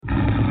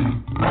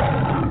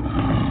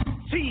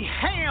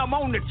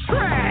I'm on the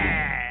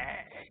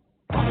track.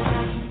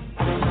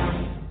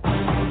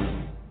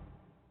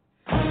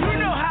 You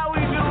know how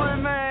we do it,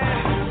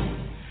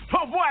 man.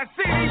 My boy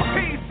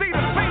CDP, see the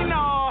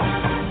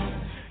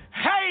phenom.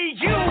 Hey,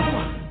 you.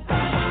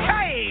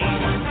 Hey.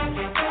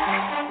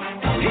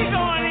 He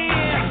going in.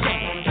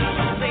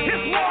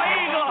 It's War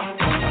Eagle.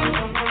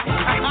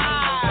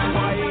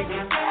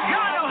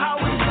 Y'all know how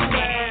we do,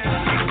 man.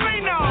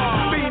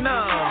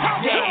 Phenom.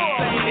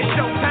 Yeah. It's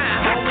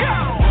showtime. Let's go.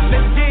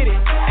 Let's get it.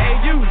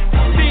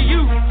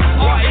 A-U-C-U-R-N.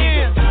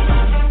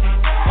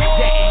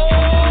 Hey,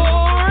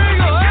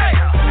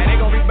 they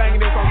gonna be banging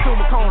this on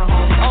Tuma Corner,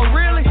 homie. Oh,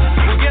 really?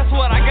 Well, guess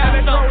what? I got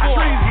it on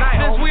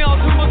since we on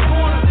Tuma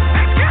Corner.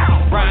 Let's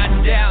go.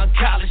 Riding down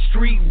College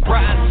Street,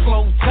 riding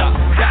slow, top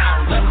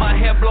down. Let my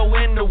hair blow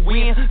in the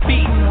wind,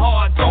 beating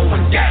hard,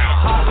 going down.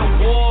 Holla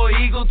War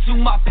Eagle to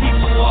my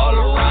people all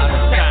around the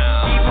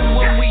town. Even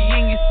when we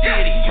in your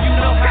city, you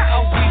know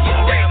how we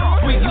get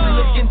down. When you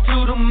look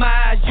into the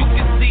eyes, you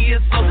can see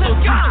it's so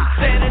true.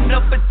 Standing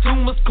up at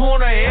Tuma's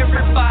Corner,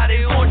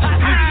 everybody on the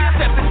blue.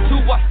 Step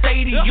into our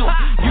stadium,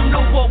 you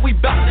know what we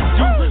bout to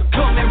do.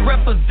 Come and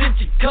represent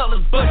your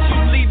colors, but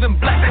you leaving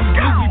black and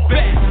blue.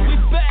 We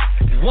back,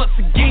 once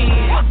again.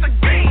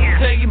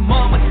 Tell your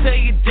mama, tell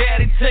your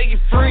daddy, tell your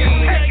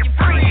friends.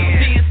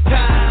 See it's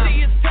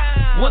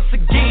time, once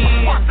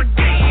again.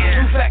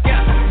 Move back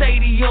out the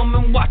stadium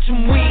and watch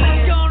them win.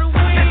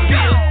 It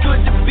feels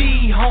good to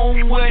be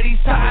home where these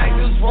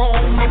Tigers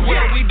roam. And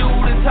where we do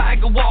the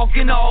Tiger walk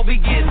and all we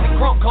get the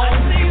crunk home.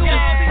 It's just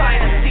a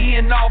sight of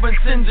seeing Auburn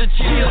sends a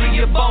chill to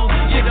your bones.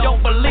 You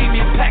don't believe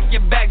me, pack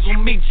your bags, we'll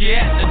meet you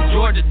at the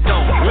Georgia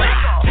Dome.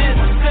 This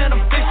is an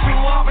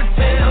official Auburn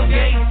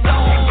tailgate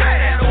zone. Wear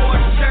that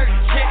orange shirt,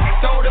 check,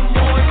 throw them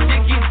orange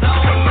stickies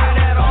on. Wear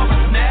that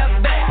Auburn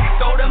snapback,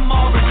 throw them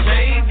Auburn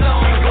shades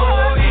on.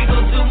 War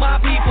Eagle to my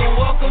people,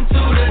 welcome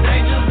to the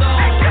danger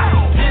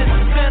zone. This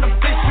is an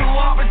official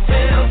Auburn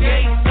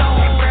tailgate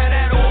zone. Wear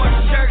that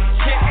orange shirt,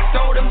 check,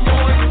 throw them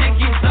orange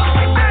stickies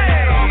on. Wear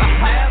that Auburn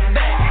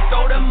snapback,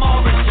 throw them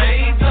Auburn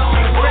shades on.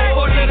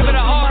 War Eagle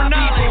to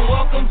my people,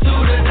 welcome to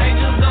the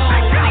danger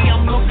zone. See,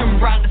 I'm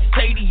looking round the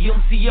stadium,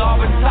 see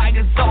Auburn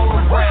Tigers all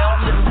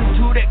around. Listen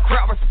to that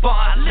crowd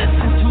respond,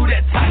 listen to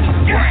that Tiger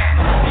ground.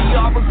 The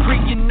Auburn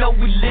Creek, you know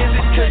we live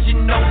it, cause you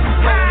know we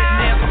roll it.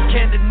 Never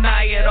can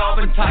deny it,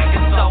 Auburn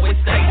Tigers always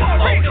stay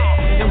devoted.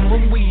 And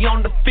when we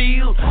on the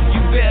field, you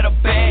better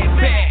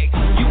bag.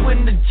 You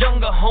in the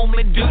jungle,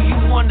 homie, do you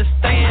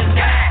understand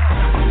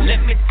that?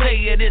 Let me tell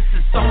you this,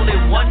 is only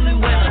one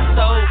winner,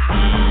 so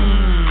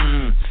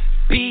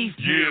beef.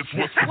 Yes,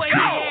 what's the go?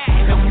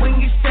 And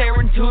when you stare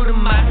into the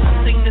eyes,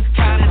 the thing that's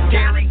kinda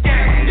dairy.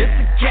 It's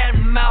a cat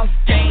and mouse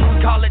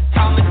game, call it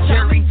Tom and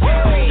Jerry. We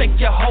shake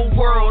your whole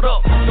world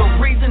up, no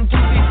reason to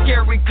be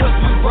scary, cause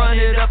we run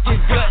it up your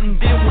gut and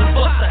then we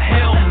bust a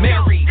Hail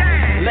Mary.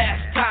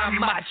 Last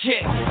time I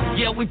checked,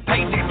 yeah, we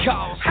paid the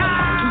cost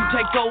to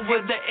take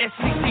over the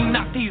SEC,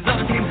 knock these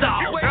other teams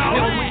off.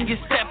 And when you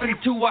step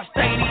into our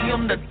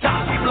stadium, the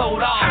top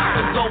float off.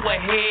 So go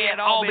ahead,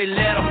 Aubrey,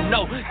 let them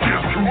know. This is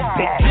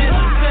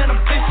an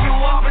official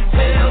Auburn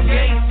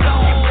tailgate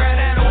zone. Wear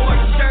that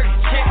orange shirt,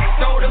 check,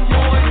 throw them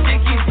orange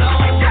stickies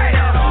on. Wear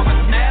that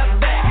Auburn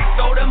snapback,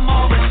 throw them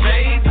Auburn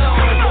shades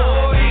on.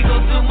 War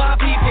Eagle to my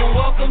people,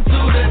 welcome to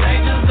the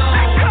danger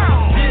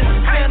zone. This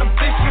is an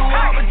official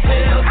Auburn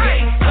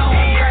tailgate zone.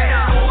 Wear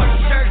that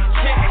orange shirt,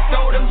 check,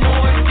 throw them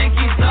orange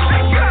stickies on.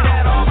 Wear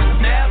that Auburn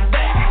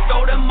snapback,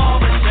 throw them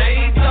Auburn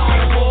shades on.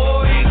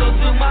 War Eagle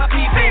to my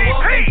people,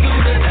 welcome to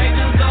the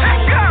danger zone.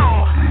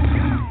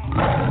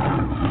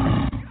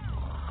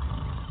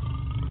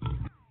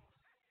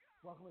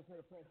 Welcome to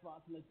the Press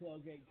Box and the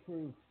Tailgate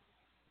crew.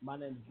 My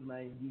name is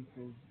Jermaine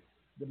Houston,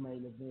 the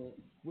main event.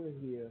 We're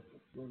here,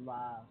 we're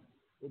live,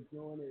 we're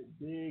doing it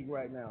big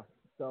right now.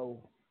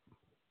 So,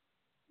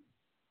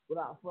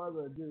 without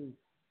further ado,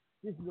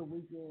 this is a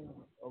weekend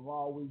of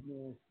all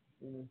weekends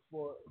in the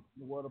sport,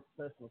 the world of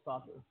professional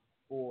soccer,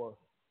 for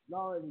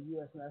not only the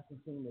U.S. national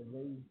team as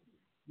they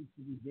used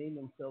to redeem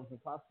themselves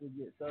and possibly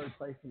get third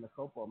place in the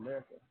Copa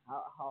America.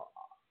 How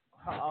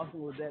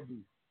awesome would that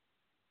be?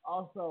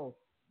 Also,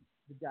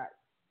 we got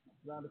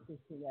round of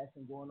 16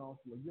 action going on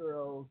for the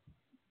Euros.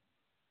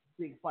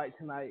 Big fight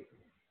tonight.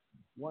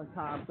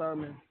 One-time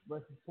Thurman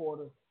versus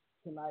Porter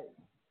tonight,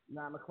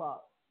 9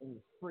 o'clock, and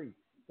it's free.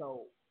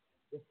 So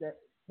if that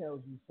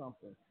tells you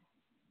something.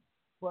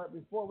 But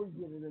before we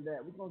get into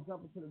that, we're going to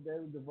jump into the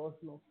daily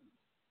devotional.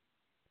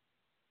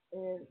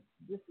 And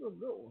this is a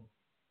good one.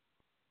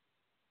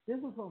 This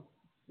is from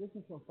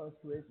 1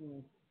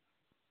 Corinthians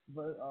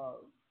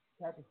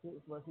chapter 6,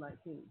 verse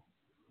 19.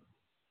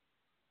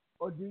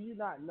 Or do you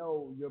not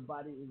know your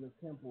body is a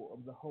temple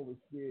of the Holy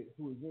Spirit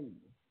who is in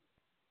you,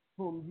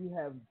 whom you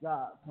have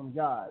got from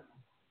God,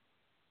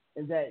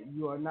 and that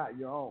you are not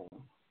your own?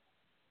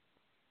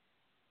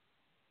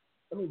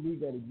 Let me read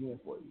that again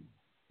for you.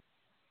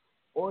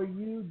 Or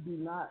you do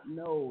not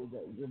know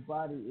that your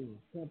body is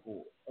a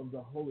temple of the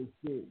Holy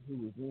Spirit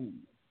who is in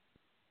you,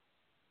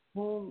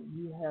 whom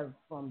you have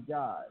from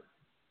God,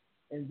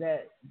 and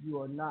that you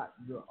are not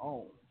your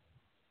own.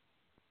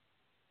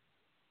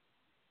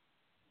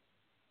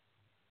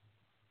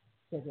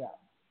 Check it out.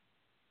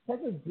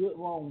 Take a good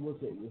long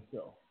look at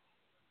yourself.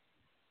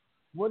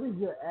 What is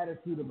your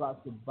attitude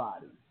about your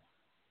body?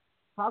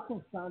 How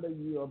concerned are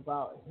you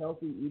about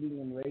healthy eating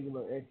and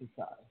regular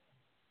exercise?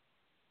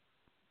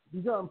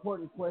 These are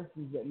important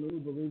questions that many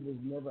believers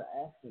never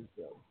ask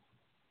themselves.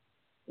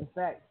 In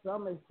fact,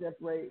 some may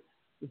separate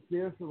the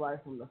spiritual life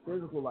from the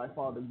physical life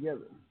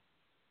altogether.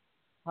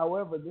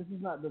 However, this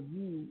is not the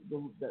view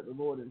that the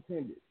Lord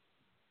intended.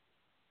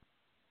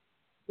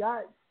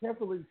 God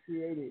carefully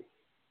created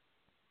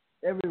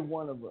every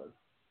one of us,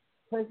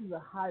 places a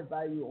high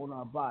value on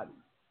our body,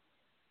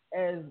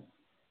 as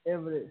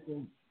evidenced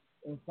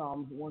in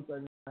Psalms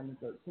 139 and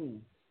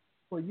 13.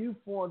 For you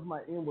formed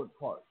my inward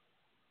parts.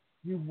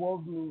 You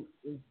wove me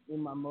in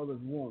my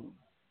mother's womb.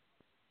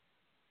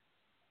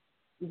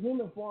 The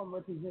human form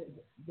represents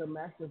the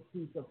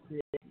masterpiece of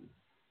creation,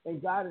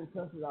 and God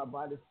entrusted our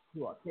bodies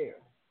to our care.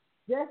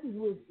 Just as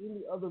with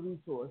any other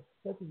resource,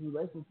 such as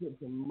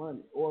relationships and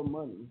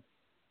money,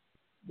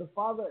 the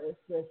Father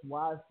expects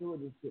wise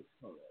stewardship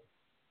from us.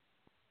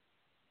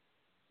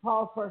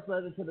 Paul's first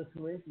letter to the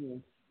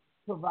Corinthians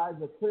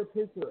provides a clear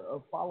picture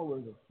of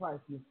followers of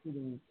Christ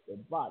mistreating their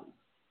bodies.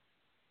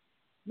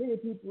 Many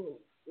people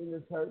in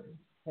the church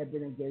have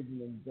been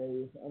engaging in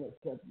various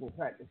unacceptable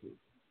practices,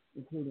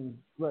 including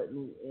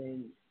gluttony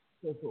and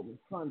sexual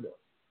misconduct,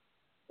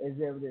 as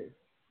evidenced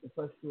in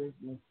 1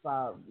 Corinthians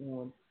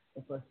 5:1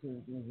 and 1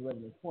 Corinthians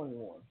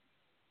 11:21.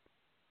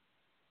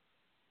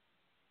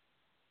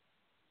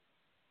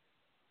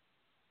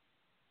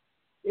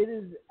 It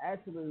is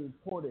actually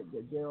reported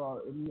that there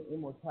are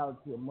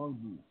immortality among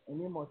you,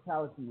 and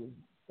immortality is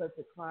such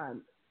a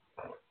kind,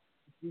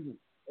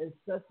 is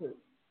such a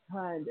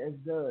kind as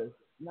does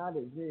not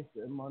exist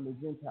among the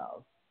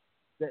Gentiles,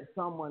 that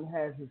someone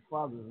has his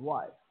father's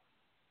wife.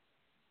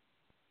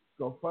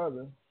 Go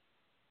further.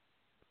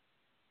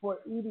 For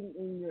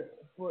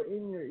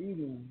in your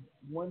eating,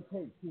 one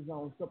takes his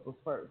own supper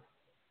first,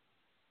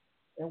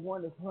 and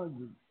one is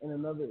hungry, and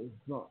another is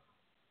drunk.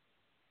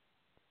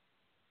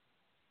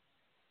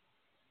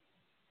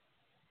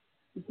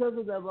 Because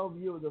of their low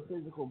view of the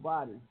physical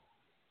body,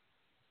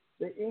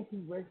 they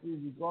incorrectly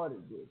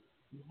regarded this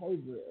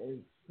behavior as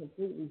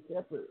completely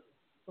separate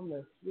from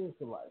their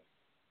spiritual life.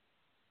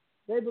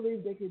 They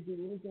believed they could do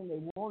anything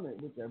they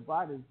wanted with their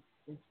bodies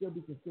and still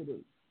be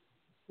considered,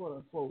 quote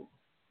unquote,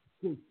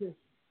 good Christians.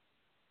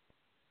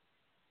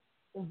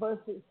 In verse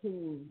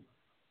 16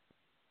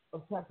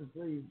 of chapter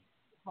 3,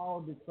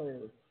 Paul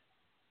declares,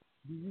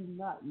 do you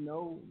not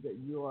know that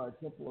you are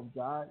a temple of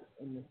God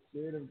and the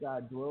Spirit of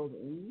God dwells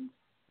in you?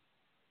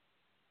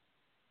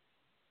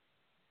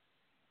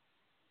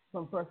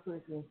 From 1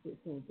 Corinthians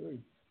 16:3,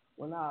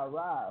 when I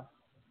arrive,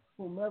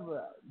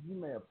 whomever you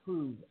may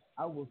approve,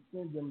 I will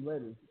send them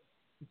letters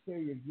to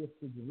carry your gift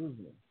to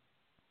Jerusalem.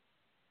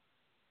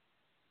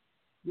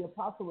 The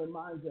apostle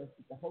reminds us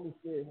that the Holy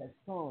Spirit has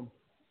come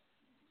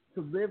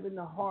to live in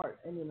the heart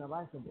and in the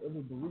life of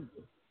every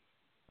believer.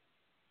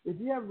 If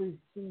you have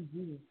received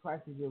Jesus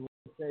Christ as your Lord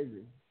and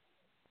Savior,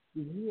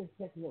 then He has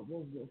taken up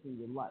residence in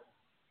your life.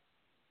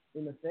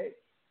 In effect,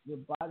 your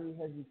body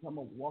has become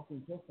a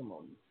walking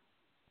testimony.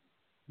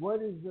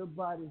 What is your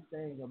body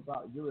saying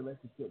about your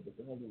relationship with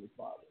the Heavenly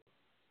Father?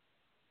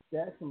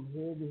 That's some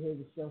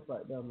heavy stuff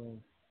right there,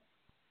 man.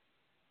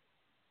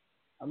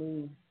 I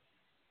mean,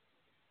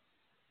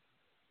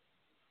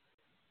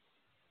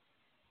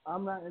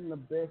 I'm not in the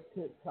best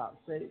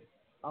tip-top shape.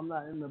 I'm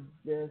not in the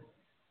best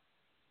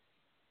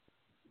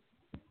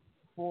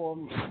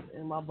form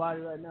in my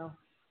body right now.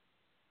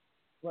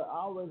 But I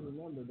always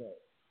remember that.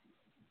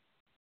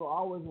 So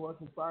always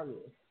work in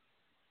progress.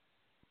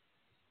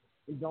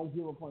 And don't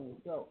give up on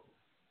yourself.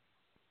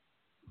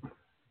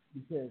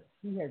 Because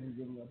He hasn't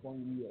given up on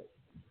you yet.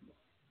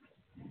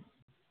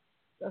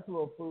 That's a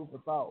little food for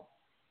thought.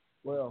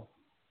 Well,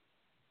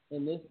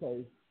 in this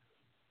case,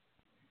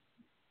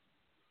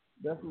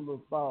 that's a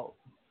little thought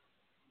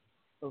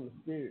from the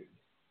Spirit.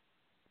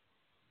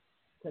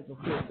 Take a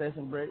quick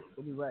station break.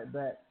 We'll be right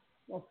back.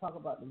 Let's talk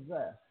about the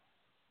draft.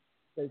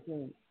 Stay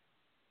tuned.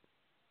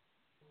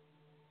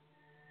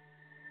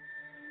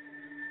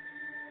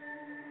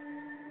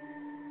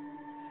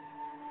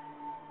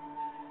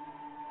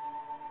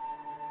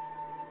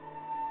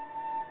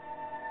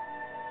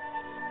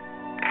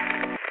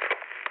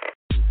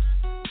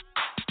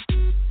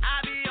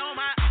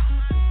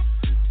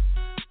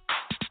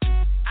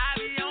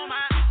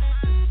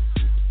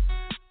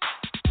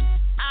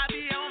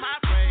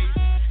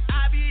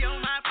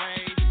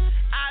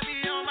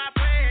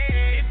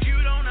 If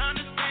you don't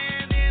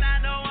understand, then I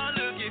know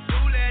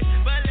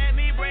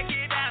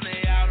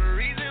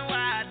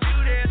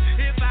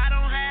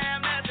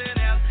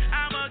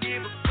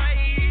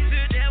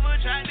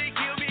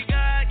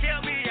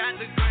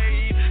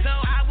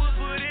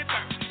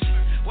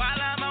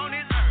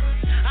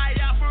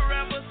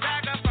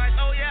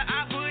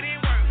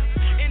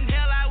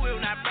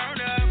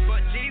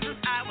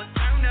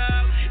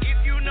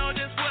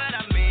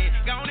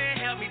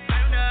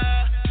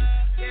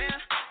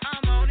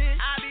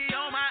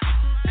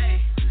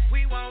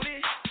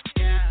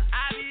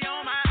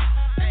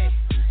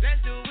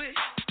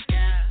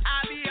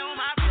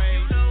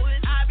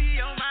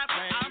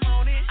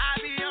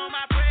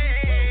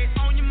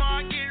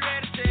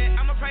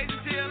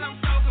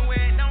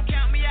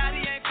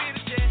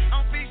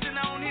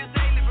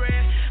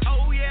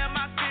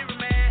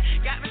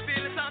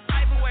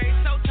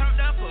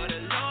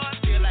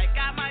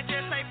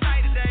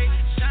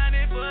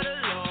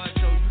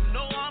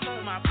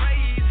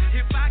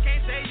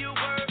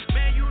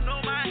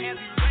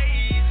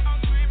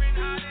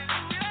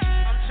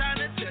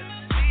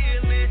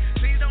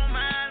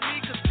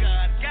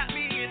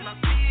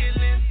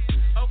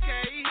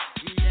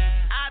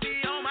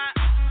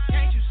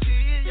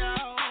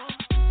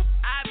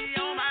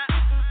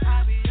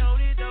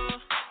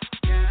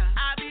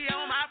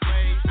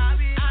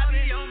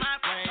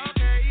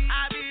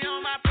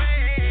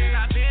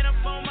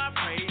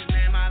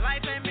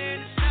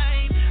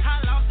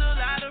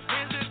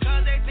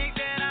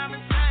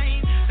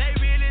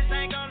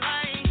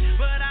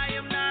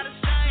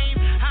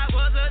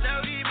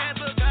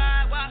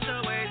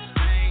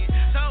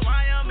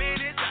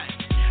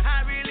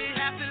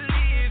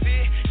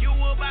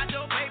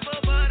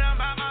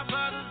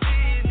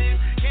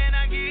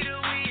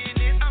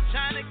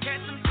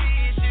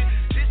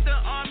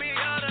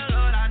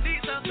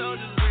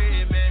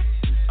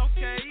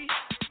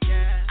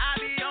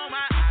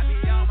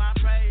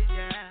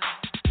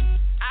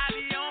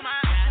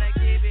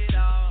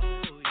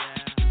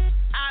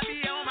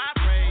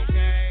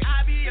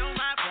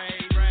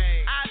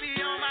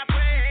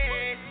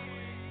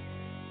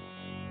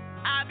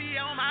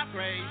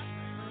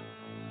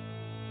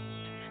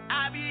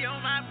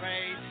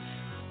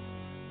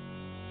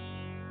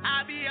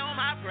be on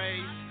my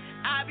praise.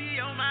 I be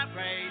on my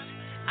praise.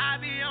 I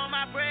be on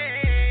my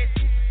praise.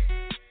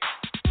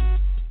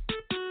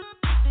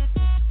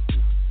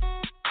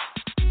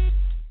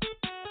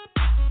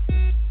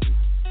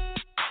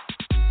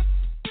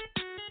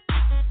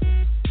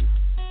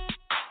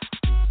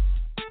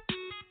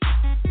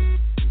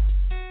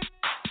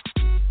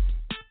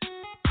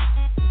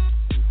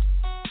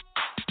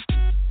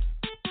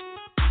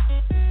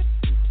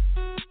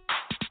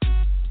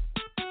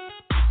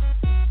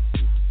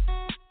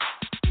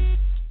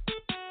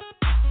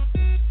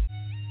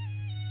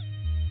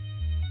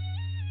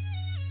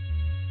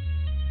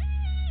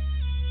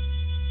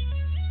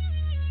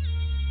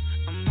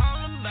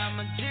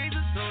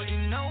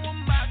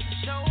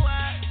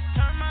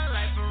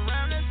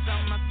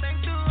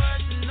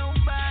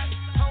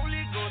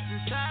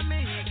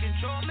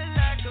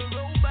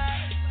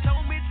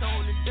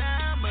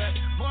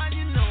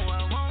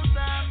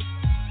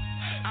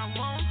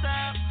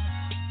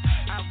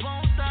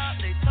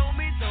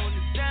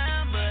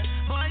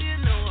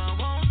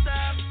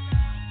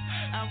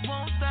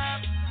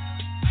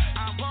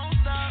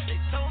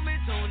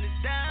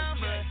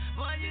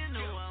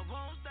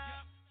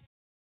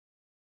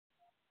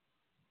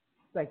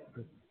 Thank you,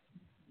 Chris.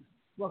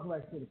 Welcome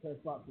back to the press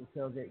box with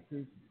Tailgate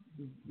Creek.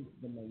 This is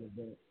the main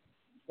event.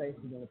 Thanks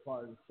for being a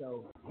part of the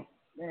show.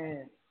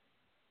 Man,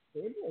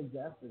 the NBA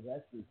draft is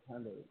actually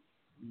kind of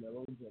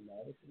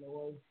melodramatic in a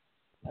way.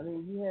 I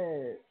mean, you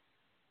had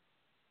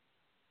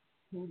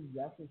teams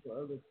drafting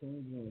for other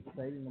teams and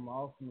trading them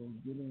off and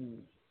then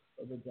getting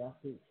other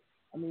draft picks.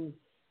 I mean,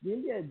 the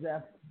NBA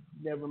draft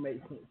never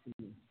makes sense to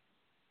me.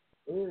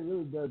 It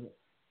really doesn't.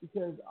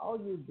 Because all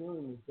you're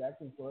doing is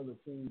drafting for other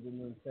teams and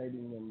then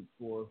trading them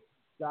for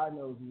God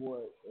knows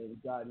what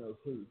and God knows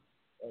who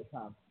at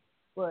times.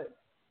 But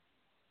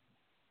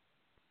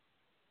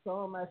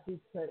some actually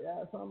traded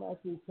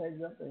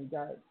up and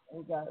got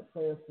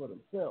players for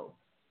themselves,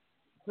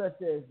 such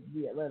as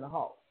the Atlanta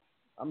Hawks.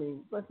 I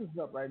mean, let's just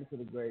jump right into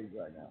the grades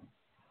right now.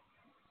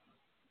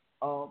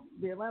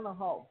 The Atlanta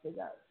Hawks, they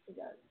got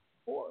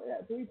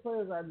three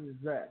players out of the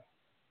draft.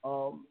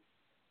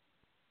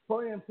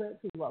 Torian Prince,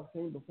 who I've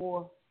seen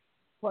before,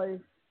 play.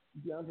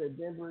 DeAndre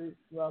Denbury,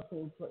 who I've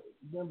seen play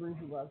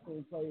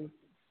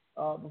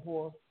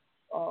before.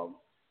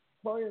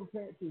 Torian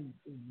Prince is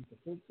just a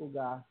physical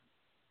guy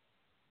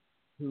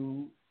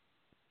who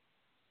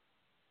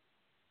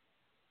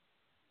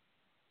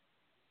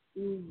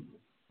is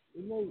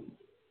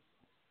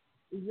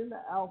in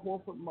the Al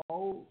Horford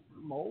mold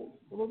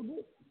a little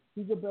bit.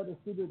 He's a better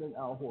shooter than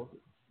Al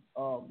Horford.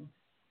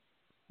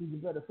 He's a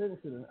better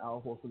finisher than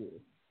Al Horford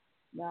is.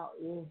 Now,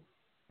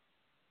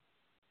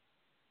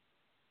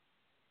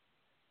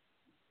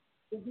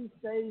 if he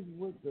stays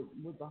with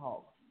the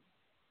Hawks,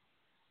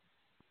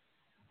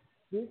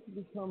 this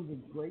becomes a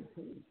great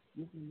team.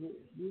 This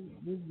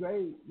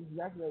grade, this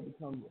exactly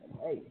becomes an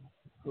A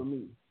for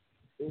me.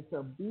 It's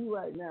a B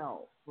right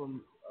now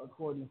from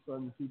according to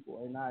certain people,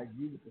 and I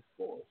agree with the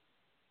scores,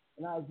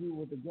 and I agree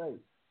with the grade.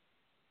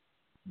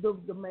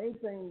 The main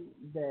thing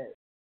that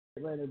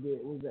Atlanta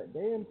did was that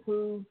they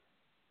improved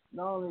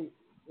not only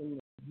in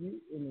the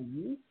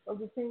youth of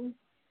the team,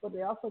 but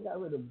they also got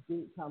rid of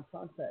big time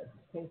contracts.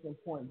 Case in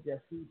point,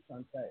 Jeff Teague's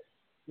contract,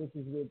 which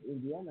is with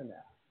Indiana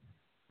now.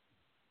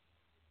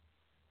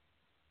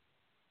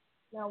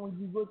 Now, when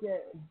you look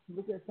at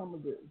some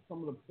of the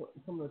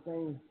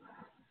things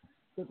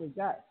that they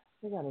got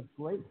a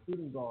great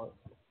shooting guard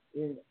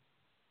in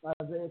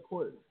Isaiah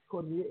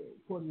Cordier,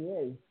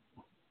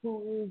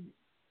 who is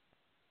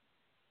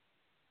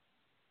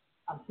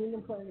I've seen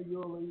him play in the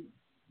EuroLeague.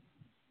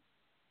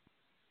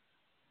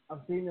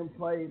 I've seen him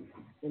play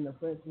in the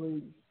French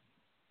league.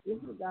 This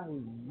is a guy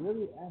who's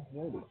really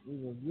athletic.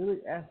 He's a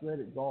really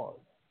athletic guard.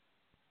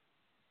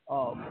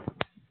 Who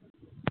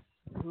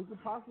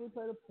could possibly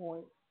play the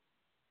point,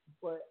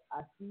 but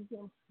I see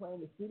him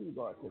playing the shooting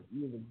guard because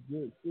he is a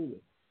good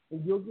shooter.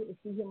 And you'll get to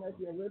see him at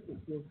the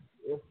Olympics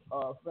if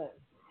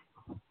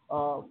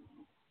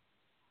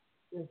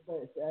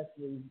France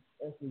actually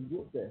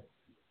get there.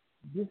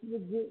 This is a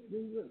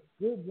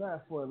good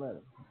draft for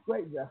Atlanta.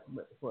 Great draft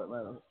for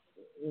Atlanta.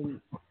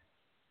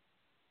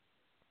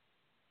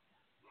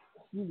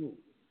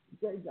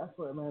 Great draft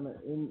for Atlanta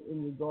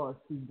in regards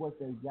to what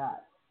they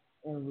got,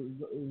 and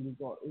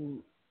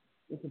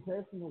in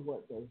comparison to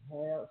what they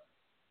have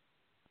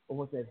or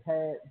what they've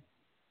had,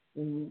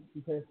 in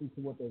comparison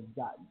to what they've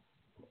gotten.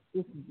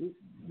 This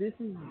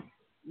is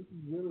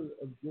really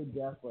a good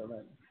draft for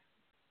Atlanta.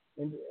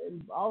 And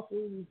all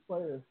three of these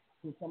players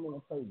can come in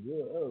and play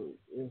real early,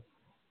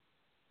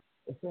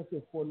 especially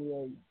if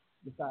 48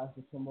 decides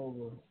to come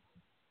over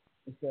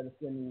instead of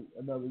spending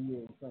another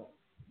year in France.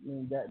 I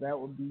mean that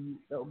would be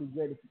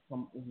great if he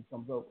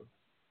comes over.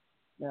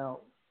 Now,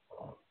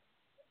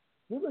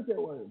 we look at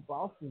what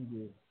Boston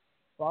did.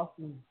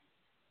 Boston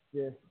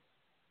just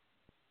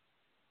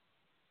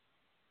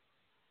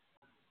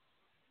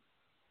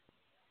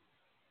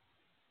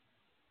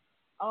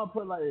I'll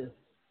put it like this.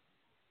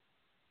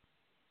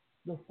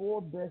 The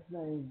four best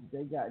names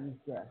they got in this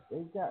draft. They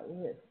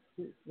had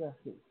 6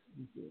 draft picks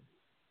this year.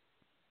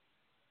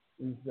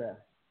 in this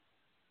draft.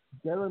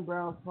 Jalen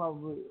Brown's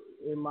probably,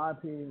 in my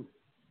opinion,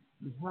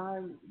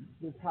 behind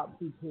the top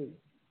two picks,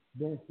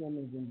 Ben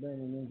Simmons and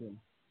Brandon Ingram.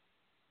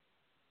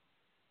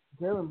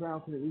 Jalen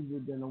Brown could have easily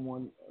been a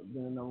number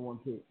one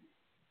pick.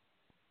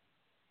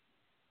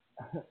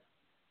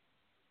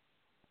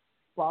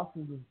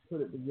 Boston just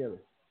put it together.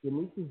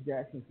 Demetrius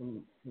Jackson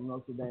from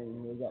Notre Dame,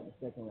 who they got in the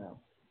second round.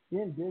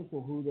 Ben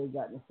Dinkle, who they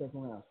got in the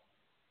second round.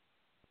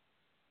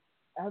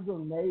 As a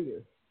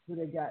Nader, who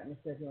they got in the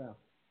second round.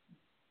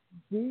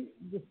 The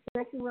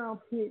second round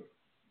pick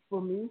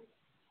for me,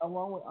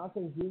 along with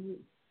Ante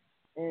Zizic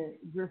and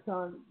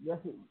Gerson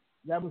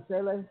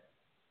Yabusele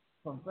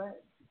from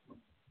France,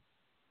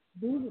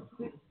 these are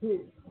 6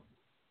 picks.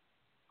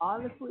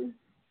 Honestly,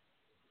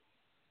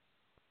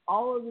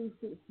 all of these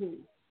 6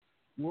 picks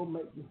will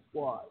make the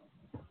squad.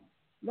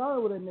 Not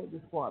only will they make the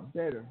squad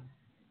better,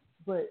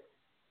 but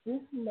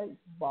this makes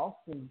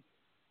Boston,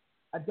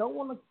 I don't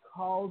want to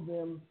call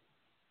them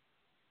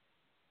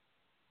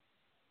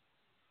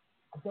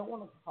a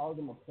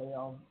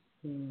playoff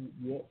team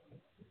yet,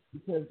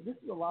 because this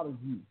is a lot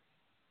of youth.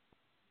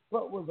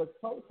 But with a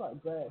coach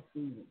like Brad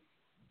Stevens,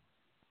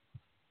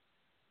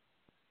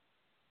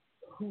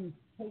 who's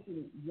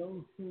taking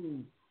young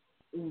teams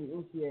in the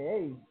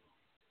NCAA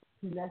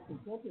to national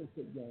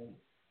championship games,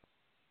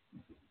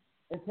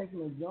 and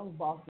taking a young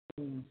Boston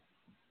team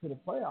to the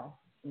playoffs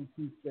in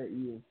 2 straight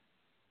years,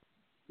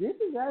 this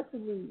is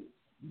actually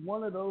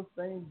one of those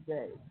things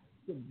that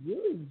could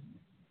really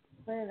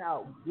pan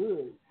out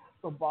good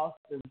for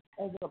Boston,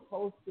 as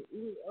opposed to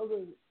any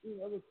other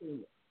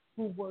team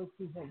who were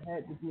to have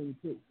had this many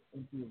picks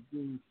and to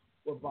do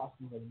what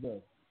Boston has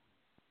done.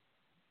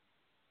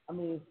 I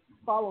mean,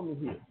 follow me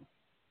here.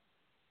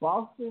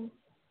 Boston,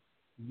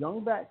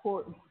 young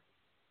backcourt.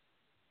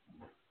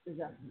 They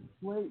got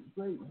great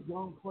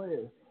young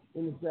players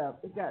in the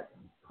draft. They got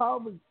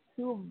probably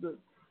two of the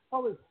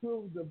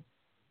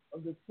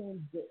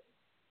 10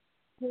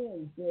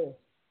 best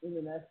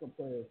international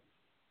players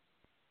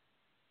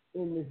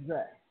in this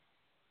draft.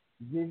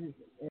 Zizic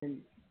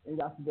and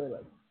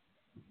Yasubele.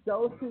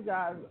 Those 2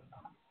 guys,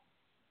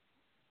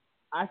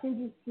 I can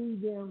just see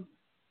them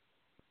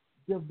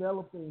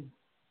developing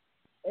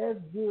as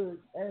good,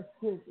 as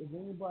quick as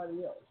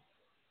anybody else.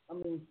 I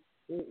mean,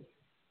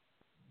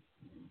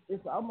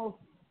 it's almost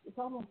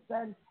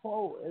status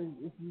quo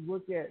if you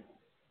look at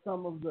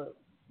some of the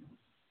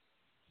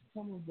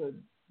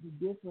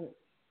different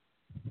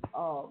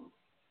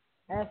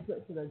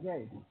aspects of their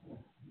game.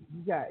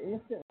 You got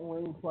instant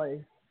wing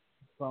play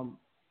from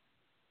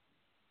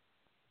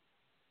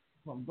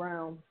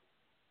Brown,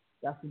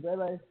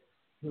 Yasubele,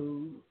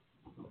 who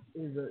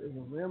is a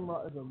rim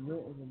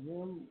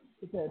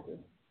protector,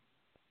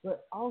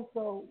 but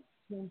also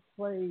can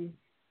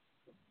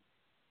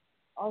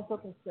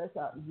stretch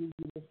out and give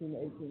you between the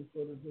 18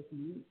 footers if you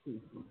need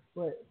to.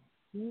 But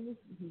he's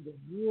a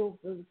real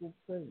physical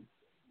presence.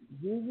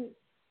 Zizic,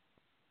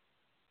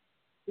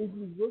 if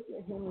you look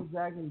at him and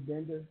Dragon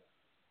Bender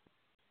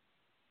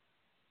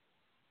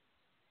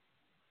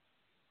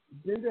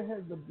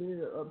has the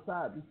bigger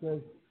upside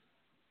because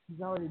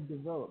he's already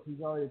developed.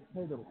 He's already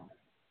played a lot.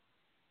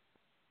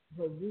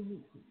 But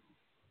Zizic,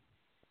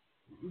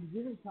 he's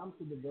given time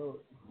to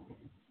develop.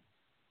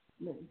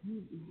 Man,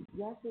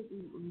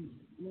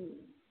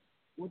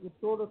 with the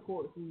shorter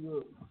courts he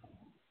looks,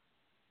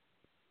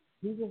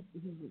 he's a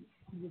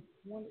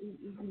 20.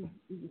 He can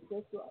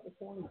stretch out the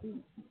 20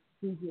 feet.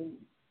 He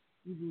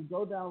can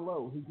go down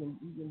low. He can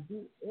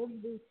do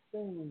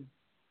everything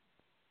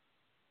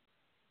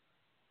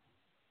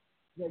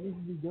that needs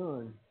to be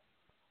done.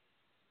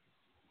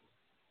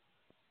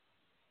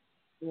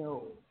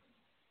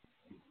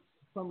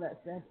 From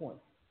that standpoint,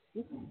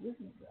 this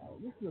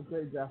is a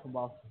great draft for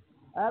Boston.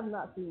 I have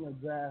not seen a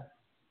draft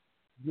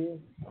this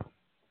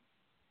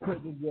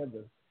put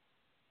together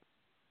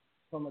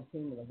from a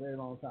team in a very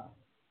long time.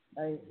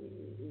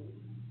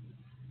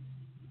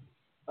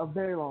 A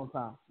very long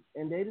time.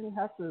 And they didn't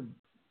have to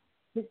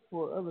pick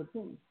for other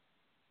teams,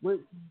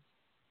 which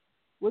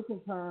in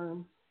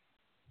turn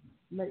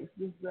makes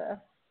this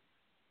draft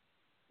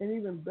an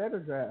even better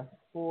draft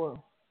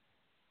for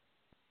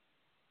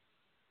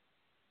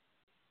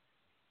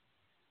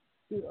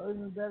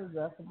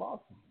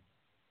Boston.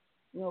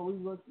 We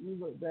look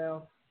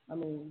down. I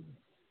mean,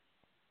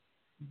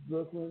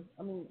 Brooklyn.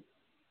 I mean,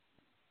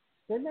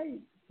 they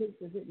made picks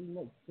that didn't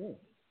make sense.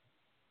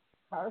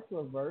 Harris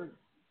LeVert,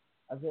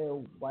 Isaiah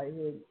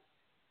Whitehead,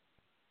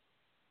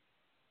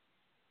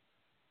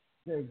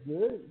 they're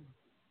good,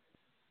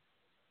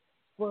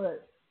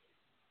 but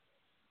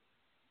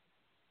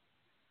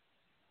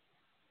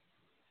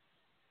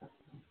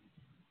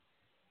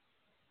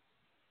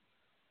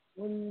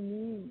when you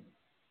need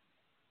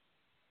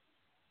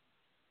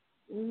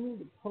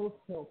the post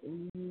help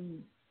and you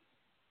need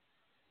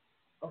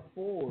a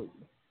forward,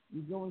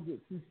 you go and get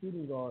 2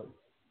 shooting guards.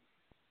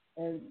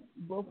 And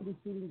both of the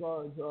shooting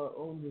guards are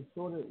on the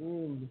shorter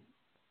end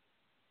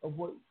of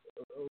what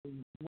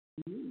you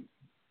need.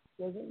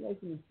 Doesn't make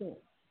any sense.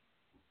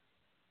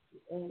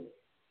 And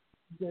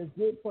There's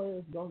good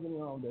players, don't get me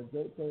wrong. There's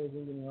great players,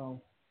 don't get me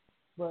wrong.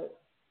 But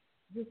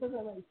just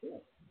doesn't make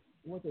sense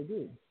what they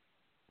did.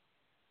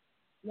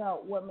 Now,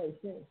 what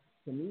makes sense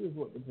to me is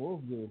what the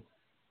Bulls did.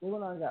 They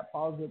went on and got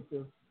Paul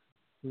Victor,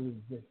 who is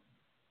just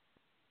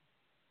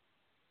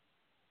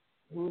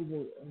who is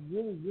a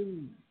really,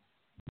 really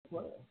good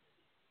player.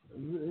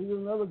 He's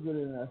another good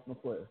international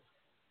player.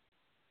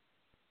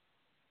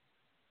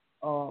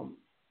 Um,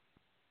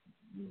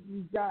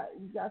 you got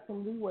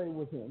some leeway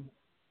with him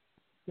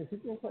because he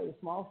can play the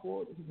small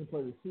forward, he can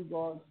play the two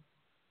guard,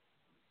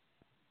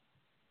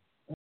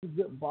 and he's a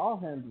good ball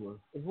handler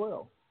as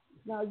well.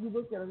 Now you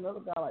look at another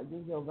guy like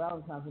Denzel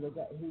Valentine,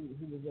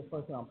 who was their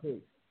first round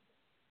pick.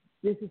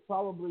 This is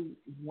probably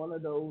one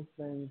of those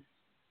things.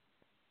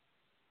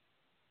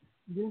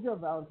 Denzel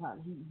Valentine,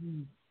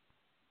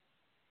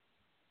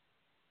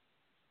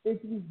 if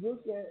you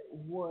look at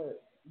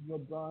what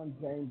LeBron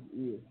James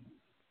is,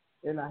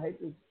 and I hate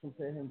to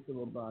compare him to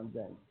LeBron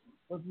James,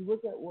 but if you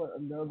look at what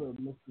another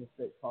Michigan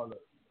State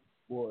product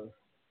was,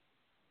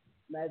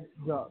 Magic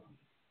Johnson,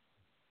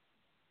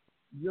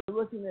 you're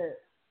looking at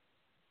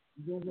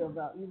you're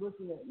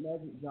looking at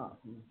Magic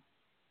Johnson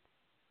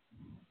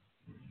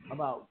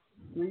about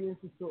 3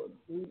 inches short,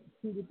 2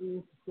 to 3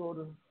 inches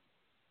shorter,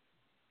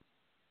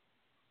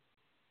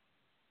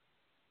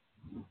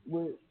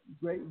 with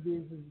great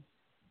vision,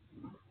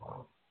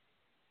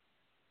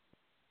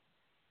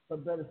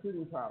 but better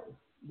shooting powers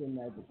than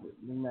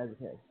Magic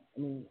has. I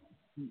mean,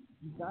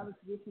 he's not a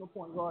traditional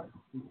point guard.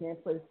 He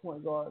can't play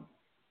point guard.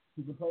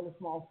 He can play the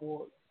small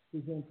forward.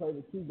 He can play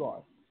the two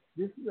guard.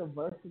 This is a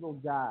versatile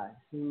guy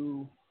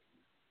who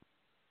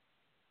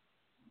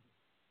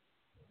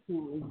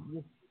is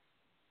just.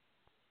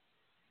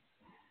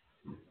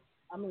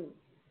 I mean,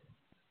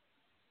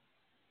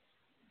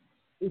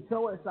 it's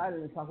so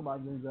exciting to talk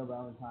about Denzel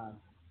Valentine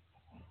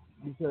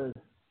because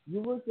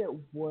you look at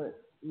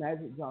what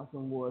Magic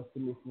Johnson was to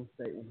Michigan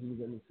State when he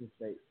was at Michigan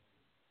State.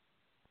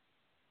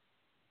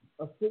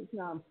 A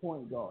 6'9"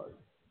 point guard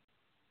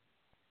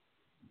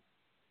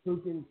who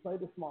can play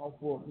the small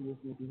forward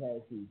position if he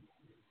had to,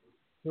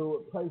 who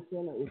would play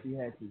center if he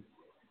had to.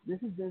 This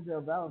is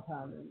Denzel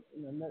Valentine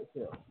in a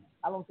nutshell.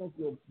 I don't think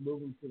you'll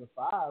move him to the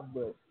five,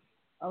 but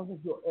I don't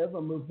think you'll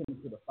ever move him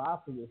to the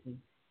five position.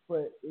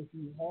 But if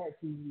you had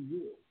to, you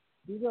will.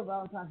 Denzel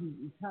Valentine,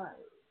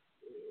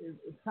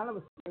 it's kind of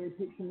a scary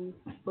pick to me,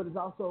 but it's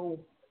also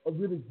a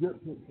really good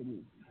pick to me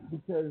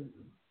because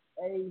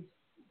A,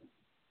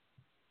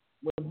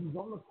 when he's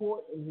on the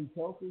court and he's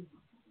healthy,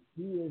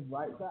 he is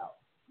lights out.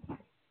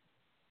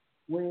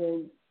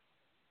 When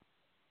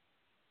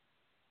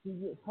he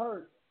gets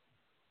hurt,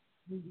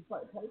 he's just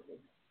like paper.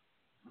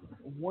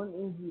 One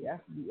injury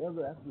after the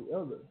other after the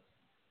other.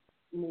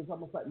 I mean, it's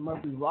almost like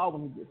Murphy's Law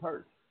when he gets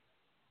hurt.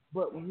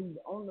 But when he's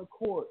on the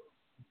court,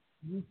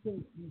 you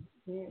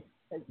can't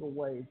take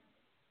away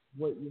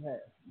what you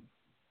have.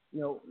 You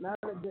know, now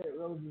that Derrick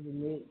Rose is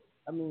in it,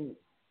 I mean,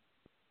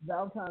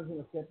 Valentine's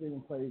gonna step in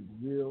and play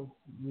real,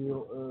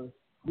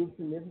 get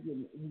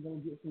significant. He's gonna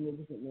get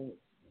significant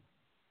minutes.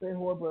 Say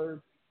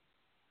Horberg,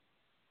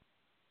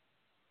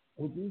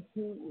 with these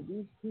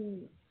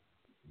two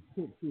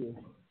picks here,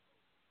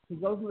 he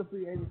goes into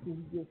free agency.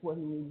 He gets what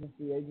he needs in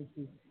free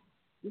agency.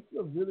 This is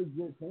a really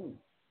good team.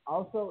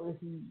 Also,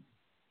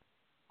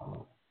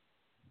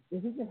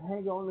 if he can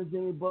hang on to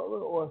Jimmy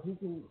Butler, or if he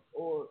can,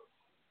 or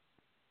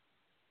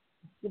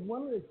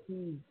one of the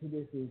keys to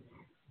this is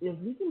if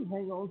he can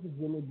hang on to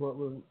Jimmy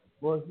Butler,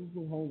 or if he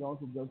can hang on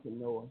to Joakim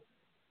Noah,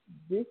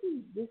 this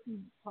is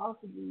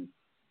possibly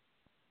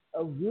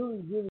a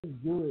really, really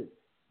good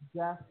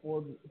draft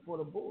for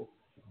the Bulls.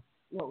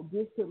 You know,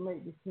 this could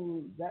make the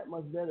team that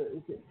much better.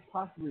 It could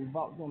possibly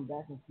vault them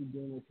back into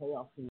being a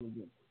playoff team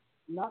again.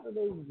 Not that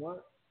they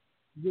weren't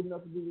good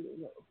enough to be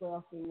a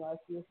playoff team last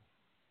year.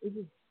 It's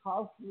just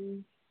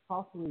costly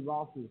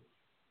losses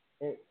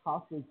at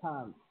costly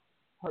times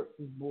hurt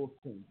this Bulls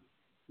team.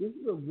 This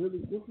is a really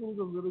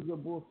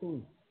good Bulls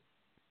team.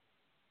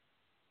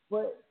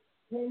 But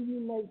can you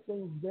make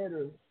things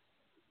better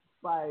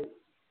by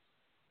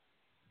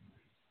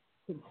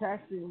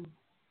subtracting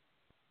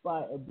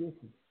by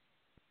addition?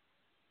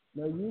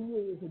 Now,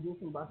 usually it's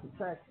addition by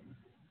subtraction.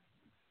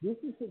 This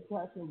is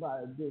subtraction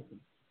by addition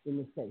in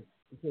this case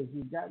because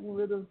you've gotten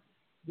rid of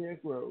Derrick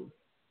Rose.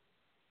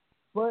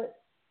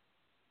 But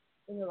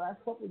in the last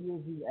couple of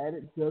years, you've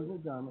added Doug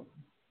McDermott.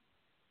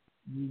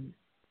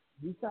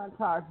 You signed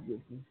Tyus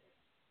Gibson.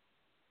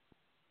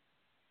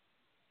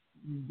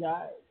 You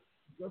got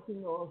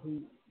Justin Noah,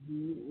 who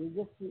is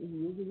a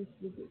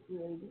restricted free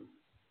agent.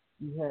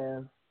 You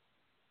have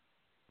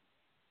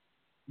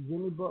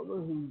Jimmy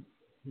Butler,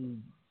 who's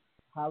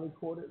highly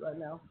courted right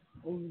now,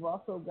 and you've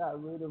also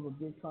got rid of a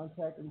big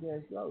contract in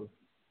Derrick Rose.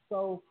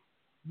 So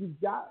you've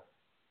got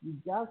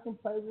some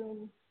players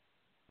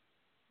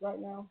right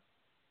now.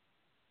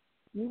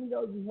 Even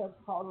though you have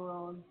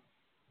Calderon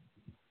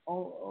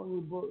on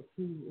your books,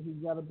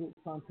 he's got a big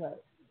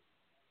contract.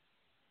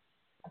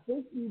 I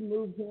think you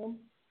moved him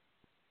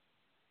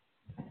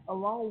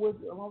along with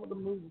the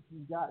moves that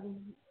you've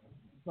gotten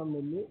from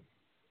the Knicks.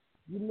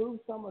 You move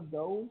some of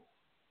those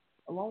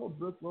along with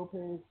Brooke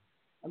Lopez.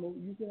 I mean,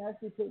 you can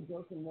actually put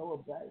Joakim Noah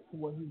back to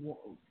where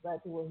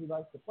he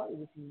likes to play,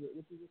 which is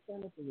a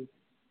center position.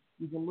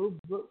 You can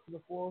move Brooks to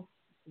the fourth.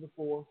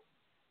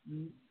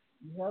 You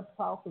have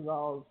Paul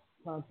Casal's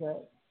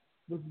contract,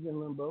 which is in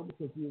limbo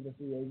because he is a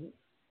free agent,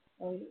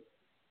 and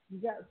you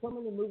got so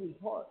many moving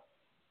parts.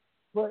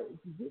 But if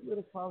you get rid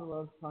of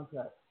Colorado's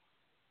contract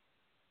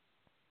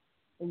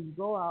and you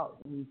go out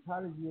and you try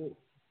to get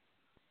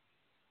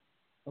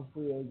a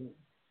free agent,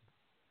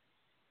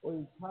 or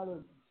you try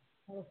to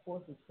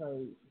force a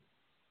trade,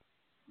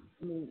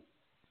 I mean,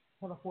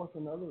 try to force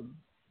another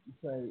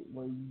trade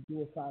where you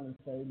do a sign and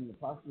trade and you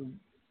possibly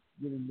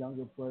get a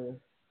younger player.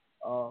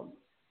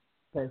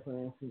 Say for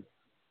instance,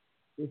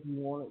 if you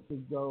wanted to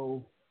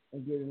go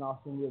and get an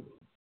Austin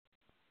Rivers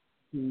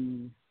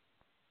to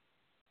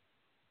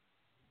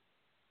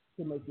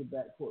make your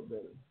backcourt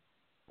better,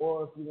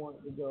 or if you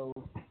wanted to go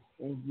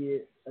and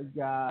get a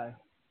guy,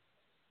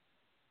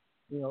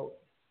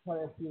 try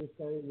to see a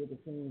trade with the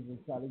teams and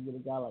try to get a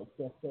guy like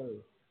Steph Curry,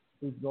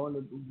 who's going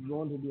to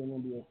be an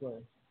NBA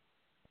player.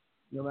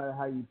 No matter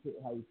how you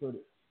put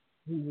it,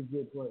 he's a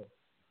good player.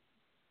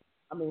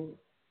 I mean,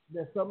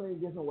 there's so many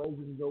different ways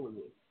you can go with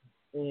this,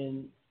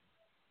 and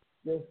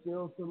there's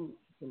still some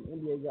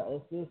NBA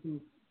guys, there's still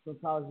some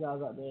college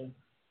guys out there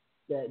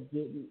that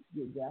didn't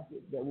get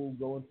drafted that will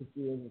go into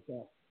free agent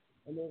camp.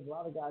 And there's a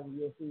lot of guys in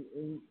UFC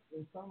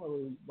in summer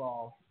league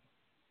ball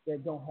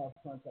that don't have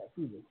contracts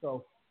either.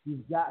 So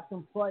you've got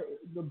some play.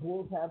 The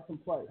Bulls have some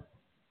play.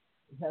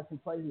 They have some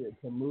play here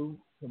to move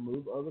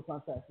other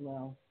contracts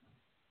around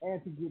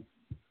and to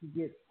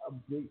get a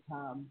big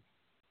time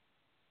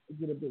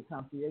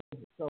free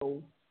agent.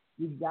 So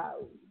they've got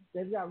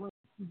room.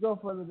 You go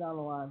further down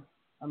the line.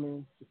 I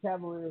mean, the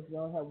Cavaliers, they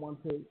only have one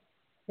pick.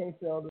 Kay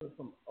Felder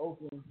from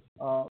Oakland,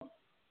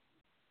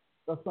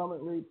 a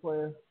Summit League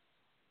player.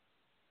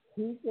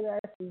 He could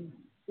actually,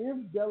 if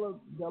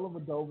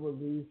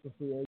Dellavedova leaves for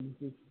free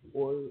agency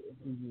or if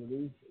he's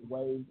released,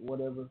 waived,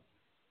 whatever,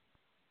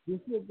 this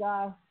is a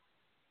guy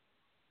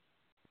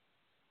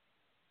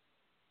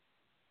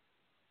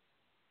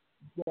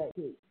that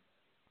could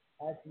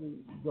actually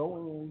go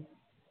in.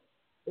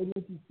 And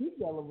if you keep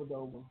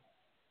Dellavedova,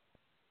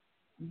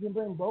 you can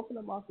bring both of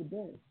them off the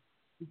bench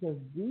because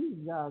these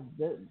guys,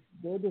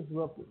 they're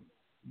disruptive.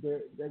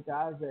 They're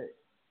guys that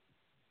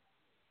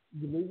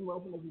you leave them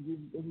open. They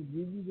can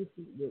give you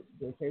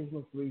the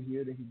occasional three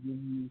here. They can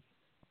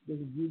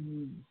give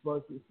you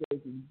buckets. They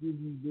can give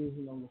you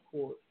vision on the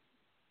court,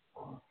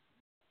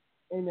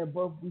 and they're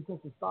both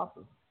defensive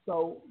stoppers.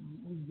 So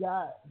you've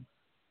got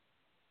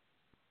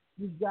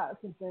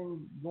some things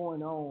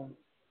going on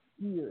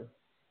here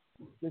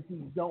that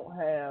you don't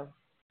have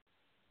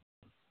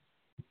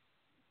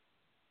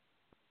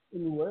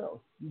anywhere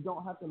else. You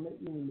don't have to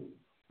make many moves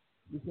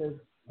because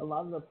a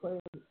lot of the players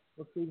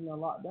for Cleveland are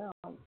locked down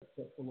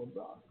except for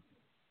LeBron.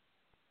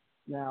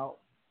 Now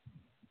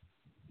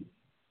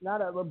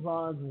that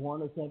LeBron's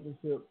won a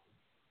championship,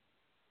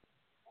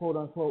 quote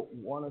unquote,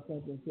 won a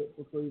championship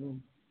for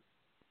Cleveland,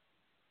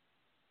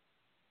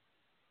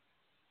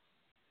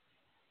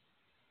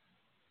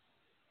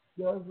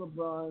 does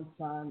LeBron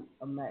sign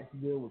a max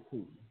deal with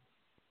Cleveland?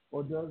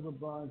 Or does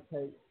LeBron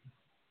take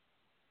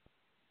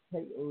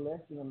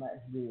less than a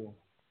max deal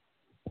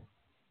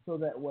so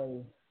that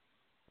way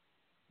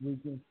we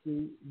can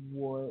see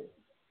what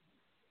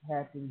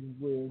happens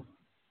with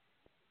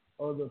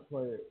other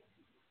players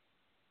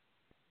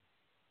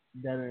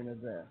that are in the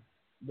draft,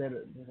 that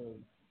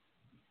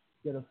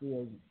are free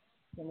agents?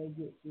 Can they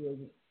get free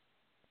agents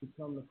to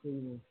come to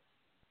Cleveland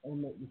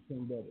and make this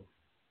team better?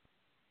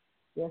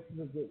 That's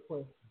a good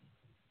question.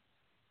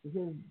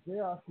 Because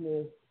J.R.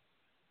 Smith,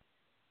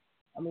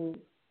 I mean,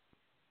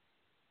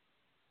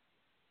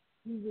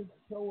 he just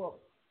show up.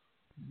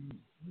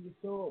 He just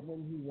show up when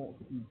he wants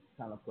to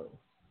kind of play.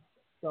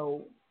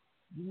 So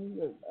you need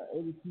an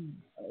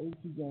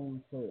 82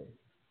 game player.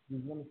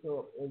 He's going to show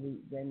up every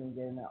game in,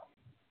 game out.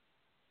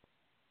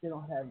 They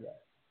don't have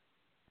that.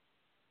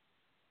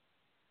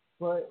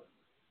 But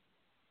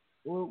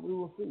we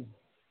will see.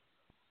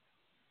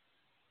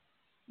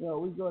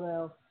 We go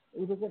down.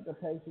 We look at the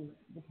Pacers.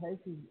 The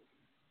Pacers,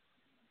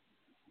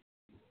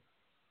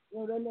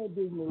 they made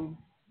big moves.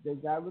 They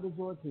got rid of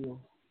George Hill.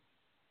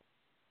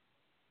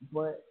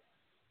 But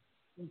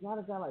they got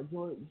a guy like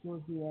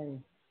George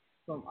Yang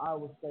from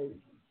Iowa State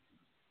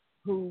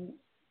who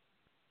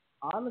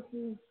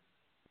honestly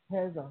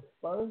has a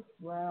first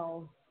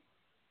round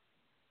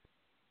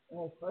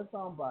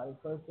body,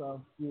 first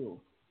round skill.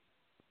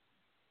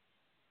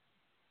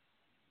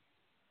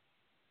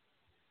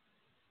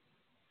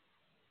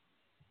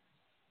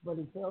 But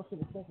he fell to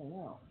the second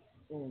round.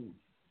 And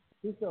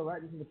he fell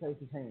right into the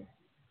Pacers' hands.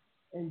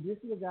 And this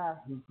is a guy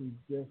who can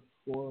just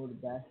score the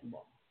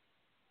basketball.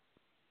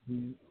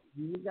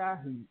 He's a guy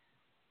who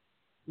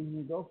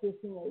can go 15,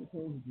 18, he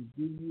can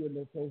give you an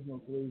occasional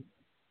three.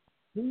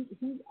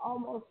 He's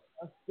almost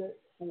a step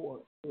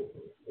forward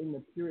in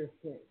the purest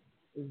sense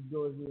is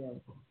George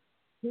Young.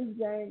 His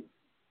game,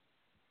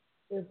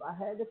 if I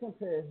had to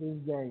compare his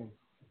game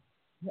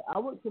I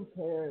would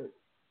compare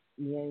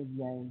Yang's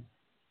game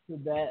to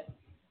that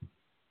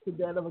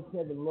of a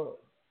Kevin Love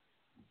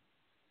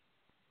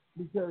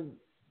because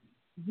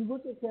if you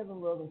look at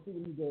Kevin Love and see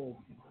what he does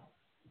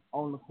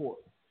on the court,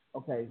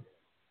 okay,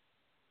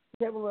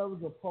 Kevin Love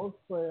is a post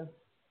player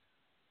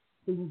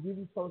who can give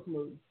you post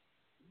moves,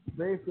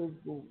 very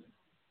physical.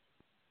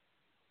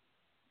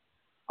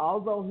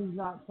 Although he's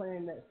not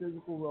playing that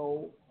physical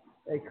role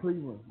at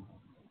Cleveland,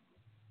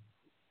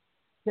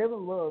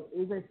 Kevin Love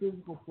is a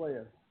physical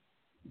player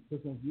who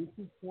can get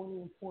you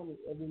 20 and 20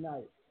 every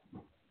night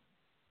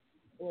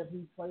if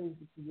he plays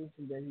the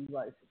position that he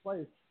likes to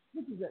play,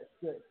 which is that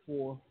stretch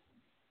for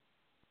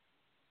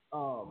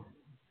um,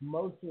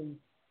 motion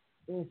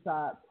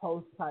inside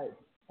post type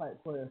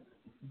player.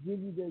 Give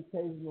you the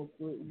occasional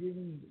three, give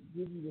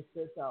you the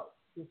stretch out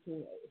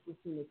 15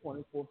 to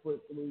 24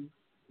 foot three.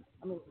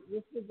 I mean,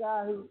 this is the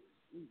guy who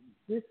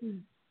this is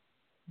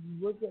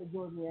you look at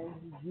Jordan Yang,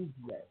 he gives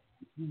you that.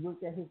 You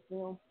look at his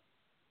film,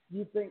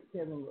 you think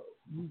Kevin Love.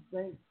 You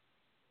think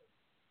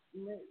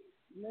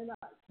may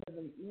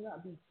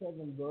not be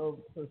Kevin Love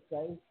per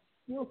se.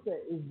 Skill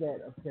set is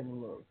that of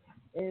Kevin Love.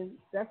 And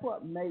that's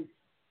what makes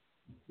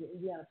the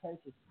Indiana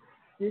Pacers.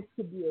 This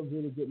could be a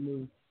really good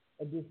move,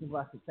 addition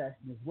by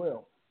subtraction as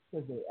well.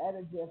 Because they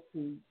added Jeff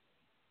Teague,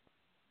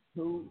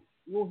 who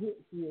will hit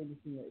free agency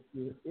next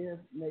year if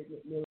Nate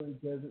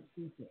McMillan doesn't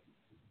see him.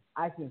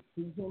 I can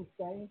see him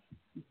staying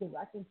because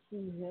I can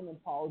see him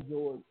and Paul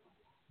George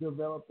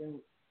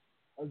developing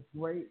a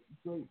great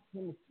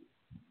chemistry.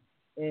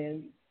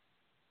 And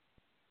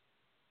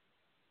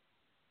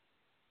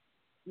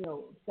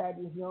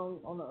Thaddeus Young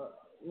on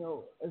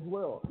as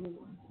well. I mean,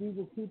 these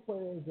are two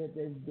players that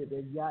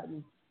they've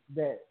gotten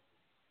that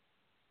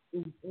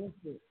is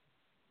instant,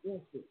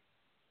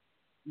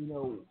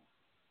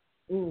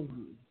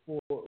 energy for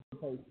the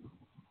Pacers.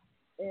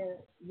 And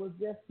with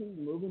Jeff Teague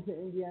moving to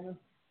Indiana,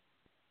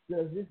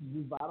 does this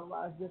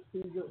revitalize Jeff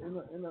Teague in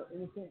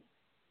a sense?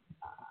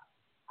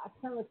 I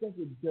kind of think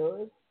it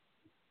does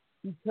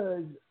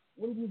because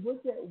when you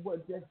look at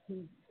what Jeff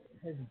Teague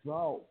has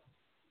brought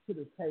to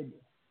the table,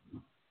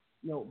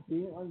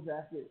 being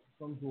undrafted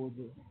from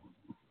Georgia,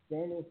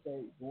 staying in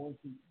state, going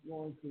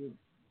to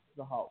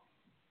the Hawks,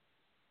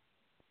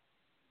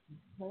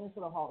 playing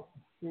for the Hawks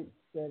for 6,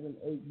 7,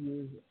 8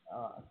 years.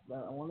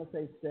 I want to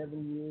say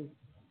 7 years,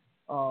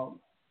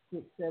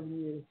 6,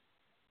 7 years,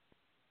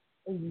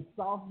 and you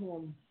saw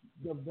him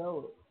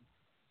develop,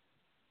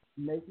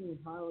 making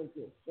Heinrich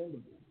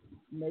expendable,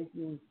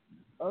 making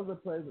other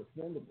players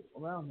expendable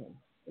around him.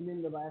 And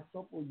then the last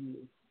couple of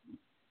years,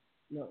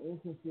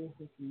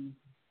 inconsistencies,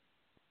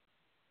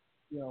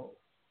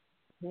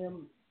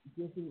 him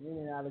getting in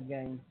and out of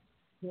games,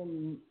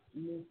 him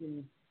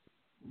missing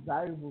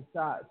valuable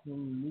shots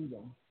when you need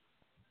them.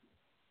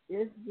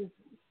 It's just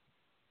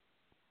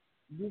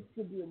this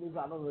could be a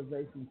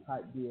revitalization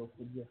type deal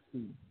for Jeff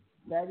Teague.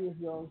 Thaddeus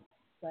Young,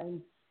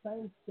 same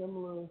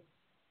similar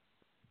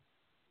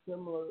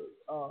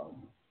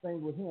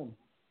thing with him,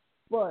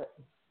 but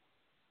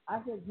I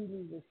think he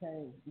needs a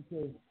change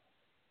because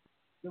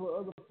there were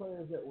other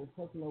players that were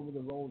taking over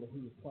the role that he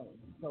was playing.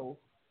 So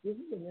this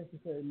is a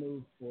necessary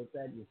move for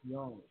Thaddeus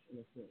Young in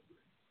a sense.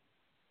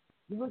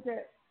 You look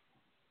at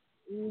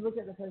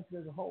the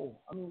Pacers as a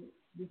whole. I mean,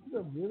 this is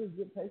a really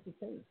good Pacers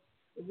team.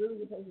 A really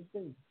good Pacers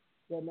team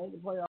that made the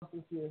playoffs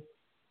this year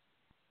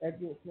at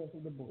the expense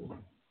of the Bulls.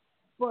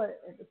 But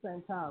at the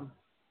same time,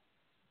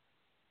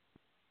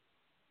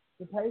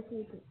 the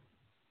Pacers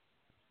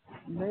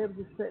may have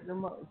just set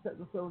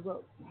themselves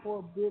up for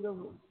a bit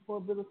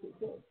of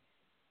success.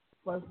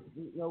 First,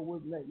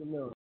 with Nate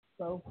McMillan.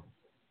 So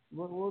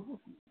we'll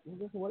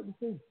just wait and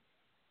see.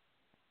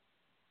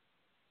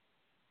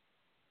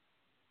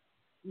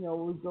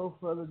 We go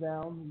further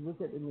down,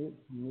 look at the Knicks.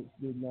 The Knicks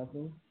did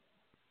nothing.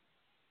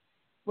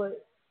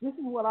 But this is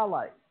what I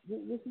like.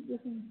 This is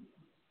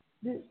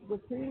the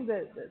team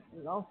that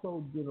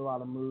also did a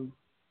lot of moves.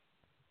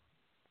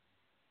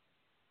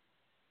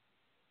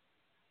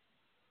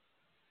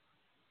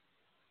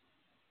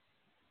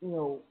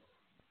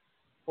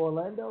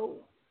 Orlando,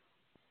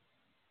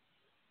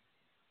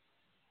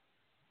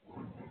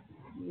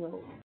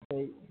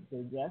 they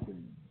drafted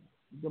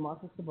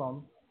DeMarcus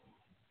Sabonis,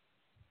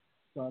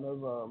 son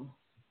of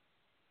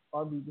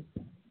Arvidas.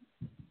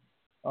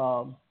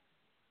 Um,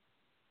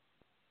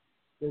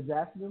 they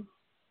drafted him.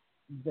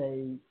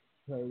 They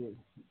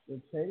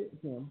traded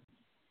him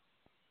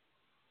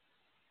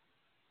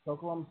to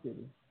Oklahoma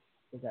City.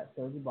 They got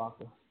Serge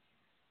Ibaka.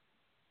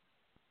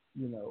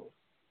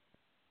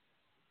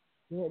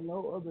 They had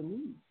no other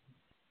needs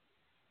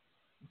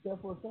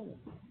except for a center.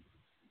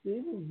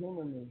 Steven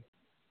Zimmerman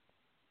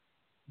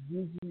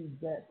gives you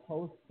that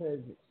post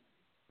presence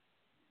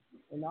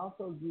and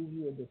also gives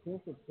you a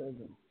defensive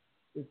presence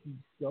that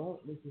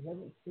you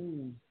haven't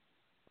seen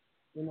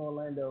in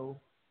Orlando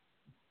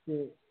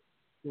since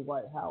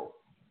Dwight Howard.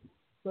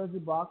 Serge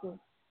Ibaka,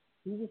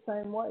 he's the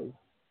same way.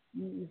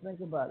 You think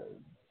about it.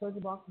 Serge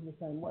Ibaka is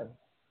the same way.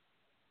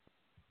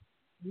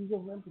 He's a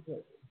rim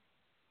protector.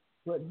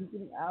 But he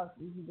can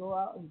go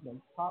out, he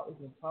can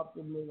pop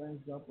the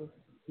mid-range jumper,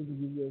 he can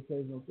give you an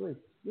occasional three.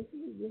 This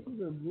is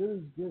a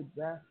really good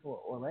draft for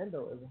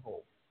Orlando as a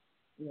whole.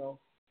 You know,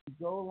 you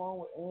go along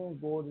with Aaron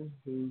Gordon,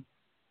 who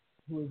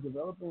is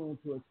developing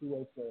into a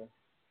two-way player,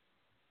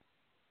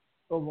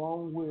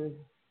 along with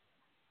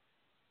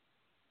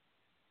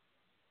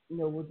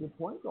with the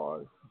point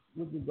guards,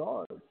 with the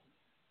guards.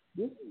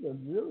 This is a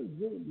really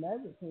good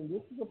Magic team.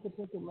 This is a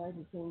potential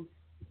Magic team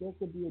that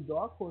could be a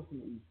dark horse in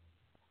the East.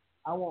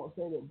 I won't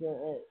say that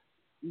they're at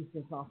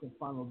Eastern Conference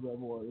Finals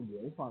level or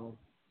NBA Finals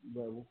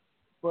level,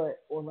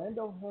 but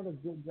Orlando had a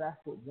good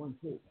draft with one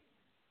pick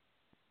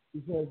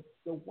because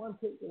the one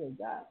pick that they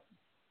got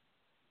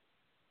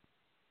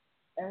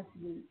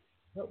actually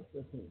helps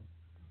the team.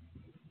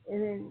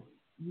 And then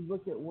you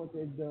look at what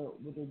they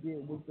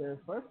did with their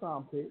first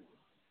round pick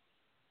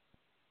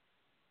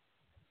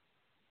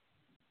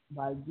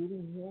by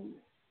getting him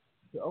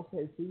to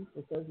OKC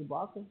for Serge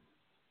Ibaka.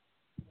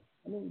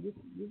 I mean, this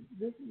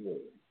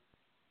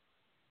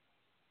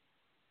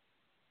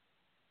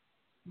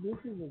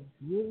is a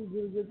really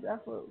really good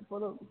draft for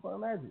the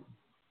Magic.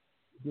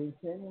 Big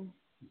Cannon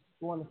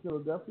going to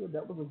Philadelphia,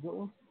 that was a good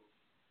one.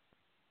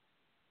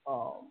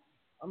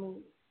 I mean,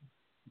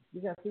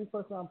 we got three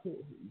first round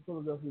picks.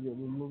 Philadelphia did.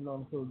 We're moving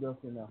on to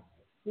Philadelphia now.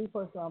 Three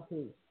first round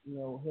picks,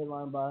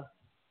 headlined by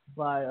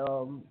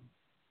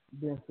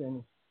Ben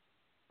Simmons.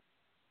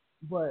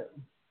 But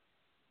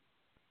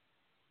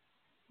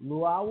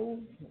Luau,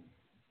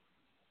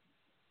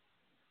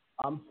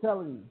 I'm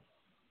telling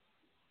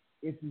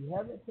you, if you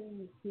haven't seen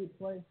this kid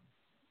play,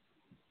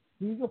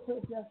 he's a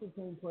first national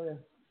team player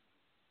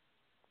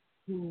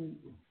who,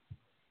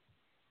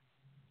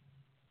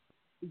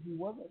 if he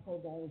wasn't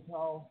so dang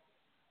tall,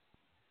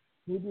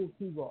 he'd be a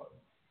two guard.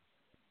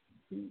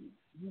 He,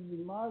 he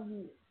reminds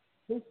me,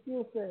 his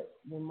skill set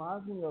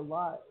reminds me a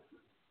lot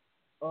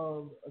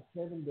of a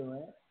Kevin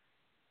Durant,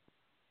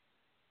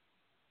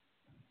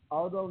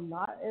 although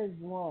not as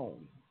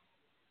long.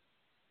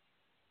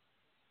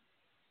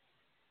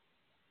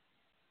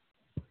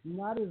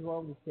 Not as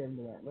long as Kevin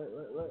Durant.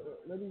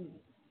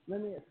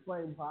 Let me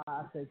explain why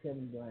I say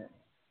Kevin Durant.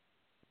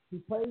 He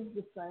plays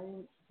the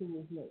same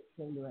position that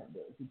Kevin Durant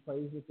does. He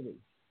plays the three.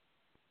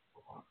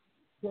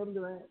 Kevin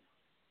Durant,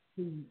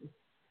 he's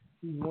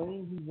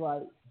winning, he's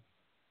right.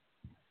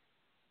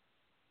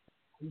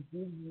 He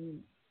gives you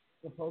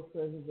the post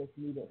presence that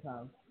you need at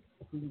times.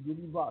 He can give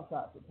you block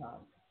shots at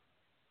times.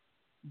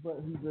 But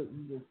he's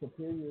a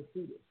superior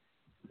shooter.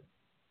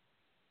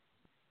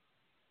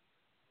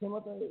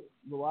 Timothy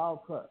the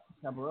Wildcat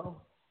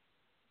Cabral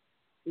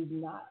is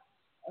not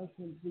a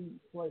complete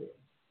player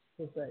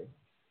per se.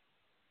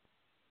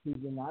 He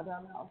can knock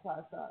down the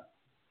outside shot.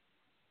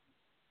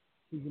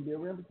 He can be a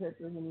rim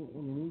protector when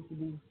he needs to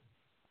be.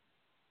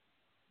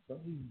 But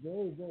he's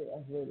very, very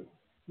athletic.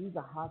 He's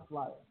a high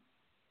flyer.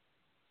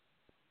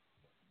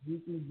 He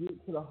can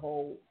get to the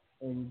hole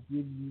and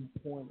give you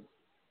points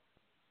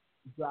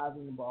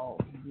driving the ball.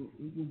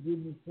 He can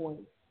give you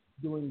points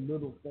doing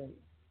little things.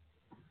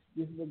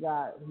 This is a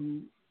guy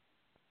who,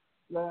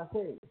 like I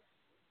said,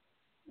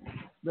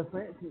 the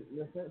French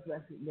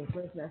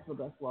national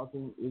basketball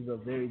team is a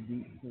very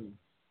deep team,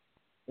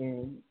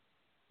 and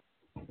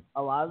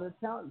a lot of the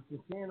talent you're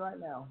seeing right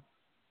now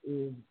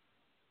is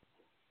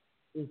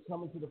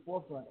coming to the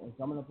forefront and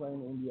coming to play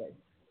in the NBA.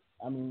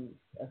 I mean,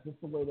 that's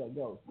just the way that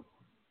goes.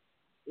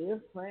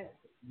 If France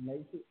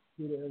makes it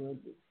to the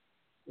Olympics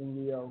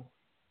in Rio,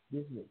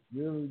 this is a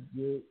really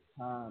good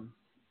time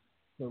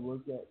to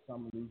look at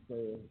some of these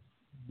players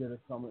that are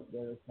coming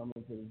to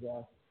the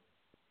draft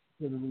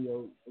to the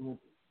Rio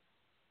Olympics.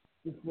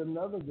 It's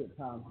another good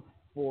time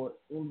for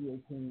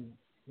NBA teams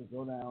to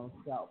go down,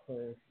 scout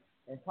players,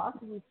 and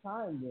possibly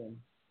sign them,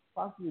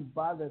 possibly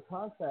buy their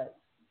contract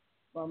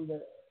from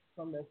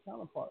their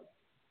counterparts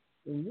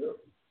in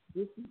Europe.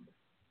 This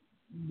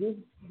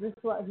this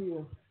right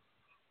here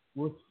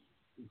will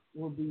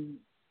be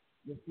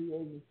the free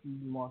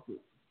agency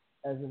market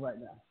as of right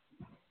now.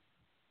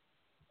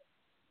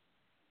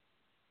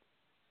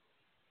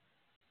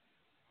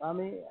 I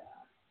mean,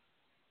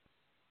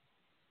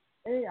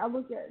 hey, you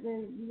look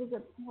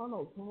at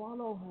Toronto.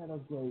 Toronto had a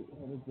great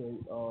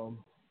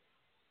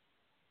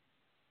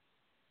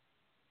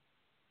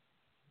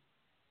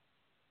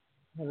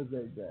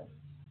draft.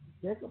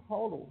 Jacob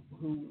Poeltl,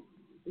 who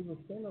is a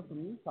center from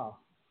Utah,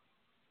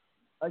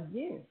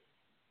 again,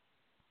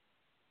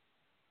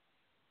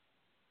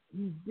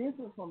 he's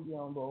different from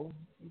Biombo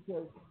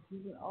because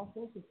he's an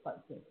offensive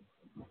type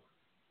center,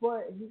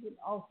 but he can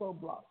also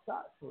block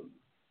shots for you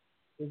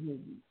if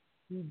need be.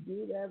 He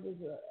did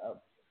average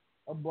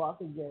a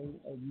block a game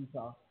at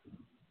Utah,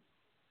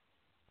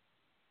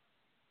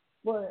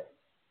 but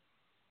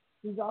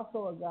he's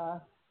also a guy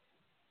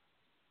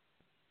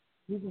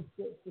who can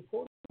stretch the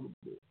court a little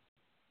bit.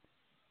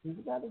 He's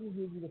a guy that can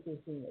give you the 15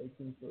 to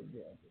 18 foot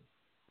jumper.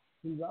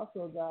 He's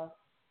also a guy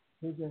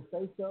who can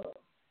face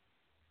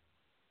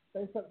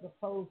up the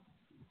post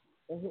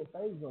and hit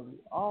fades on you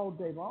all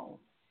day long.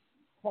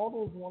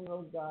 Portal's one of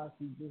those guys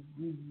who just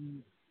gives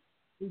you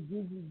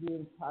the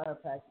entire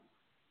package.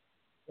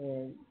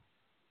 And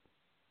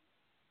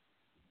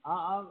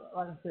I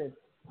like I said,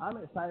 I'm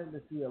excited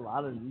to see a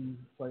lot of these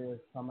players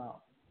come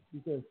out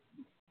because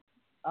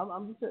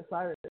I'm just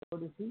excited for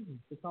this season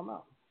to come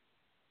out.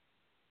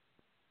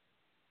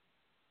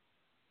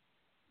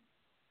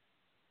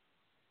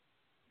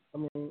 I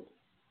mean,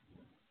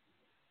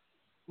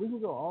 we can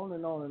go on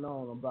and on and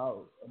on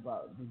about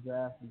the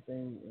draft and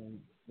things and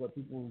what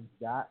people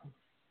got,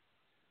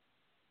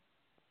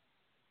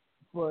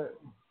 but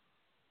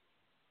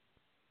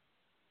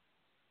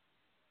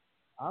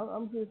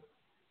I'm just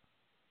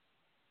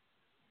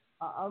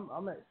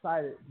I'm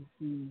excited to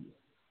see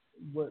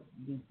what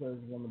these players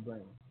are going to bring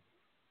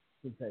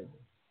to the table.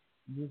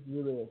 Just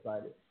really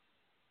excited.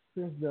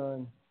 Chris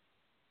Dunn,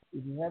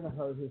 if you haven't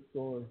heard his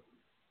story,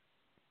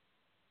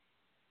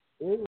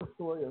 it is a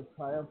story of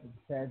triumph and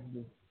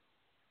tragedy,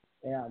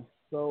 and I'm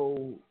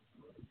so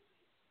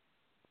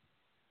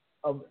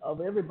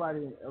of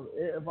everybody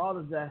of all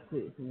the draft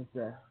picks in this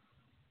draft.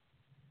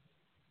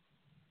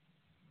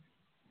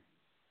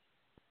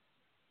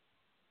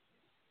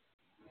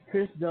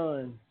 Chris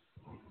Dunn,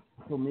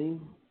 for me,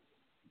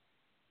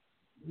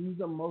 he's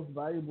the most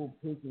valuable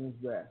pick in this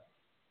draft.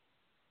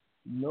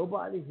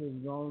 Nobody has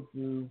gone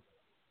through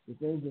the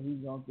things that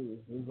he's gone through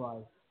in his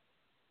life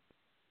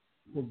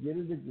to get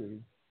a degree,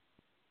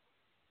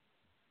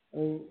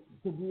 and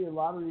to be a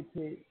lottery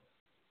pick,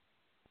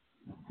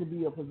 to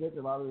be a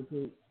projected lottery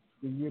pick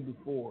the year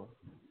before,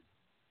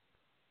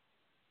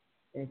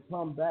 and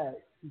come back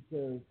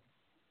because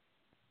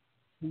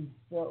he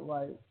felt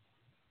like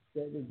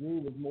that degree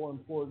was more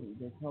important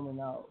than coming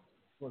out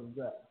for the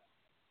draft.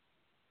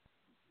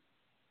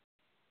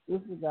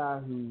 This is a guy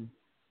who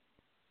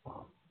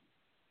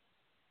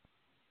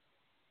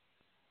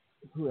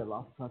had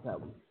lost contact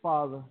with his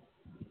father.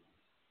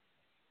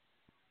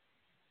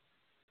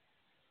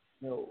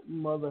 You know,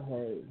 mother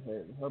had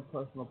her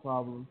personal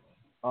problems.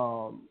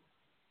 Um,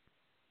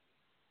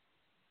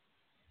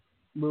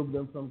 moved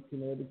them from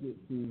Connecticut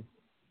to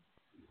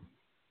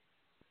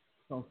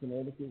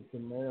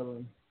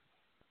Maryland.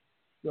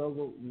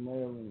 Struggled in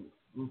Maryland.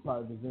 I'm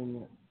sorry,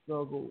 Virginia.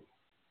 Struggled.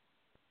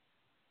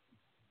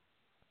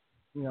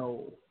 You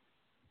know,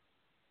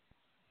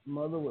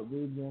 mother would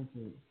leave them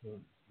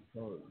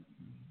for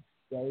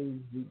days,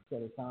 weeks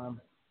at a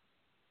time.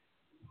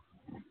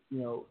 You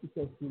know,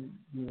 because she was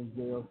in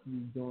jail, she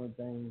was doing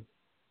things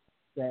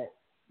that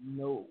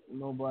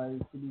nobody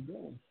should be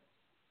doing.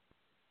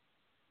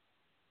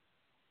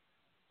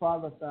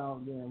 Father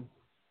found them,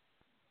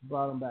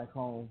 brought them back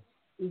home.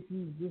 If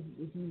you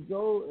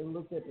go and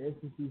look at the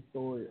SEC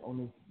story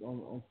on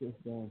Chris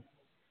Dunn,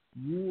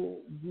 you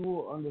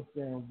will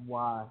understand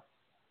why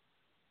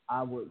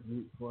I would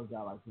root for a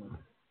guy like him.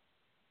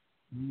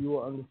 You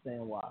will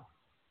understand why.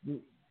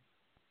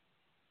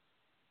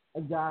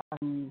 A guy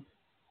who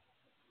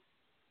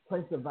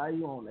placed a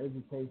value on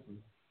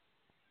education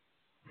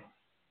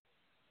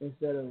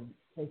instead of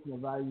taking a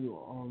value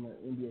on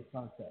an NBA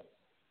contract.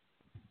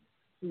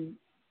 See,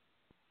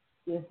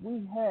 if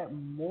we had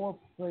more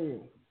players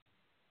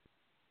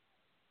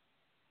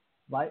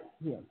like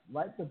him,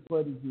 like the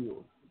Buddy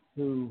Hield,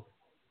 who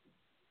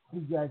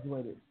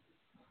graduated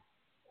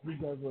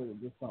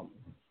this summer,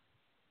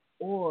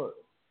 or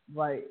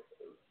like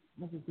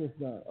look at this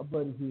done, a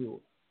Buddy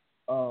Hield.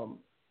 Um,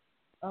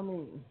 I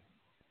mean,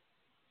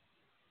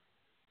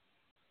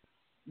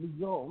 we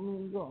go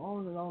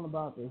on and on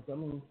about this. I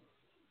mean,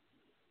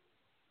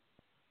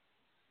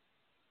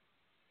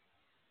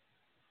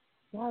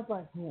 guys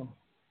like him,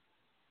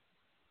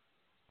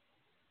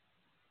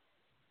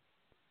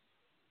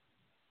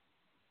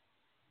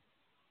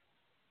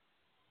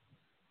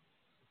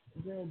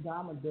 they're a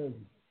dime a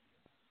dozen.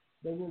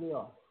 They really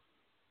are.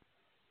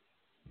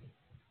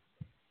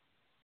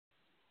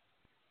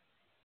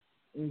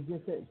 And you're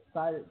just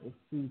excited to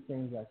see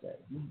things like that.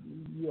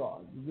 You are.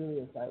 You're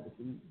really excited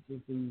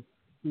to see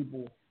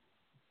people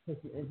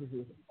take the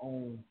emphasis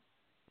on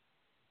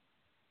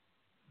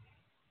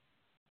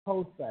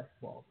post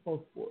basketball,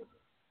 post sport,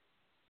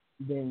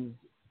 than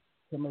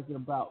to make it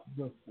about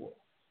just sport.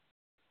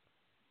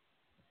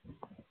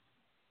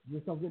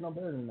 Just don't get no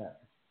better than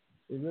that.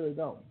 They really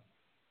don't.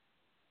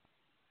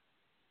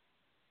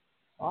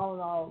 All in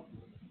all,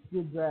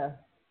 good draft.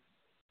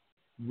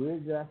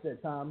 Weird draft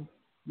at times.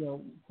 You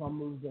know, some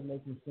moves that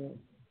making sense.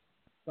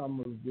 Some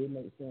moves did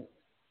make sense.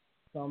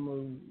 Some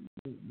moves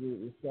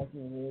you're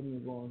scratching your head and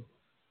you're going,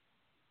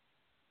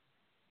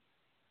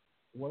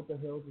 what the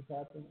hell just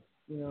happened?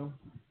 You know,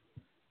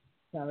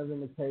 kind of in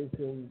the case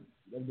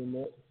of the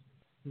Nets,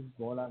 who's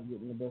going out and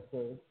getting the best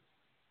players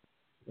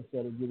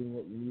instead of getting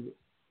what you needed.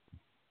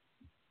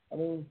 I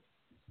mean,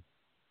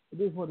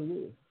 it is what it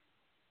is.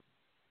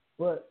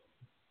 But,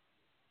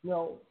 you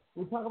know,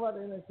 we talk about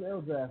the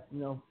NFL draft, you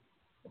know,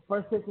 the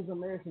first pick was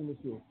American this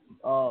year.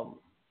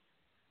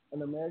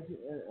 An American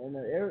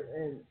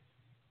and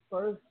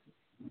first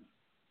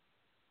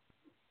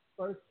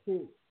first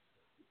pick,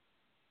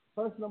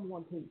 first number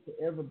one pick to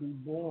ever be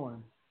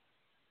born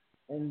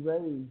and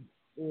raised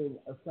in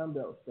a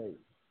Sunbelt state.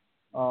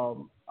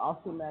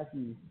 Austin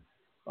Matthews,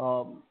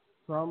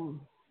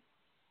 from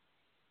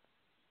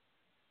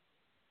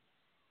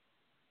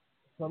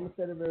from the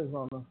state of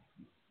Arizona,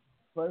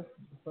 first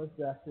first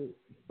draft pick,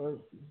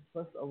 first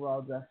first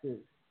overall draft pick,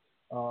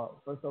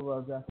 first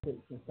overall draft pick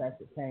since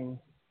Patrick Kane.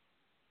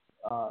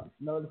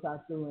 Notice I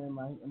threw in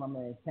my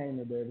man Kane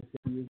there because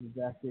he was the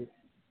draft pick.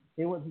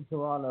 He went to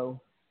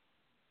Toronto.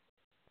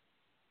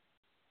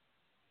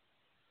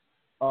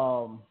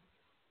 Um,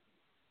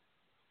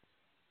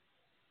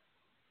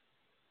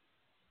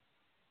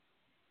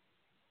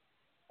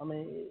 I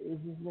mean,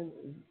 it's just been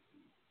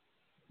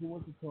he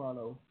went to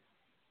Toronto.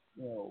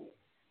 You know,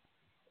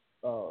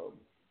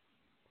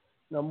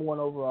 number one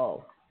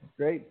overall,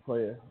 great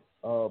player.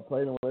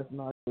 Played in Western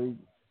Hockey League.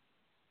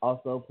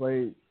 Also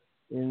played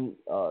in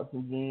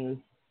some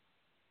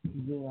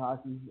junior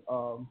hockey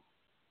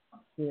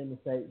here in the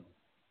States.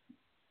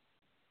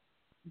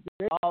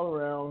 Great all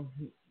around.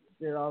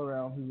 Great all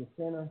around. He's a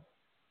center.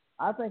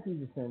 I think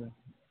he's a center.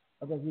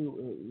 I think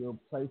he'll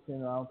play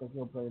center. I don't think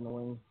he'll play in the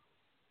wing.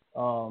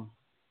 Um,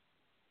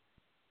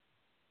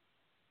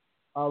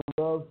 I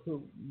love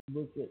to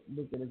look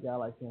at a guy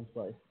like him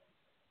play.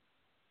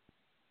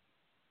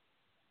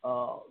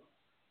 Uh,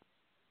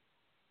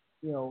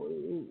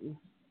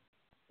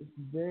 it's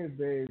very,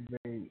 very,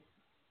 very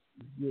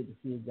good to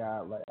see a guy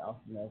like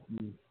Austin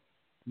Matthews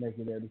make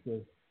it there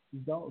because you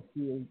don't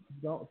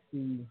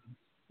see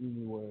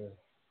anywhere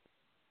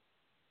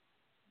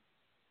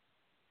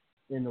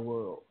in the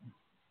world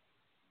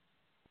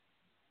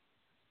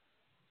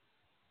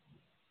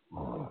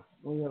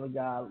when you have a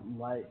guy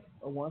like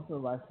a once in a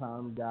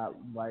lifetime guy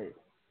like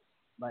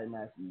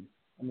Matthews.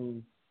 I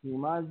mean, he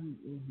reminds you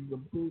he's a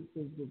big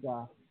physical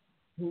guy.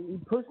 He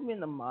puts me in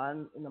the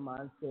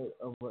mindset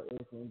of what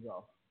Eric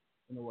Lindros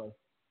in a way.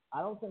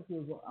 I don't think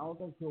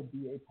he'll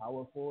be a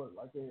power forward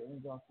like Eric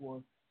Lindros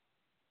was,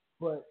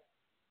 but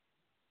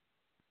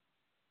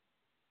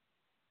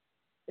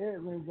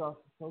Eric Lindros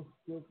is so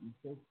silky,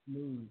 so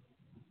smooth,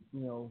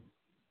 you know,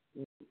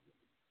 in,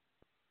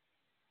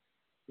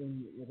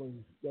 in the way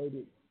he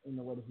skated, in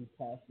the way that he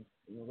passes,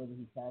 in the way that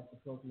he passed the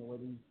puck, in the way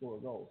that he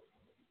scored goals.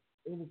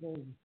 Everything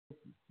is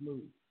silky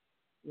smooth.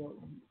 You know,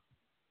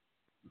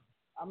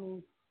 I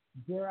mean,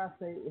 dare I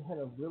say it had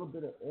a little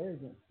bit of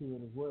arrogance to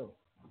it as well.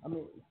 I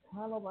mean, it's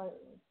kind of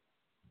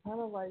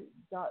like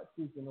Dot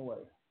Soup in a way.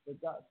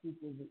 But Dot Soup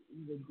is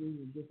a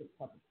different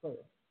type of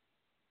player.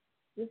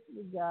 This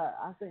is a guy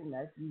I think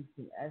Matthews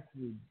can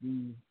actually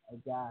be a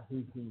guy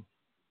who can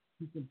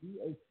be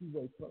a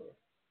two-way player.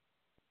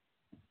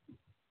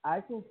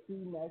 I can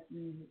see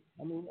Matthews.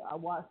 I mean, I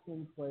watched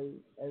him play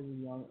as a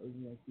young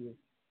kid.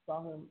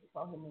 Saw him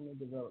in the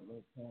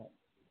development camp,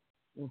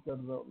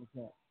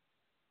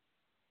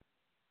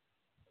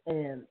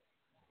 and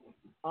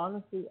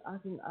honestly, I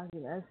can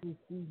actually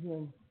see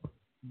him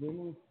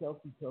winning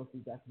Chelsea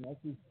trophies. I can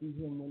actually see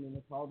him winning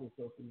the Calder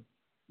trophy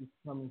this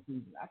coming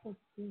season. I can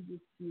see this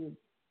kid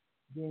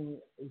being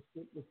a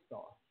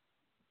superstar.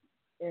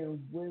 And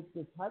with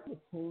the type of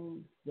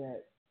team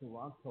that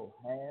Toronto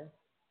has,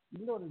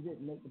 even though they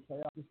didn't make the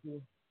playoffs this year,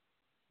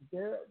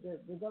 they're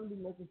going to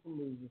be making some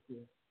moves this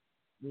year.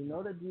 We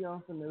know that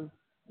Dion Phaneuf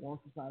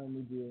wants to sign a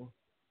new deal.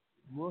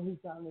 Will he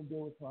sign a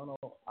deal with Toronto?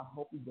 I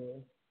hope he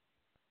does.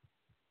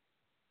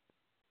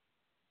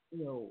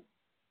 You know,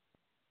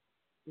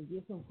 to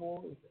get some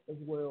forwards as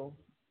well,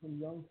 some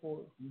young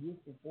forwards, to get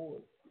some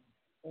forwards,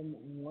 and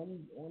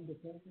one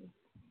defenseman.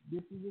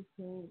 This is a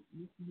team.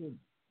 This is a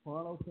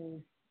Toronto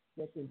team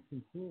that can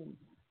contend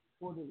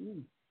for the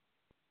East.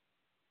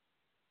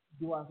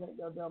 Do I think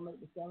they'll make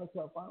the Stanley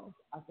Cup Finals?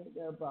 I think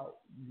they're about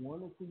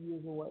 1 or 2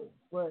 years away.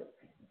 But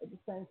at the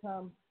same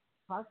time,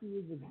 hockey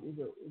is a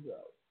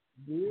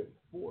weird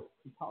sport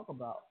to talk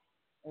about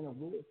and a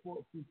weird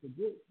sport to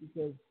predict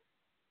because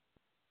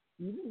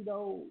even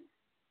though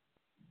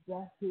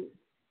draft picks,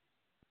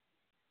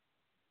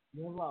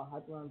 there's a lot of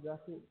hype around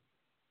draft picks,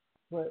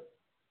 but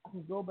I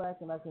can go back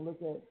and I can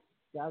look at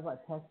guys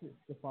like Patrick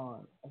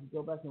Stefan. I can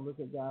go back and look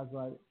at guys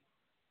like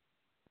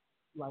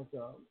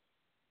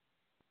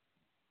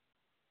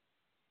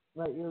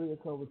like Ilya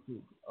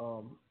Kovalchuk.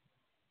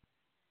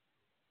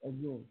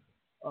 Again,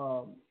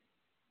 um,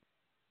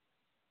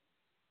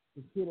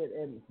 the kid at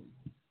Edmonton.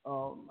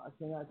 I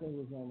cannot think of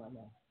his name right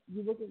now.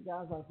 You look at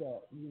guys like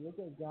that. You look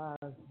at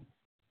guys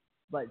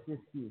like this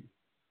kid.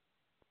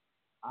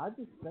 I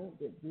just think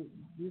that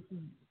this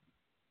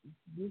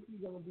is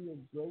going to be a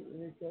great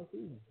NHL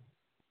season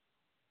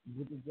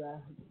with the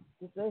draft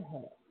that they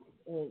have,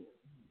 and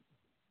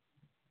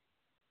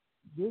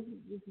this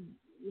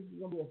is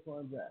going to be a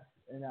fun draft,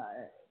 and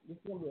this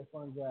is going to be a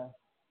fun draft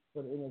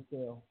for the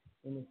NHL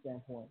in this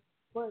standpoint.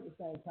 But at the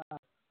same time,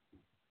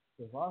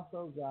 they've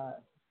also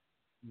got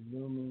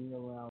looming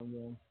around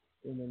them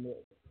in the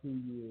next 2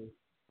 years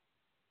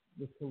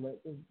the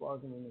collective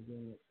bargaining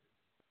agreement,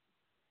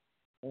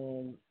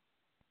 and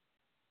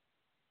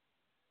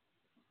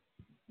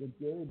the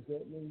Gary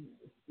Bettman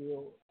is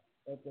still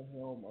at the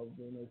helm of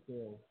the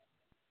NHL.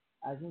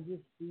 I can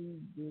just see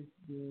this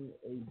being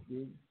a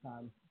big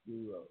time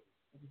screw up.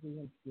 I can see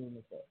him screwing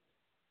this up.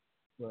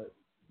 But,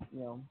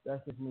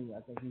 that's just me.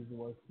 I think he's the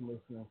worst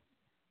commissioner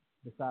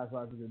besides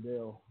Roger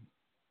Goodell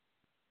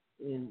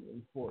in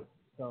sports.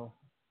 So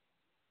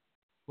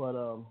But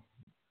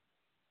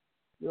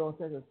we're gonna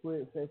take a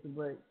quick station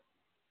break.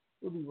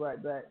 We'll be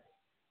right back.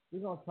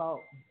 We're gonna talk.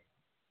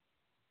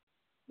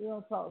 We're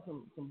gonna talk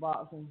some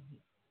boxing,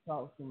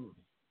 talk some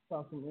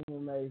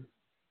MMA.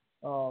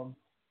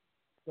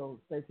 So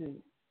stay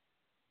tuned.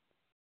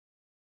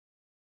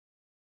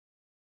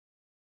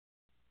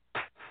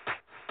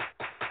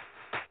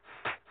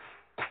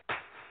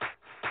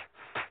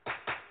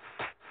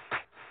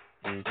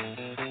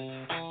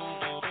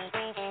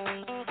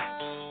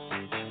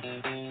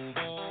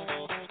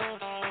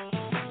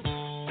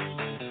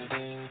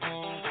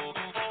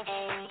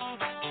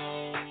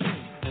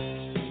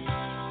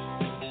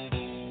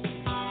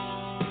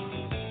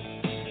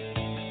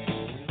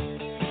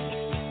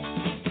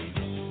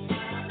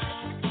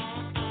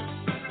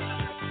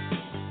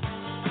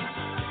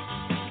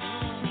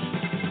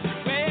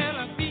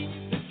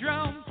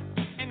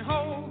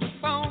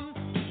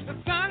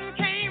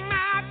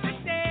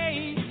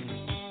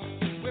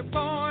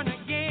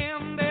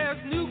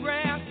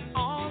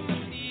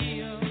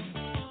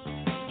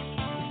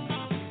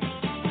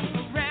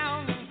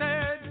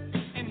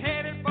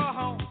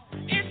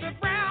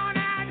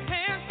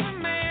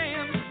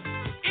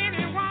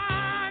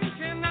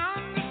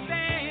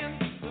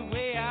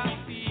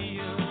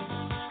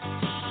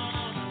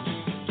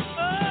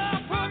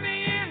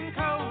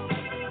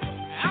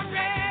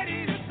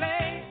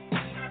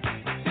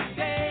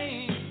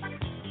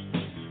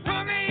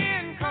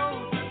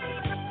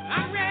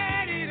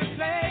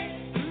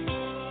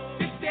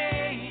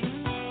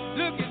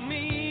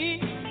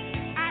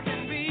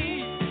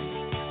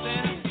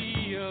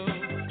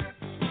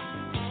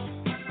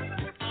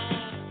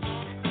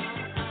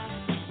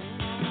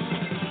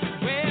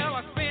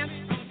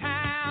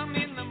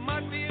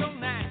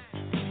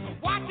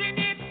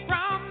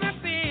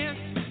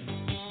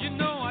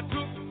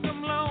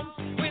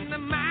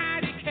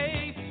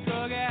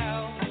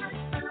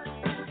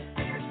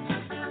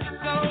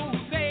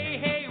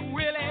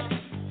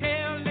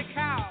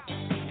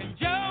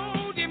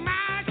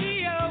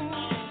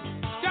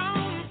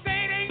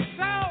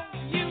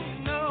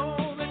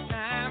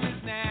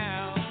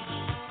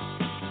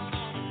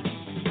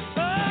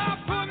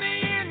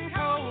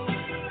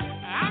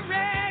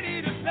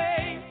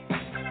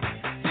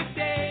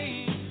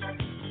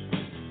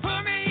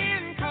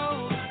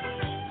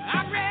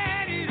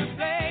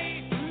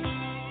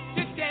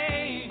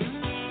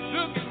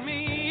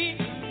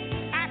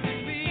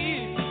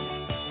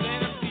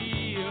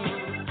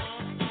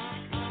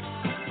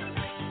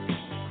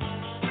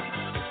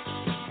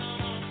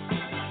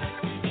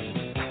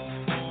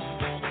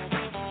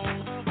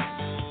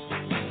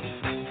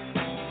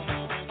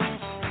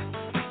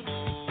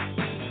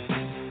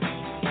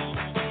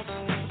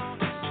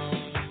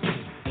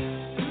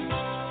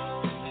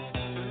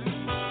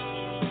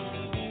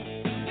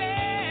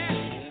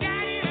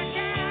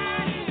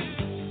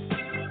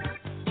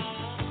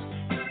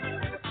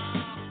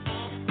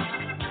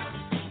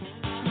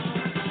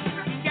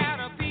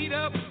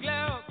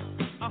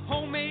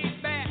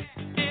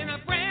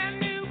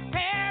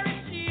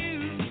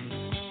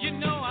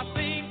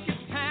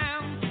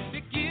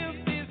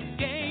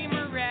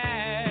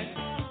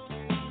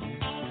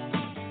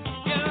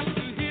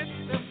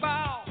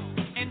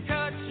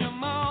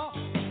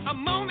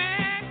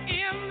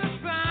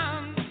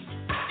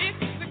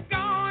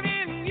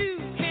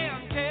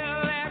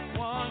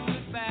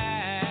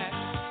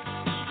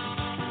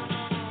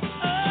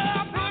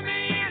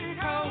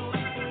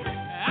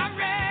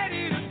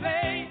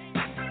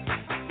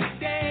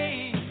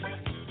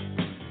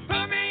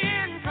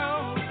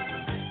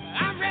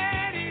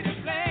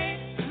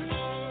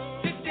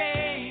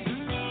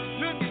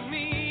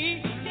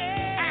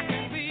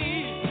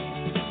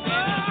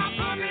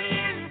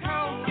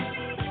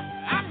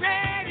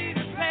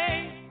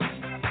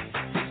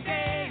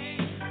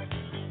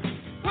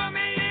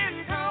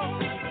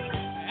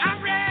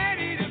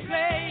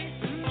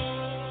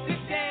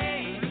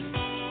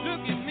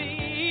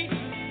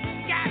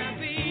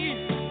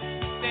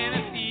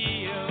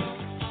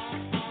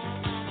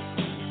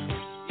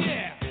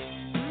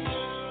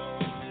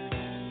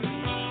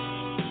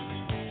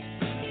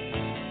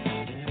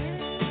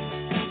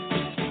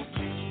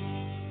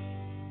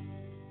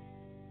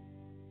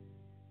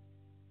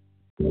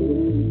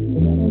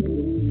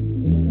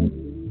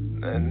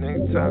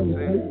 talk to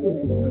you.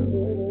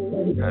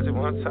 I just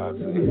want to talk to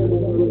you.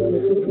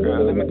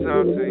 Girl, let me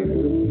talk to you.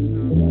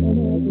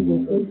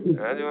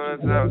 I just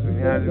want to talk to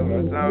you. I just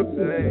want to talk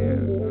to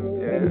you.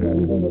 Yeah.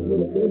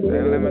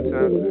 Man, let me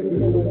talk to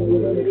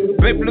you.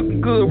 Baby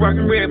looking good,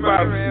 rockin' red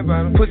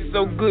bottom. Pussy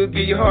so good,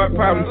 give your heart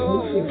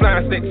problems.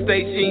 Flying state to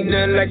state, she ain't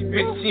nothing like a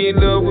bitch. She in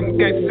love with me,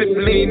 gangsta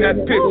sippin' lean out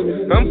the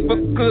picture. I'm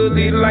fucking good,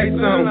 leave the lights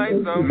on.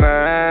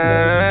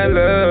 My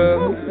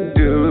love,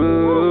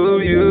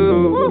 do you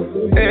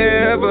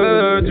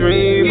ever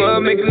dream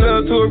of making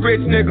love to a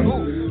rich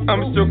nigga?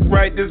 I'ma stroke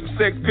right, this is a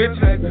sex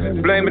picture.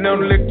 Blame it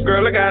on the liquor,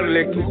 girl, I gotta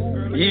lick it.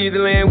 You either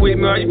laying with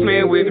me or you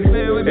playing with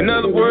me. In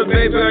other words,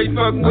 baby, are you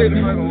fucking with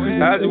me?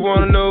 I just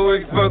wanna know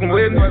if you fucking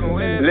with me.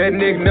 Let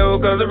nigga know,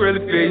 cause I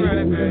really feel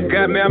you.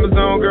 Got me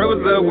Amazon, girl,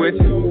 what's up with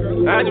you?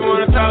 I just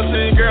wanna talk to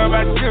you, girl,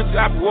 about the future.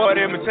 I put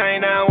water in my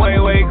chain, now I'm way,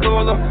 way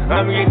cooler.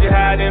 I'ma get you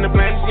higher than the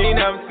planet she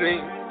ain't never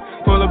seen.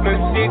 Pull up in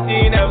some shit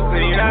she ain't never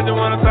seen. I just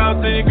wanna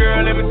talk to you,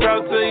 girl, let me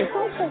talk to you.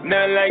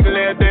 Nothing like a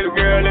little baby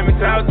girl, let me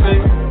talk to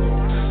you.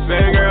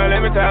 Baby girl,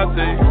 let me talk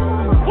to you.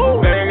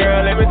 Baby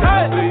girl, let me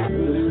talk to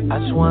you. I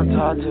just wanna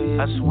talk to you.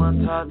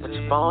 Put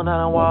your phone on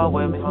the wall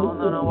with me.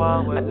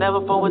 I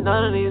never fall with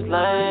none of these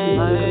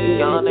lanes.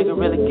 Young nigga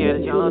really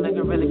get it.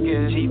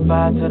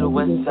 G5 to the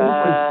west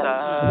side.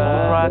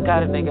 Moon rock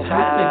got a nigga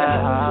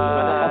high.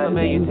 Brother, half a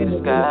million see the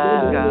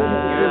sky. You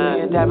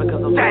really ain't that because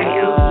I'm high.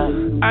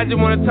 I just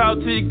wanna talk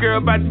to you, girl,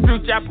 about the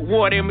future. I put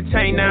water in my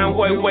chain, now I'm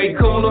way, way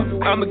cooler.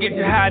 I'ma get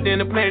you higher than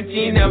the planet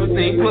you ain't never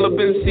seen. Pull up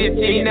in the shit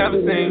you ain't never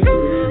seen.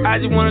 I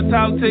just wanna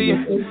talk to you.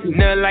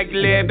 Nothing like the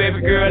lead, baby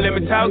girl, let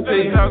me talk to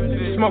you.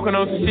 Smoking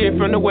on some shit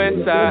from the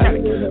west side.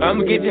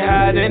 I'ma get you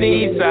higher than the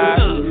east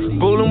side.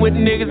 Fooling with the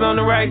niggas on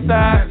the right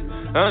side.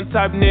 I'm the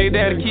type of nigga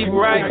that'll keep it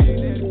right.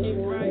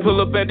 Pull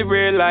up at the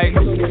red light.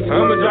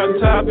 I'ma drop the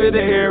top of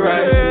the hair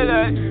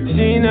right.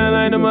 She ain't nothing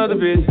like them other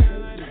bitch.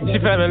 She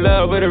fell in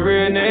love with a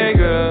real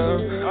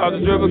nigga. All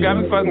the dribble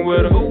got me fucking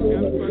with her.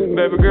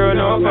 Baby girl,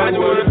 no, I'm fucking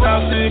with her. I just wanna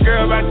talk to you,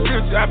 girl, about the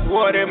future. I put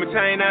water in my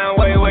chain, now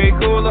I'm way, way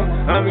cooler.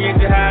 I'ma get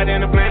you higher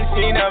than the planet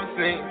she ain't never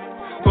seen.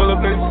 Pull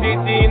up in the shit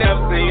she ain't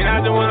never seen.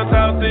 I just wanna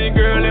talk to you,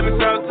 girl, let me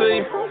talk to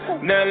you.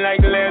 Nothing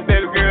like the last,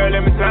 baby girl,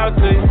 let me talk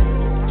to you.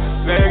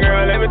 Baby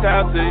girl, let me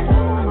talk to you.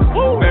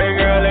 Baby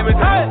girl, let me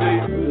talk to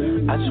you.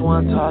 I just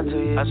wanna talk to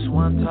you.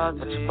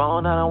 Put your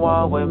phone on the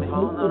wall with me.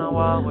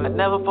 I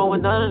never fall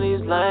with none of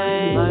these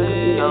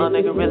lanes. Young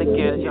nigga really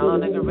get it.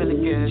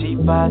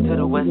 G5 to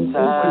the west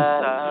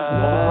side.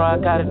 Moon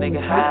rock got a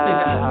nigga high.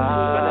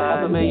 Brother,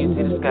 half a million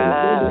see the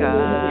sky. You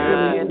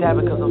really ain't that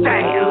because I'm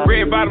high.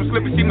 Red bottom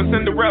slipper, she my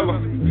Cinderella.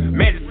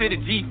 Magic City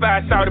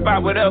G5, shout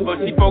about whatever.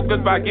 She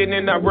focused about getting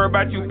in, not worry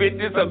about you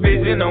bitches. A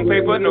vision on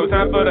paper, no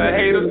time for the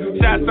haters.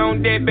 Shots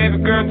on dead,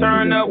 baby girl,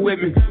 turn up with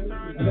me.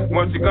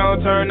 Once you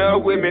gon' turn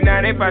up with me,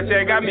 95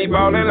 check, got me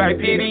ballin' like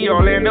PD.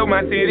 Orlando,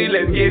 my city,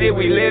 let's get it,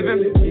 we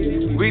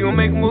livin'. We gon'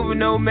 make a movie,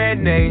 no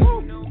matinee.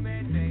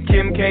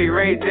 Kim K,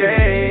 Ray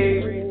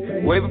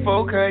J, way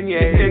before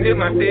Kanye. Send it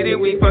my city,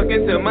 we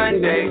fucking till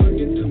Monday.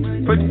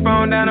 Put your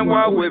phone down and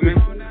walk with me.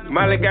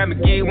 Molly got me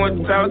geek, want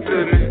to talk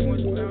to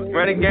me.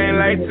 Run the game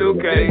like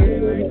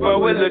 2K. But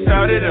with the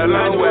shot it a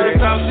long way. I just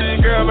wanna talk to you,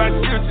 girl, about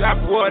the future. I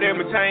put water in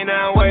my chain,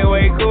 now I'm way,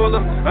 way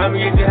cooler. I'ma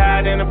get you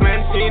higher than the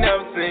planet she ain't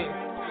never seen.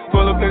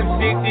 Pull up in the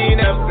shit you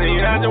ain't never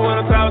seen. I just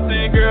wanna talk to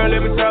you, girl,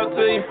 let me talk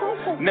to you.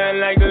 Nothing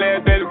like the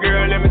last, baby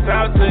girl, let me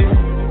talk to you.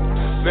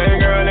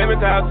 Baby girl, let me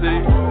talk to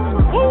you.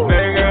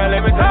 Baby girl,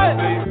 let me talk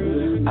to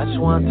you. I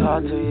just wanna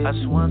talk to you.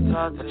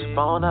 Put your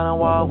phone on the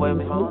wall with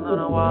me.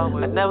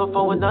 I never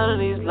fall with none of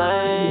these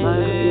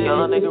lanes.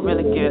 Young nigga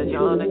really get it.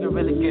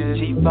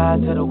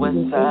 G5 to the west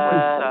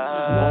side.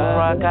 Moon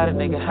rock got a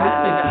nigga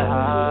high.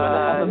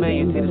 Brother, half a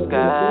million see the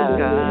sky.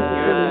 You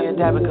really ain't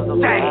that because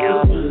I'm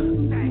high.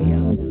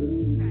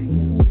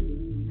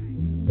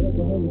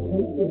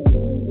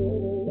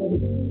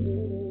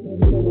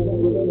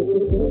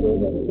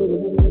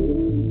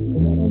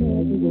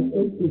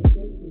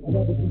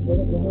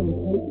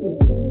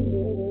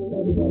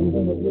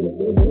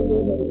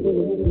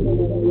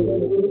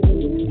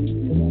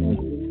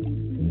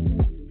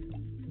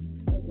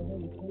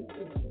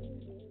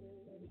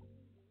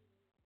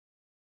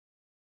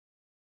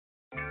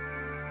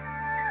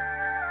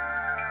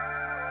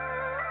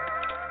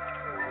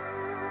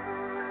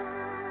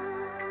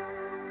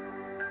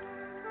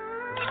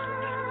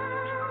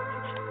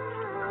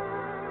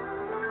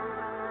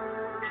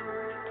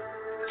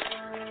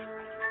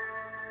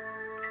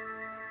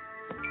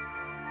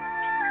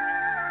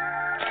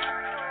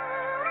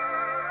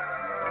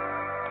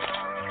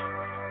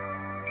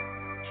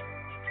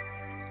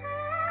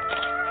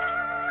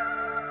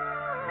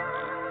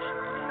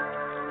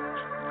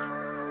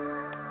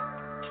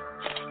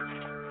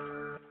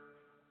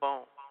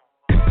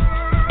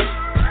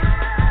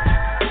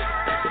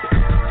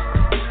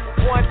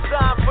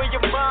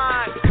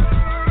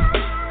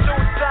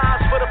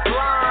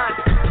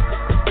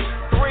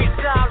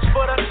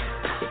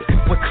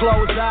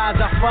 Closed eyes,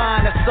 I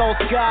find a soul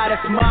sky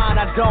that's mine.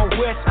 I don't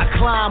wish, I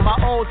climb. My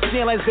old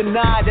ceilings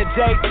denied. The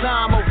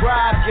daytime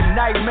arrives, your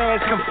nightmares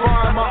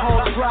confirm. My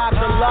whole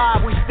tribe's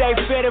alive. We stay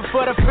fitted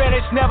for the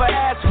finish, never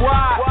ask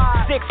why.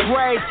 Sixth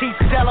grade, teach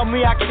telling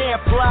me I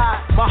can't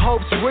fly. My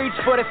hopes reach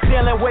for the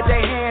ceiling with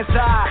their hands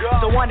high.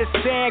 So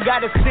understand,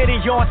 got the city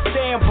on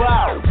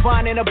standby.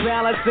 Finding a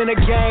balance in a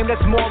game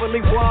that's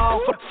morally wrong.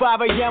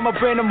 5 a.m. up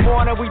in the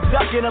morning, we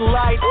ducking the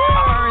light.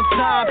 I earn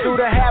time through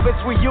the habits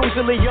we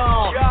usually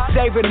own.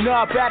 Saving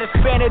up, had to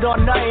spend it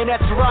on nothing,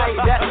 that's right.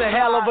 That's a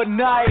hell of a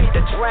night. The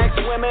drank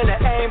swimming, the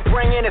aim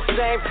bringing the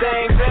same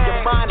thing.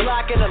 Your mind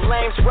locking, the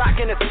lames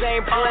rocking the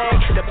same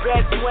plane. The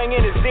bed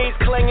swinging, the Z's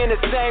clinging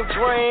the same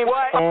dream.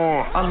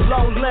 A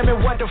low limit,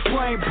 what the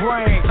frame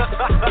brings.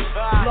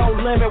 Low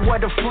limit,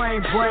 what the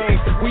frame brings.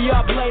 We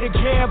up late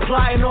again,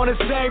 plotting on the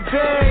same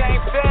thing.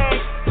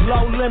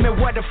 Low limit,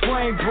 what the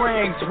frame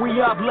brings.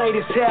 We up late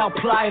as hell,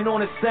 plotting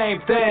on the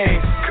same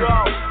thing.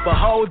 But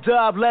hold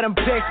up, let them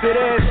picture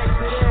this.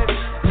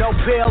 No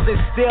pills,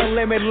 it's still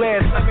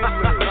limitless.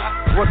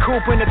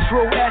 Recouping the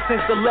true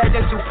essence, the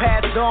legends who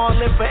passed on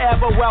live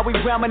forever while we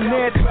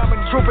reminisce.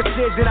 True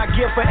precision, I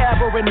give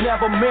forever and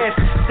never miss.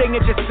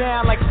 Signature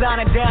sound like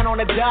signing down on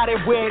a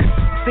dotted wit.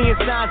 Seeing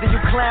signs of you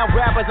clown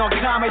rappers on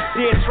common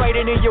shit.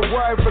 Trading in your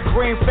word for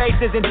green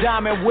faces and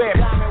diamond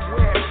whips.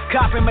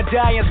 Copping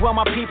medallions while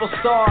my people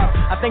starve.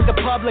 I think the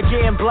public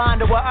getting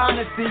blind to what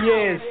honesty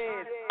is.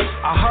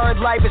 I heard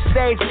life is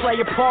stage, play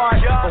a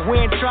part, but we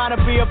ain't trying to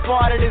be a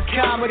part of this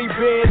comedy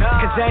biz.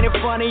 Cause ain't it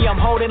funny,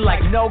 I'm holding like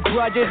no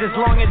grudges. As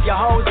long as your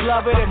hoes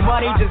love it and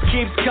money just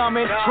keeps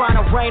coming. Trying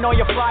to rain on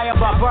your fire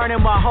by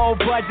burning my whole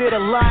budget. A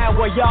line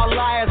where y'all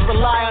liars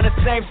rely on the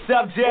same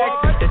subject.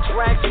 The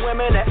track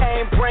swimming, the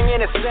aim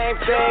bringing the same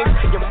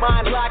thing. Your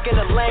mind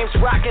locking, the lames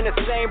rocking the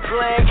same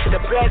bling.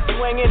 The bed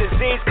swinging, the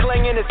Z's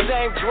clinging the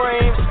same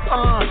dreams.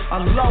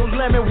 A low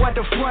limit, what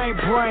the frame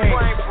brings.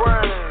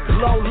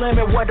 Low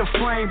limit, what the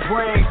frame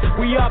brings.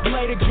 We up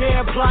late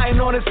again,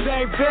 plotting on the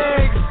same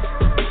things.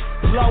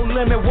 Low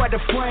limit, what the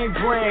frame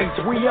brings.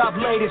 We up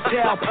late as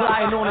hell,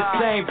 plotting on the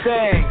same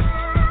thing.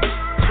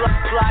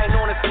 Plotting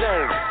on the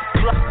same.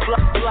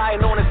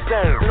 Plotting on the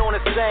same. On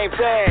the same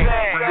thing.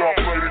 We up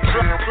late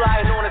again.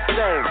 Plotting on the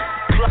same.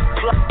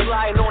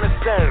 Plotting on the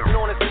same.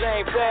 On the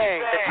same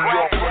thing. We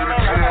up late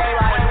again.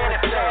 Plotting on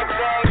the same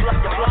thing.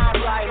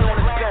 Plotting on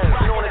the same.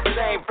 On the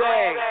same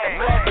thing.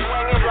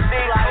 Swinging the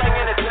beat,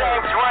 swinging the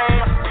same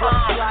dream.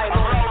 Plotting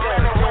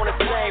on the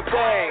same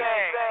thing.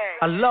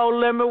 A low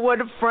limit what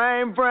the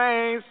frame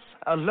brings.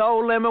 A low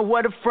limit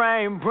what the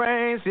frame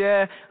brings,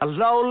 yeah. A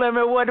low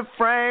limit what the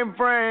frame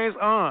brings,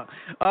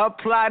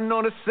 plotting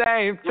on the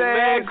same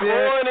things,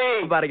 yeah.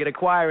 I'm about to get a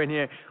choir in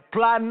here.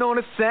 Plotting on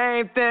the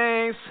same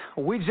things.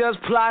 We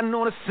just plotting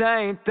on the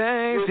same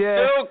things,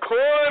 yeah.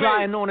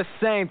 Plotting on the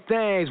same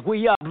things.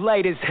 We up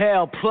late as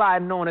hell,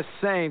 plotting on the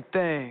same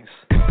things.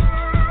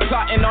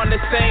 Plotting on the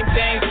same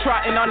things,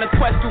 trotting on the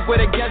quest to with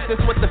a guest,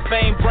 that's what the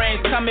fame brings.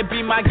 Come and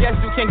be my guest,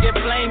 you can get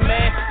flame,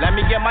 man. Let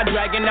me get my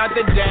dragon out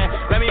the den.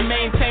 Let me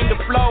maintain the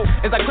flow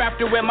as I craft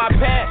it with my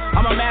pen.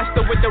 I'm a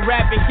master with the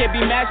rap and can't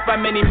be matched by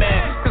many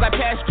men. Cause I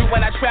passed you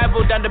when I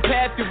traveled down the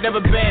path you've never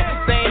been.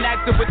 Staying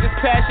active with this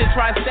passion,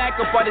 try and stack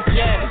up all this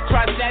yen.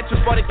 Try and snatch you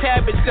for the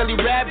cabbage, silly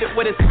rabbit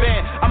with a spin.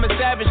 I'm a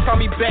savage, call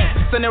me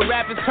Ben. Sending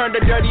rappers turn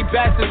to dirty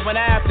bastards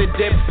when I have to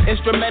dip.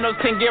 Instrumentals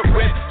can get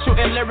ripped.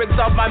 Shooting lyrics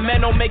off my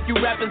mental, make you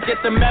rappers get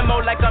the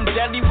memo like I'm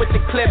deadly with the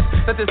clips.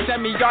 That's a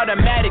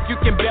semi-automatic, you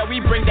can bet we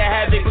bring the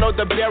havoc. Load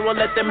the barrel,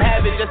 let them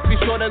have it. Just be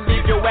sure to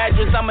leave your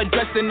address. I'm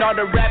addressing all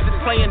the rappers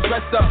playing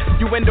dress up.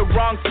 You in the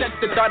wrong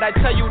sector, thought I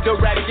tell you the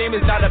rap game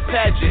is not a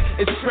pageant.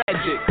 It's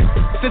tragic.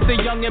 Since a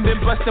youngin'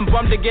 been bustin'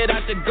 bum to get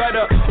out the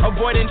gutter,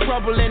 avoiding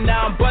trouble and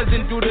now I'm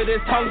buzzing due to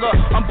this hunger.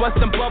 I'm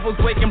busting bubbles,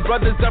 waking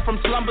brothers up from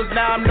slumbers.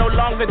 Now I'm no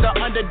longer the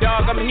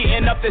underdog. I'm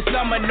heating up this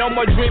summer, no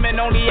more dreaming,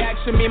 only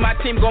action. Me, my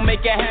team gon'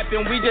 make it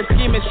happen. We just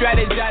scheming,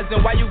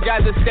 strategizing while you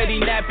guys are steady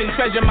napping.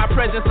 Treasure my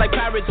presence like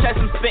pirate chest.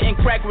 I'm spitting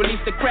crack,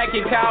 release the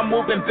cracking cow,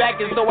 moving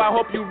back, and so I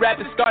hope you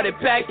rappers started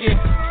packing.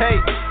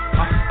 Hey.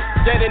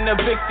 Getting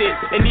evicted,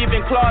 and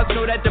even Claus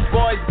know that the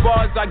boys'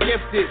 bars are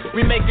gifted.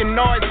 We making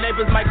noise,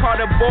 neighbors might call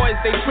the boys,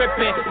 they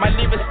tripping. Might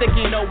leave a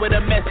sticky note with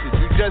a message,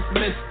 you just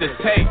missed the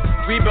tape.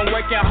 We've been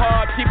working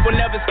hard, people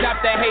never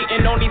stop that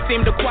hating. Only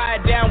seem to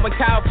quiet down when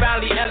Kyle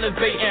finally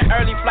elevating.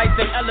 Early flights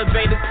and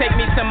elevators take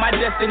me to my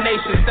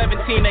destination.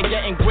 17 and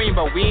getting green,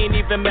 but we ain't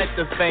even met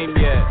the fame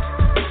yet.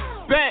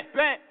 Bang.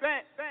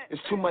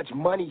 It's too much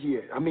money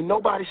here. I mean,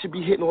 nobody should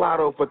be hitting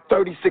lotto for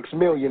 $36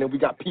 million and we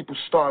got people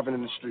starving in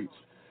the streets.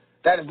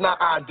 That is not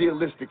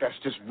idealistic, that's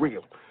just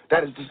real.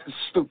 That is just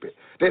stupid.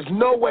 There's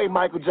no way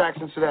Michael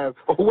Jackson should have,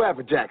 or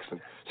whoever Jackson,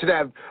 should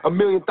have $1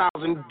 million,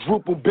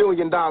 $1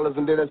 billion, and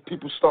then there's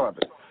people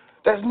starving.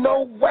 There's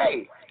no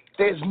way.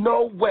 There's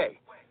no way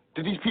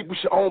that these people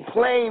should own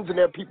planes and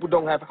their people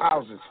don't have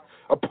houses,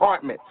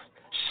 apartments,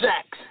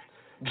 shacks,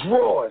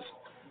 drawers,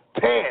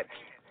 pants.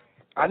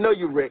 I know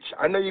you're rich.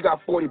 I know you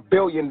got $40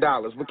 billion,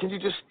 but can you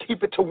just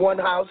keep it to one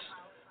house?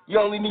 You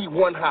only need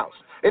one house.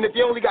 And if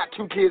you only got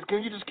 2 kids,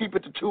 can you just keep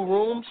it to 2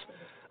 rooms?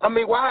 I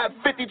mean, why have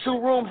 52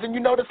 rooms and you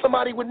know there's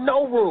somebody with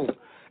no room?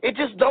 It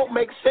just don't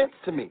make sense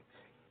to me.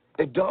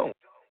 It don't.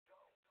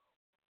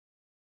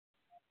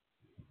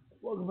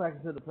 Welcome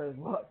back to the Praise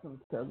Rock from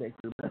the Tailgate.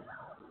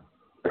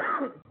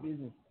 Excuse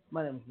me.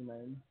 My name is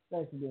Maine.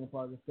 Thanks for being a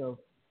part of the show.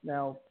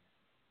 Now,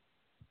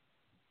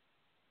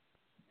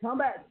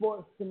 combat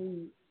sports to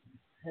me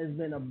has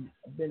been a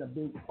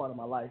big part of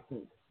my life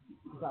since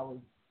I was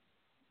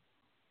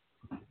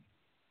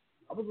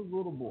a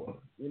little boy,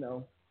 you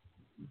know,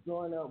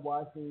 growing up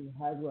watching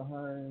Hagler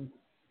Hearns,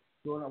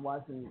 growing up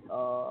watching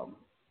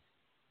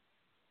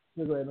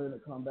Sugar Ray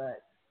Leonard come back,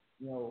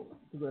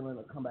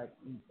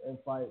 and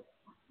fight.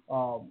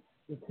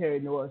 The Terry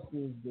Norris,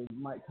 the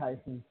Mike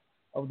Tyson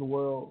of the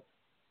world,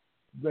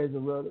 Razor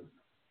Ruddock.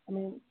 I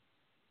mean,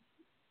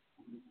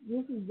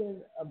 this has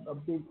been a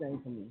big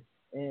thing for me,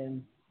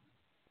 and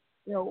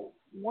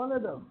One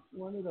of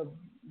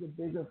the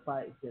bigger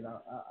fights that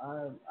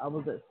I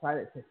was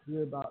excited to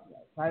hear about,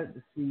 excited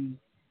to see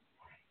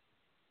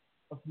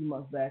a few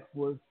months back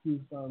was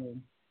Steve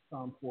Thurman,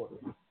 Tom Porter.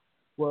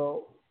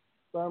 Well,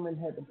 Thurman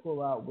had to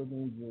pull out with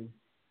injury,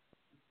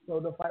 so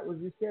the fight was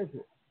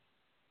rescheduled.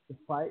 The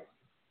fight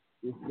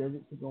is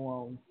scheduled to go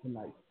on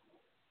tonight.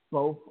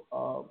 Both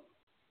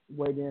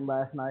weighed in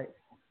last night.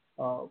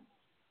 Uh,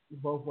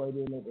 both weighed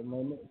in at the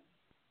limit.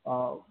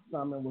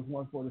 Thurman was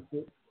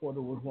 146.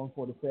 Porter was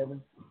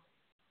 147.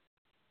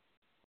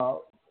 Uh,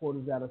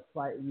 Porter's got a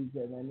slight reach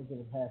advantage of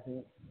a half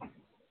inch.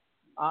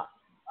 I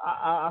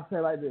I say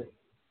like this: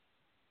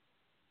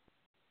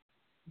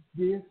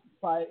 this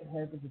fight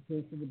has the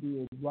potential to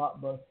be a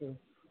blockbuster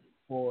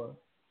for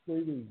 3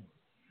 reasons.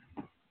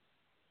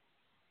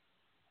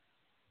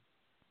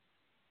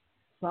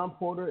 Tom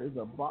Porter is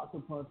a boxer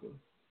puncher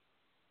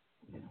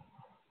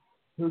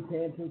who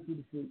can put you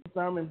to sleep.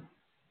 Thurman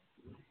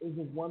is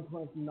a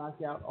one-punch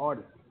knockout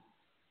artist.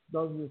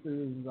 Those are the 3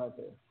 reasons right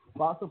there.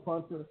 Boxer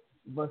puncher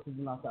versus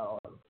a knockout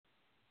artist.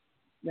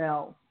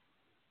 Now,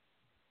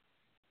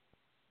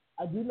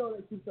 I do know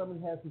that Keith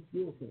Thurman has some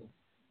skill to him.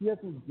 He has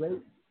some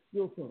great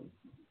skill to him,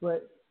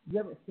 but you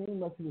haven't seen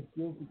much of his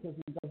skills because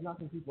he's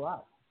knocking people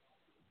out.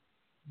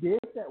 This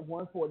at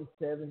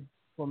 147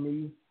 for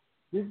me.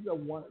 This is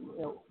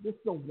this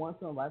is a once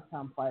in a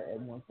lifetime fight at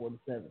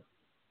 147.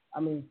 I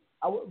mean,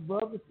 I would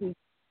love to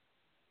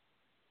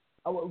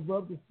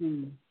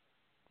see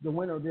the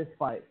winner of this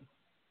fight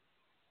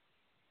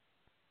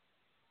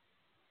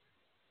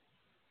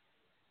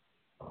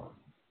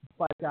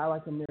fight a guy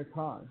like Amir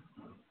Khan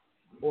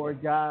or a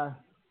guy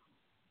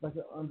like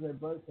an Andre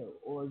Berto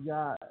or a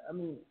guy. I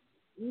mean,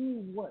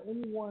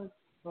 anyone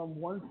from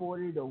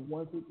 140 to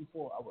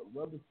 154. I would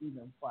love to see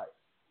them fight.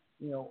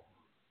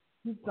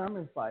 Keith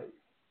Thurman fight.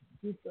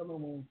 Keith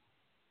Thurman wins.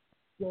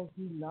 Does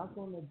he knock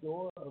on the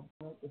door of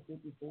the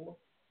 54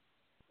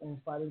 and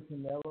fighting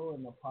Canelo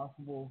and a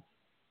possible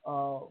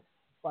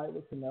fight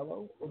with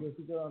Canelo, or does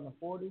he go on the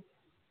 40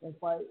 and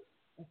fight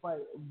a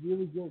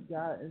really good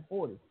guy in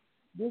 40?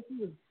 This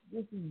is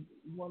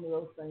one of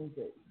those things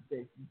that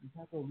you just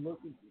have to look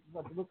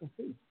and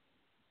see.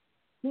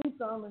 Keith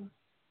Thurman,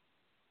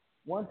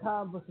 one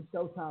time versus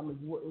Showtime is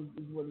what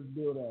it's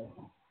billed as.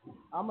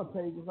 I'm gonna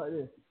tell you just like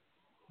this.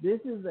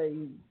 This is a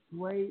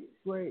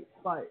great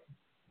fight.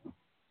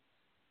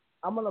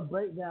 I'm going to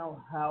break down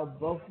how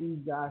both these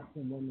guys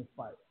can win this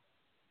fight.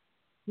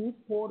 Keith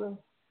Porter,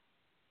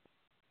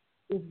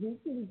 if he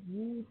can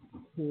use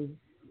his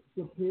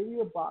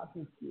superior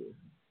boxing skills,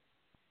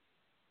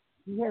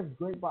 he has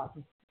great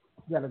boxing.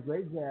 He's got a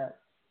great jab.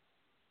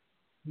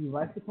 He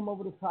likes to come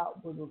over the top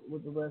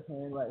with the left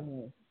hand, right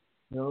hand.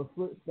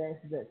 Switch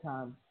stances at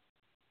times.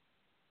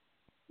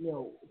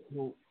 He'll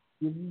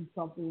give you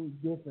something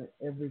different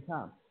every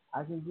time.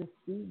 I can just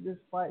see this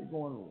fight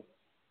going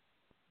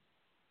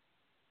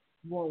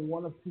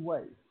one of two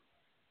ways.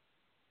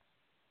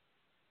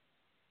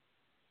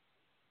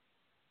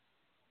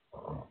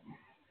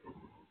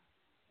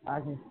 I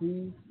can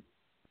see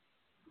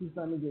Keith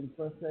Thurman getting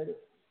frustrated,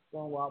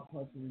 throwing wild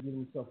punches and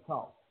getting himself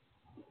caught.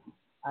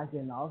 I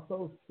can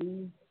also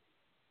see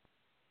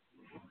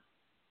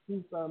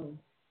Keith Thurman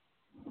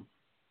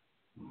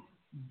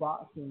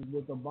boxing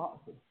with a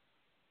boxer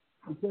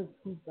because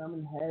Keith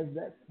Thurman has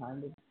that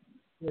kind of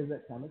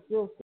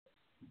skill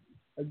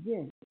set.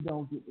 Again, you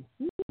don't get to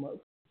see him much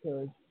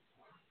because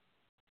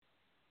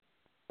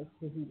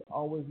he's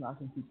always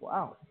knocking people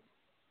out.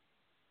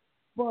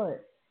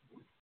 But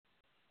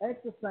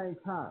at the same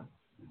time,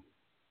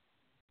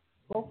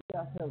 both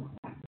guys have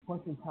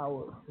punching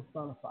power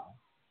personified.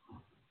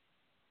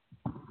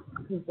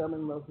 Keith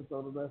Thurman loves to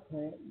throw the left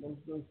hand, loves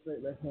to throw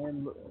straight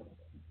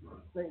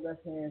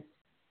left hand,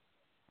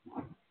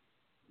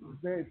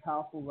 very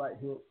powerful right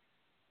hook.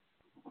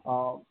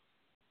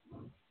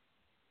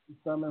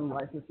 Thurman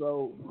likes to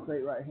throw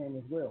straight right hand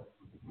as well.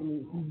 I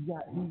mean, he's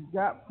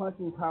got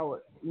punching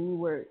power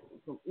anywhere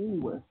from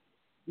anywhere.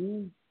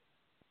 Any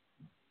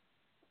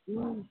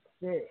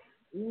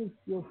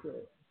skill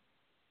set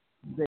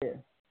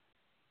there.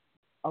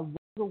 I love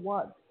to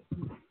watch.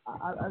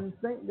 I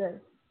just think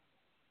that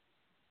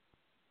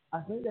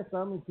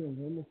Thurman can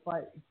win this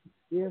fight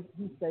if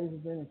he stays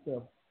within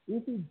himself.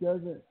 If he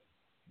doesn't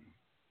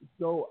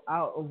go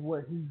out of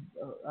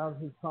out of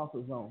his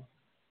comfort zone,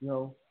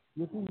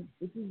 if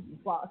he's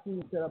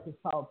boxing to set up his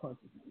power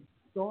punches,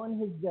 throwing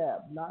his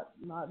jab, not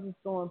just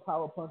throwing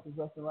power punches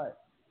left and right.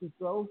 He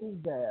throws his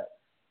jab,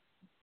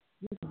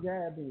 gets his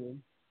jab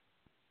in,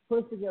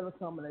 puts together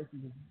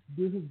combinations,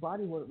 do his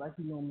body work like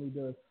he normally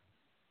does.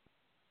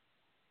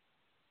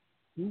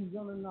 He's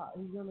gonna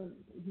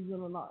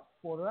knock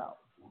Porter out.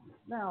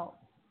 Now,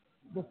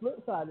 the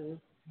flip side is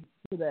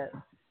to that.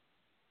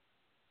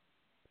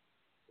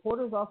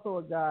 Porter's also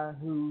a guy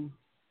who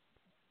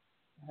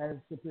has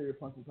superior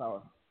punching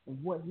power.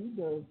 And what he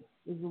does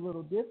is a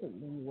little different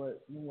than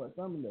what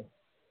Thurman does.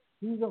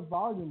 He's a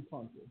volume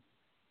puncher.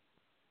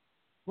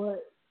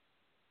 But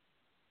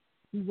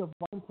he's a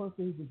volume puncher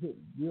who can hit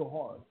real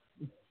hard.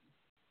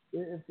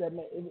 If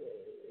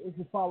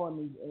you're following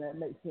me and that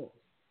makes sense.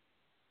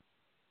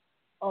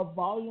 A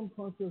volume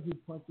puncher who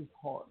punches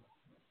hard,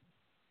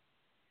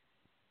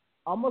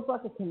 almost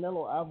like a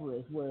Canelo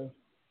Alvarez, where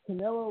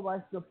Canelo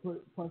likes to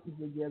put punches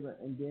together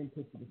and then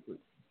push it to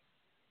sleep.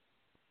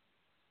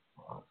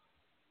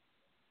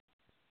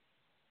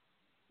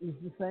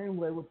 It's the same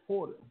way with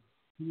Porter.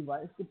 He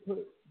likes to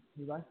put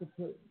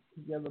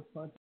together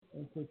punches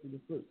and push it to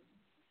sleep.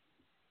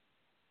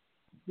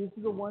 This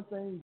is the one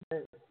thing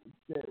that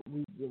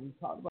we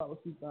talked about with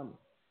Steve Thurman.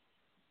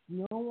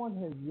 No one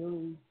has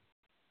really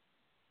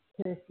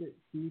tested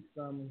Steve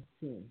Thurman's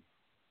chin.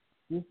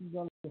 This is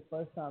going to be the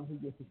first time he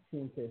gets his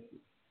chin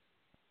tested.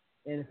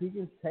 And if he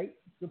can take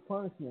the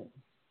punishment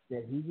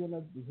that he's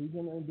gonna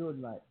endure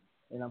tonight,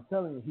 and I'm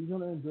telling you, he's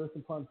gonna endure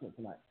some punishment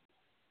tonight.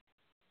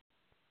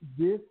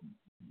 This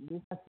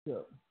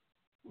matchup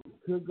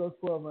could go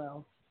 12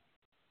 rounds,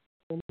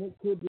 and it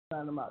could be a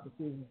out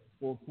decision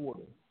for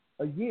Porter.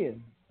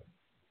 Again,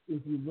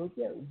 if you look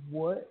at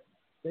what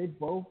they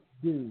both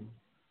do,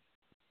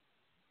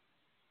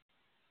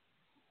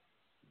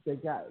 they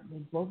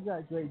both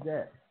got great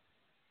jabs.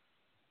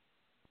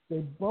 They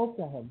both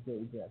have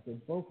great jabs. They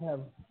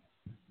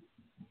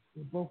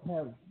both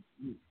have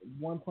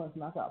one punch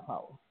knockout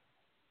power.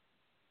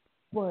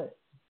 But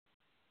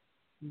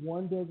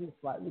one does it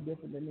slightly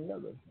different than the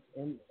other.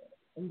 And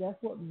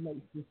that's what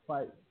makes this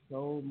fight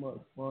so much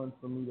fun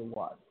for me to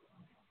watch.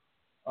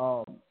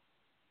 I'm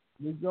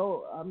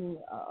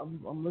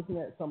looking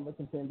at some of the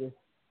contenders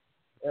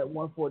at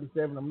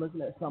 147. I'm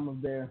looking at some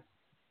of their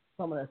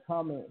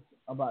comments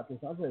about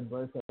this. I'll say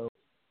Berto,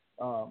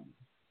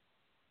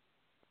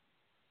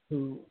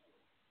 who's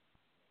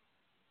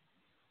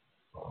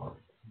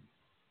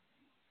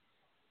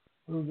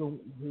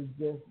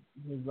just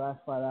his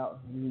last fight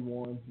out, he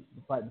won.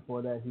 The fight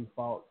before that, he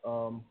fought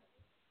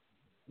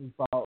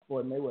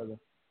Floyd Mayweather.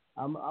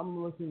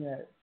 I'm looking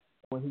at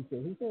what he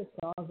said. He said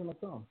Sean's gonna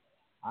come.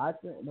 I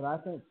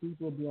think Keith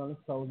will be on his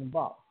toes and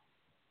box.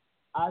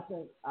 I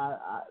think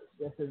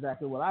that's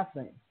exactly what I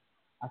think.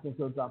 I think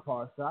he'll drop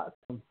hard shots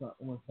when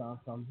Sean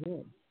comes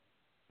in.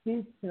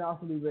 Keith can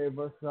also be very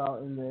versatile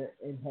in there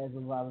and has a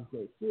lot of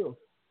great skills.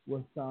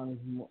 Where Sean is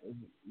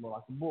more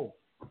like a bull,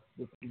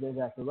 which is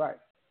exactly right.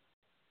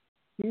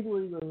 Keith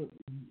will either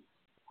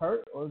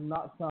hurt or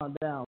knock Sean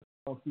down.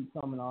 Don't keep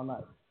coming all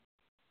night.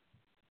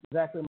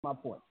 Exactly my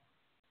point.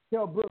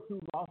 Kell Brooks,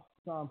 who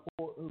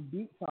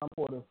beat Sean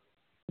Porter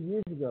 2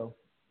 years ago,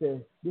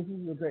 says this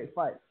is a great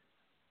fight.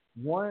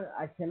 One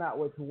I cannot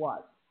wait to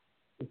watch.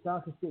 If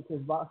Sean can stick to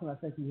his boxing, I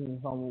think he's in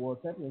his former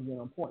world champion again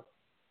on point.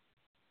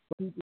 But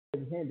he's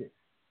heavy-handed,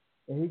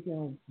 and he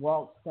can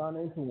walk Sean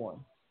into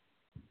one.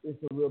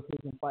 It's a real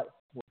pitching fight.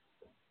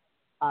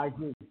 I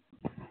agree,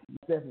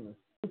 definitely.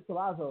 Luis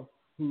Palazzo,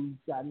 who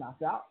got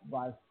knocked out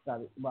by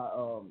Thurman,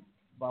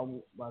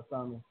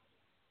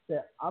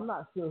 said, "I'm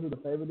not sure who the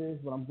favorite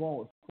is, but I'm going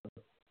with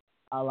Porter.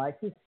 I like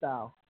his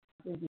style.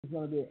 I think it's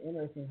going to be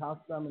interesting how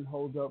Thurman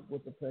holds up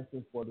with the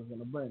pressure Porter's going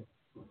to bring."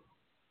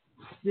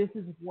 This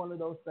is one of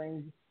those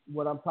things,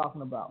 what I'm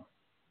talking about.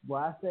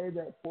 Where I say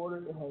that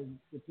Porter has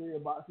superior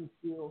boxing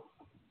skills,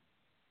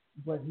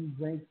 but he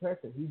brings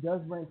pressure. He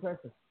does bring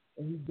pressure.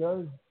 And he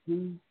does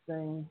do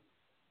things.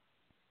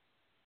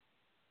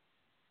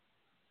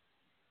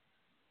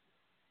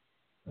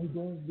 He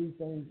does do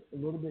things a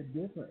little bit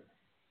different,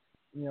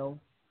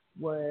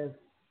 whereas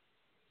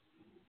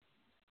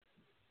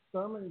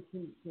Thurman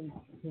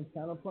can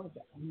kind of punch.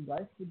 He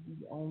likes to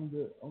be on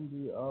the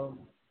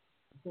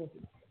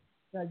surface.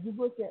 Now you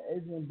look at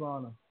Adrian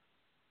Broner,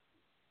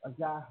 a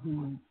guy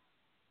who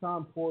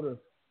Sean Porter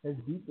has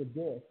beat to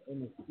death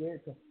and is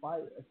scared to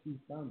fight a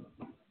Keith Thurman.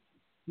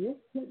 This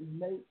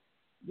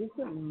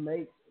couldn't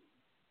make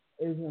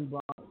Adrian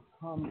Broner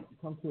come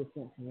to a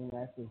sense and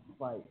actually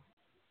fight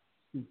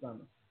Keith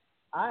Thurman.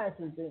 I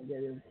actually think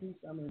that if Keith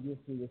Thurman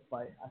gets through this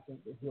fight, I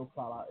think that he'll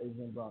call out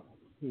Adrian Broner.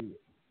 Period.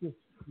 Just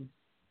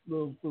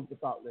little food for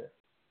thought there.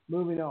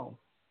 Moving on.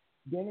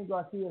 Danny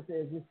Garcia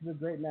says this is a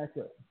great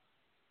matchup.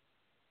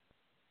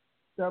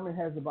 Thurman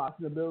has the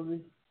boxing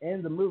ability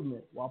and the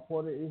movement, while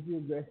Porter is the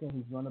aggression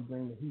who's going to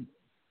bring the heat.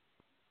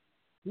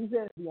 He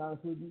said, to be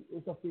honest with you,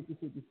 it's a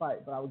 50-50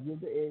 fight, but I would give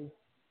the edge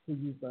to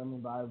Keith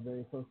Thurman by a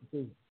very close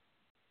decision.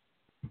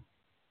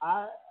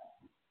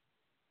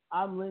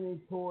 I'm leaning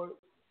toward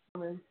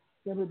Thurman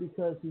simply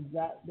because he's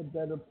got the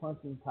better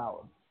punching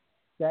power.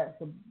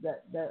 That would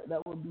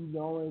be the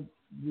only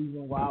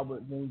reason why I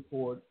would lean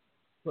toward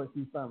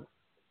Keith Thurman.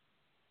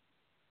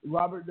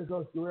 Robert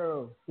DeGos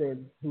Guerrero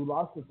said, who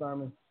lost to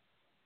Thurman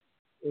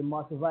in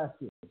March of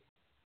last year,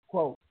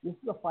 quote, "This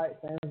is a fight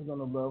fans are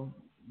gonna love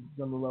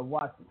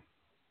watching.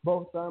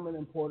 Both Thurman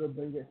and Porter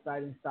bring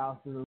exciting styles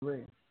to the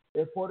ring.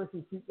 If Porter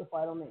can keep the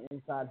fight on the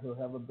inside, he'll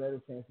have a better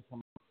chance to come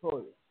out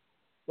victorious.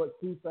 But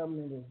Keith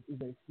Thurman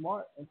is a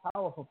smart and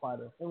powerful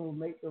fighter and will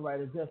make the right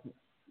adjustment.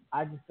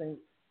 I just think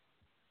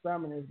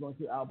Thurman is going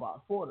to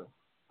outbox Porter.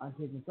 I'm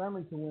taking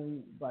Thurman to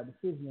win by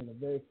decision in a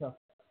very tough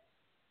fight."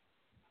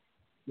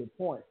 Good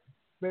point.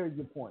 Very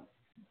good point.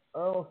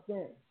 Earl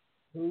Spence,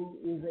 who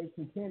is a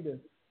contender,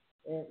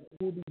 and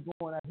he'll be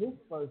going at his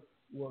first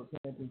World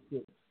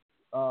Championship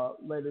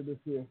later this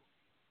year.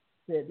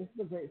 Said this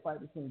is a great fight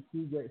between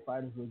two great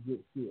fighters with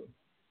good skills.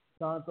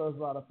 Sean throws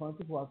a lot of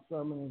punches, while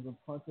Thurman is a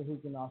puncher who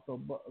can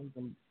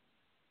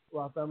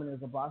while Thurman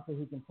is a boxer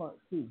who can punch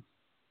too.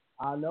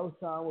 I know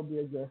Sean will be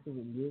aggressive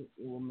and it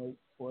will make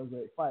for a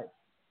great fight.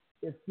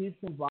 If Keith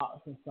can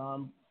box and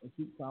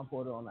keep Sean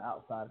Porter on the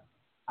outside,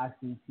 I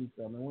see Keith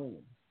Thurman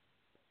winning.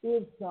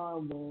 If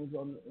Sean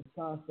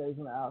stays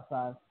on the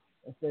outside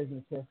and stays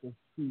in the chest of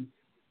Keith,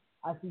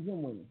 I see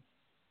him winning.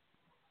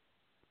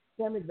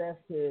 Sammy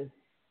Vasquez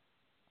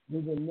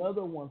is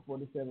another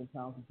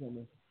 147-pound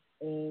contender,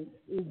 and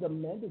is the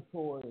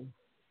mandatory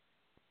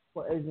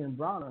for Adrian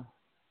Bronner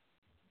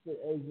that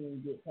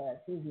Adrian get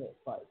past his next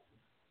fight.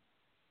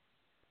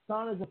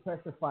 Sean is a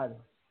pressure fighter,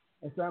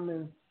 and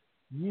Thurman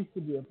used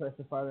to be a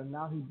pressure fighter.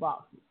 Now he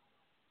boxes.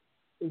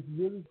 It's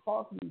really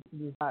hard for me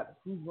to decide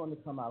who's going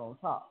to come out on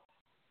top.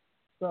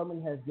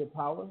 Thurman has good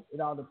power. It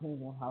all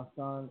depends on how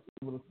Sean is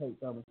able to take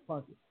Thurman's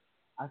punches.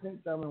 I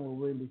think Thurman will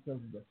win because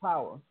of the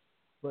power,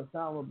 but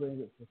Sean will bring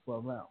it to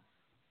 12 rounds.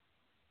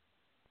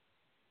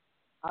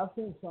 I've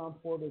seen Sean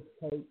Porter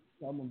take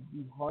some of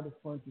the hardest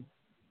punches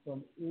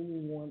from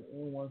anyone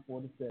in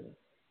 147,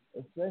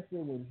 especially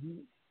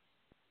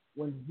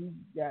when he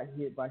got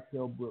hit by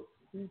Kell Brooks.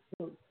 He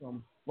took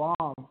some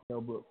bombs,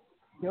 Kell Brooks.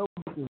 Kell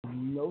Brooks is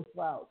no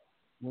slouch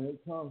when it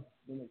comes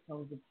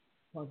to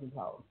punching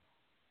power.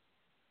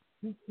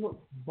 He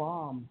took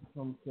bombs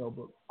from Kell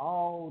Brooks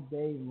all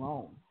day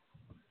long.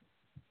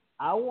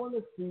 I want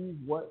to see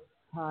what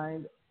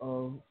kind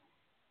of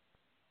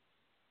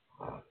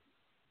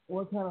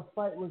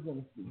fight we're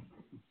going to see.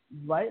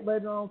 Right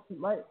later on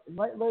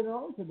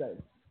today.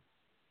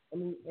 I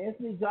mean,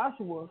 Anthony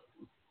Joshua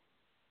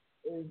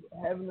is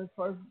having his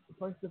first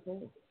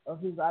defense of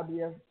his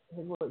IBF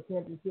heavyweight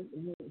championship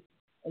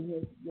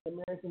against the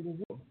American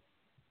Brazil.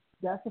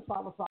 That's a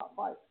 5 o'clock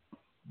fight.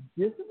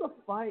 This is a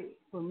fight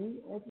for me,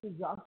 Anthony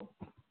Joshua,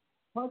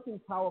 punching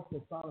power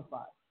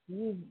personified.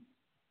 He's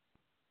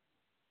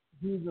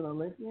an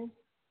Olympian.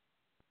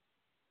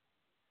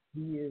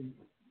 He is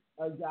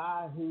a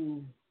guy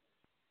who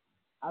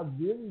I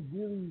really,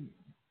 really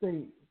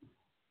think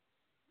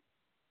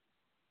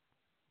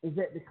is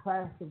at the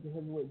class of the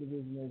heavyweight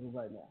division as of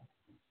right now.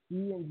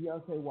 He and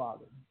Deontay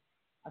Wilder.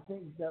 I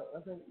think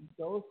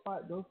those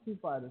two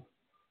fighters,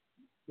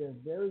 they're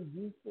very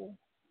useful.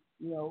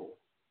 You know,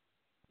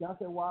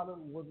 Deontay Wilder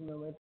was an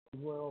Olympian as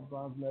well,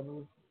 bronze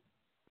medalist.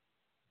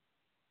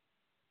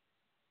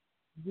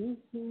 These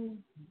two,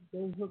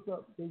 they hook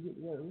up, they get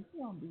together. This is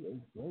going to be a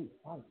great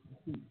fight to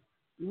see.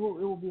 It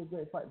will be a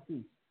great fight to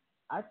see.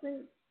 I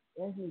think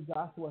Anthony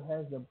Joshua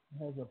has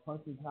a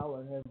punching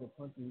power and has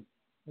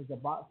a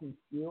boxing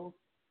skills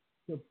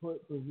to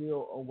put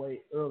Brazil away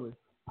early.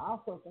 I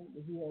also think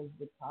that he has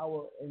the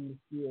power and the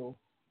skill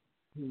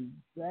to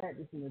drag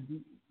this in the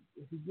deep.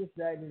 If he gets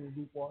dragged in the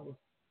deep water,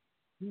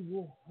 he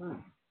will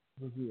hurt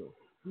Brazil.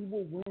 He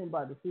will win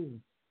by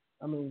decision.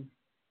 I mean,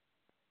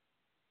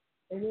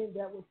 and then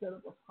that would set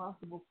up a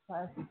possible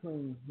clash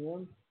between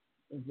him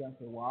and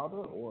Deontay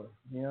Wilder, or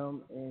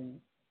him and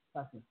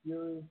Tyson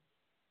Fury,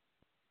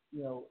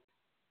 you know,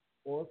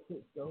 or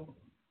Klitschko.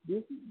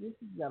 This has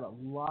got a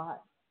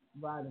lot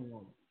riding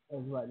on it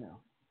as right now.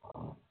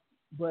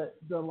 But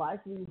the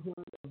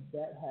likelihood of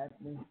that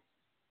happening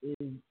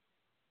is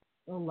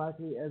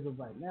unlikely as of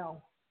right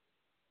now.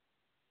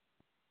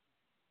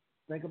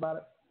 Think about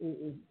it.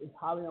 It's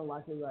highly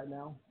unlikely right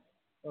now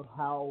of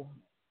how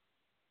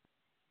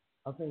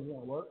things are going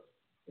to work,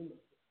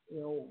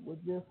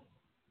 with this.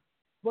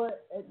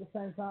 But at the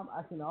same time,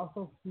 I can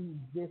also see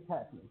this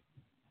happening.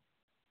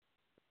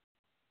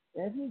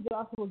 Anthony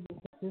Joshua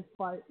gets his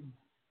fight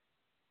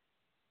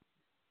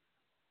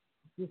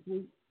this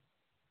week.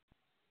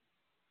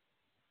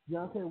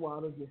 Deontay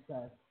Wilder gets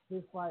past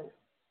his fight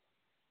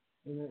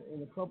in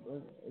a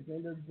couple at the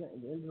end of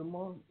the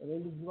month, at the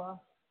end of July.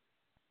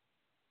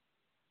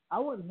 I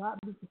would not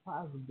be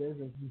surprised if there's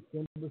a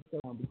December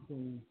showdown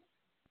between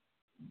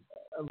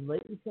a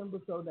late December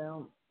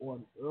showdown or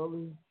an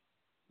early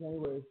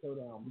January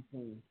showdown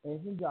between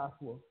Anthony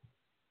Joshua,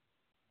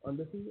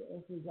 undefeated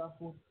Anthony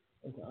Joshua,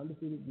 and the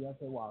undefeated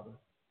Deontay Wilder.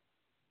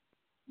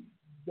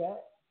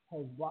 That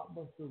has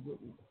blockbuster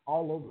written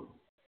all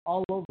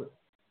over it.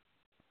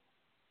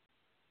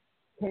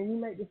 Can you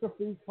make this a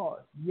free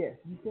card? Yes,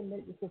 you can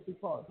make this a free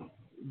card.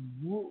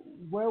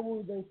 Where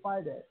will they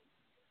fight at?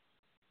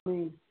 I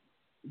mean,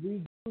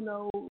 we do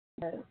know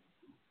that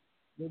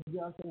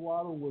Deontay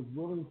Wilder was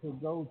willing to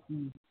go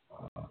to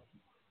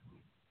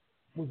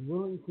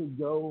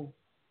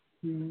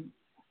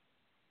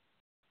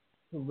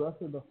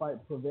wrestle the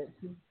fight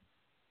prevention.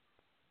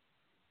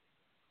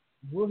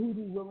 Will he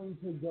be willing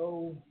to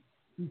go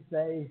to,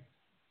 say,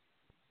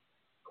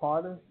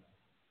 Carter,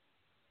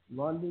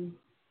 London,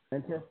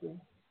 Manchester,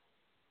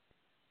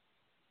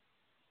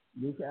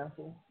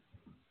 Newcastle,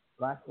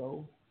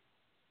 Glasgow,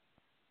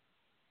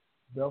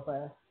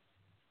 Belfast,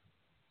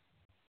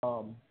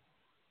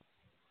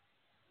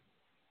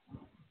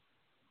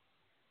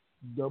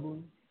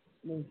 Dublin?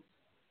 I mean,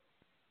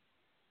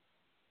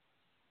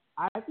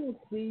 I can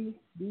see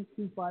these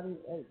two fighting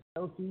at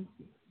LT.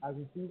 I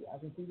can see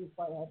this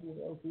fight happening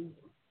at LT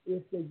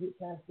if they get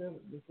past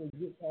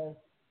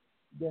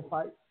their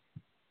fight.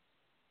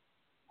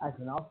 I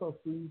can also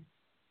see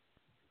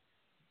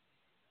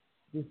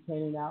this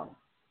panning out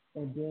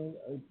and then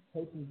a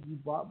pay-per-view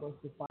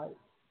blockbuster fight,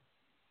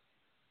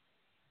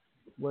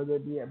 whether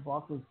it be at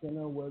Barclays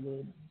Center,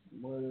 whether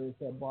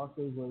it's at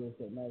Barclays, whether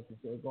it's at Madison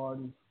Square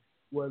Garden,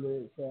 whether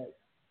it's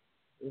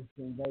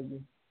in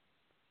Vegas,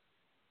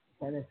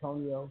 San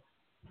Antonio,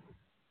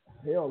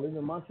 hell,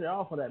 even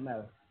Montreal for that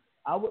matter.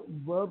 I would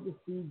love to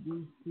see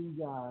these two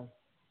guys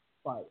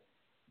fight.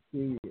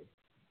 Period.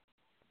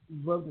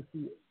 Love to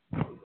see it.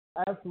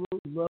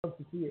 Absolutely love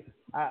to see it.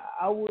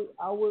 I would.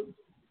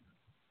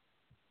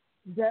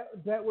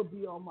 That would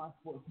be on my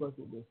sports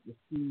bucket list to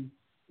see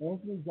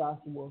Anthony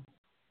Joshua,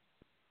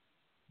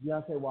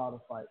 Deontay Wilder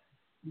fight,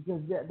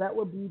 because that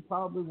would be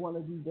probably one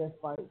of the best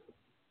fights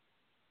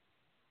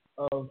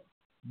of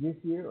this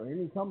year or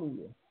any coming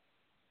year.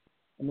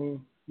 I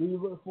mean, do you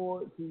look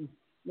forward to?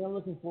 I'm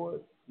looking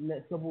forward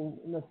next couple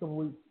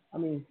weeks. I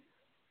mean,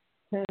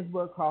 Terrence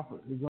Bud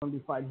Crawford is going to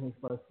be fighting his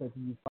first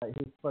pay-per-view fight,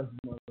 his first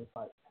UFC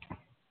fight.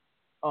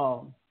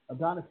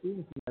 Adonis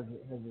Stevenson has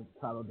a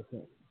title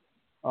defense.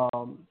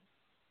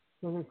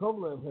 Sergey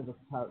Kovalev has a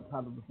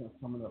title defense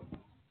coming up.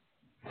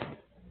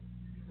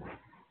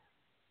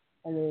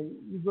 And then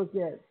you look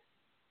at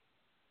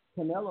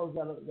Canelo's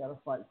got a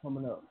fight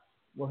coming up.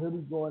 Well, he'll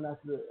be going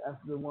after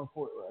the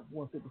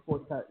 154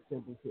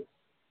 championship.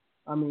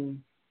 I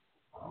mean,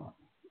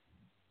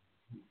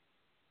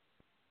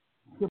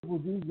 Triple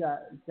G got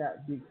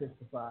Big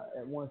 65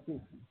 at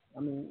 160. I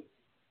mean,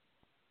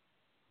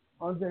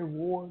 Andre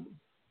Ward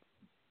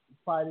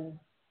fighting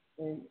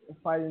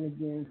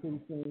again pretty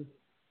soon,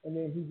 and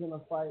then he's gonna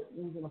fight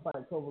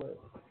Kovalev.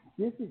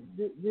 This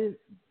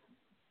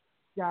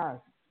guys.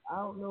 I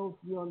don't know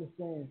if you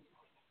understand.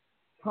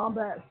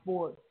 Combat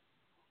sports,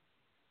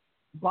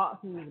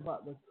 boxing is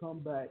about to come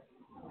back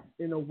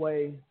in a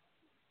way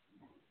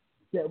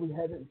that we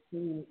haven't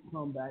seen it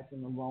come back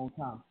in a long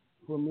time.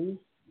 For me,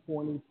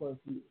 20 plus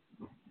years.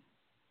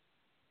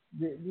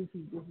 This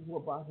is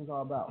what boxing is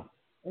all about.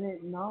 And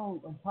then now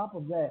on top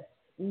of that,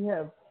 we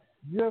have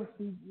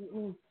UFC.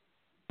 You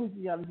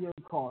got a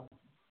UFC card.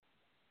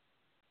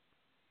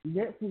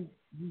 Next week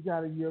you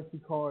got a UFC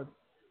card,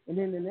 and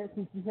then the next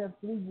week you have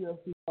 3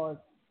 UFC cards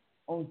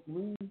on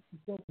 3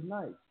 consecutive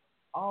nights.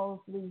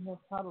 All 3 have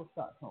title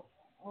shots on.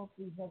 All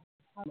 3 have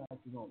title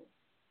matches on it.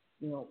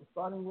 You know,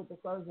 starting with the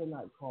Thursday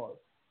night card,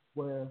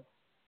 where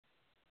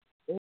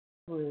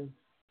Israel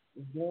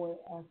is going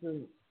after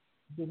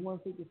the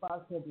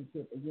 155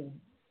 championship against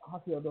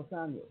Rafael Dos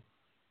Anjos.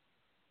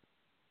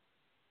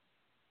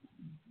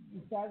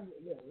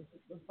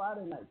 The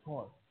Friday night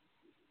card,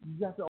 you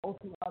got the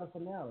Ultimate Fighter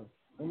finale,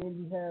 and then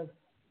you have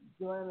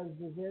Joanna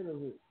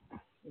Jędrzejczyk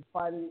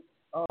fighting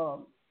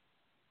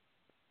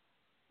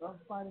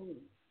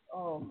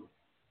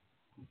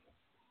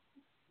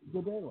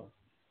Godela.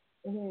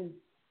 And then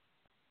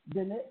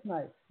the next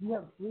night, you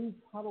have 3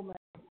 title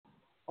matches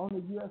on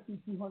the UFC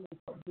 200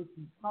 card, which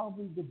is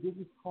probably the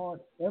biggest card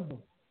ever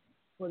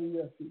for the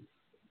UFC.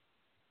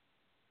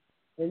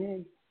 And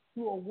then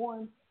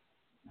 201,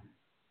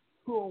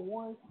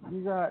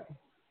 you got,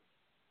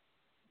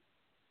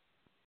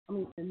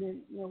 and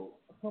then, a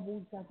couple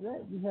weeks after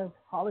that, you have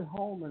Holly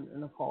Holm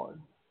in the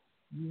card.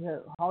 You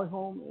have Holly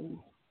Holm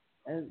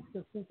and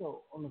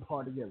Shevchenko on the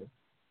card together.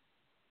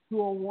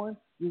 201,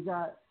 you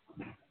got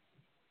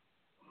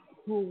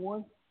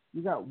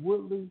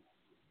Woodley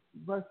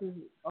versus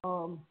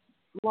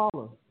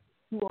Lawler.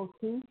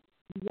 202,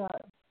 you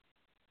got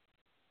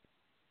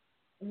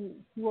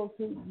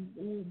 202.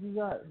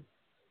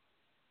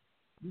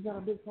 You got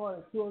a big card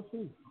at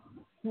 202.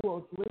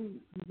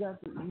 203, you got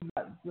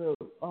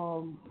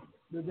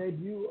the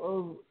debut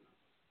of.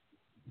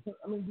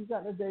 You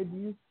got the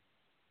debut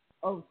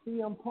of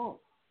CM Punk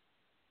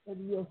at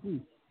the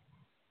UFC.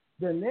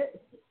 The next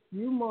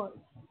few months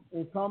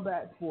in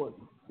combat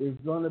sports is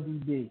gonna be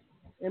big.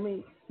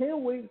 10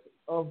 weeks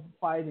of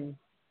fighting,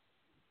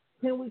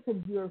 10 weeks of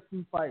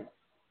UFC fights,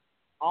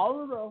 all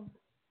of those,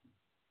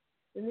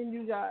 and then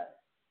you got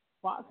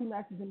boxing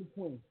matches in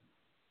between.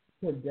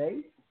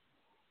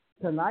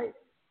 Tonight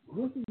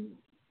will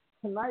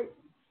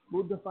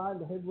define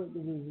the heavyweight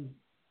division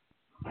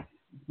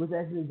with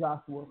Anthony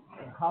Joshua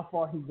and how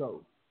far he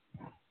goes.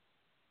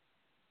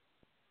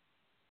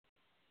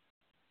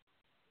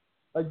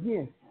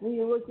 Again, when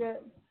you look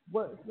at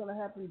what's going to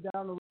happen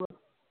down the road,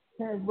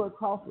 Terrence Bud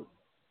Crawford,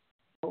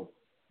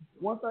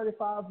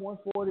 135,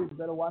 140,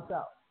 better watch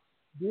out.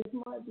 This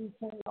might be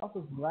Terrence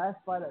Crawford's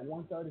last fight at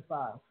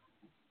 135.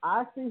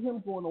 I see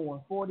him going to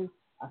 140.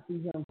 I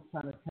see him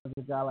trying to challenge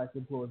a guy like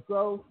the George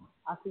Groves.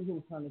 I see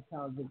him trying to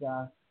challenge a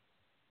guy.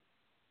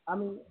 I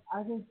can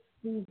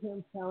see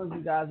him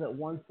challenging guys at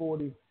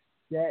 140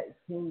 that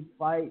can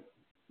fight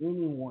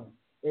anyone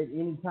at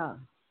any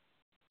time.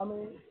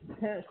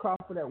 Terrence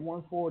Crawford at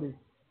 140.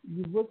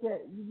 You look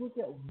at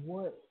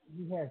what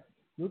he has.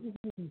 Look at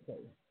who he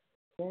faces.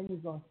 Daniel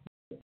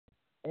Garcia,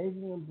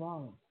 Adrian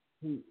Brown,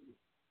 he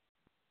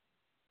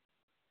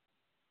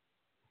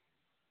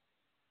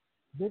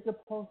Victor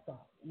Posta,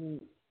 I mean,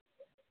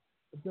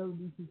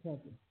 WBC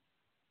champion.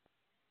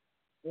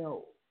 You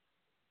know,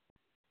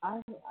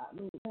 I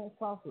mean, Terrence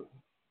Crawford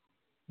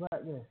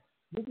right there.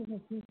 Victor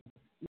Constitution,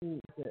 I mean,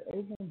 the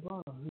Adrian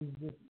Broner,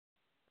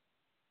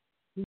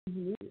 he's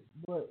needed,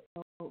 but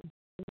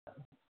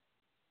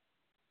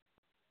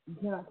you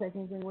cannot take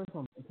anything away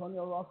from him.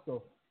 Antonio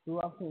Roscoe, who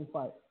I've seen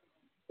fight.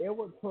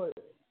 Edward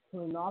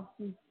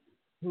Tulanovsky,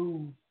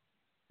 who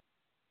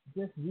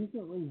just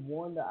recently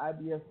won the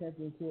IBF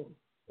championship.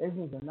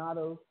 Adrian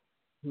Granado,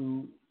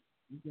 who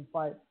you can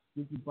fight.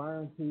 Ricky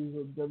Burns, who's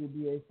a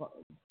WBA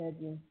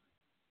champion.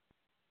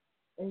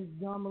 And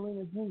John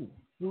Molina Jr.,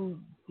 who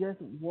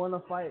just won a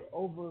fight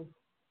over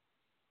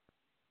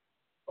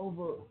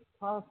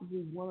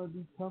possibly one of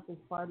the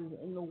toughest fighters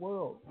in the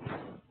world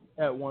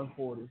at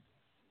 140.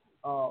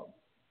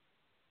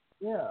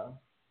 Yeah.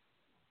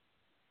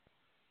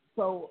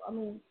 So, I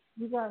mean,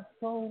 you got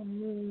so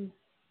many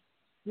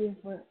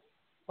different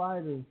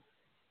fighters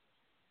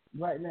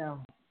right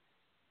now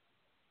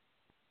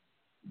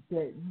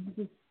that you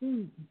can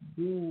see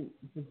being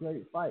a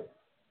great fight.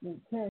 I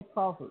mean, Terrence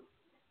Crawford.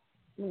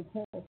 I can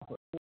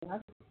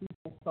see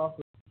Terrence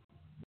Crawford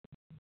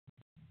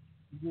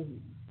just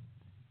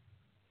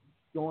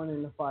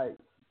joining the fight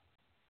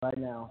right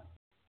now.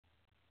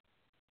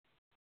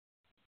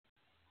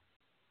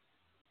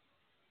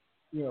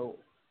 You know,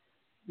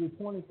 the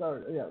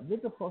 23rd, yeah,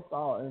 Victor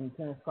Postol and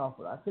Terrence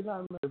Crawford. I could not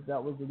remember if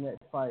that was the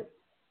next fight,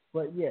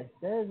 but yes,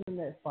 that is the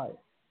next fight.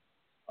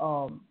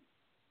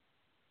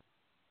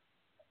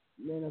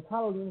 Man, the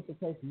title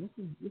unification.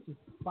 This is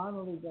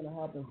finally going to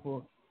happen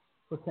for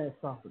Terrence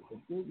Crawford. A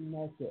big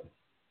matchup.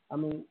 I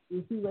mean,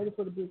 is he ready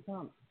for the big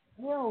time?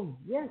 Hell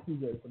yes,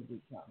 he's ready for the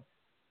big time.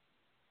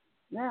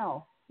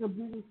 Now, the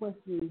big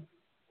question is,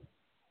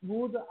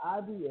 will the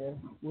IBF,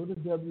 will the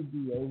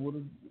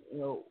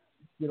WBA,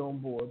 get on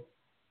board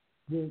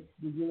the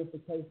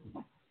unification?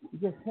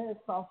 Because Terrence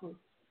Crawford,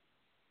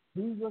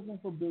 he's looking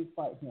for big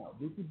fights now.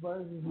 Ricky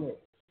Burns is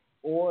next,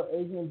 or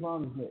Adrian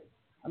Brown is next.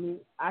 I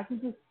mean, I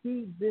can just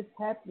see this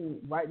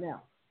happening right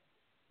now.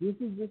 This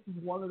is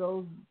one of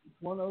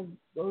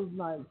those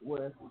nights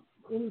where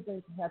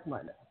anything can happen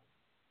right now.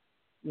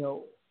 You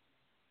know,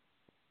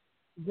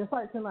 just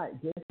like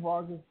tonight, Jake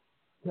Vargas,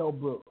 Kell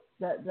Brooks,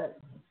 that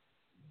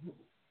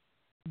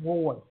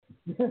boy.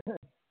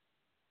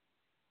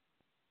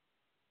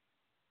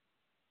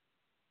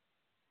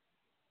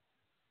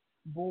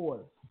 Boy.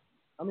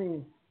 I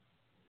mean,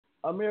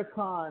 Amir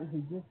Khan, he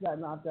just got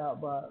knocked out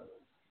by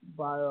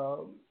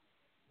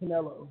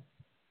Canelo.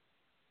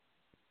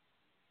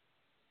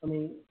 I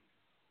mean,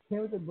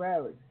 Timothy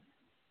Bradley,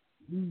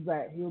 he's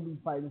back. He'll be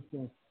fighting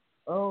soon.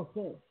 Earl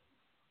Spence,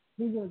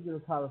 he's going to get a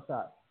title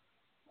shot.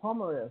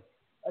 Pomerez,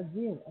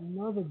 again,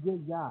 another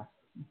good guy.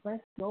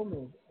 Frank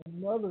Gomez,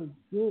 another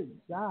good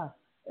guy.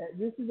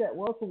 This is at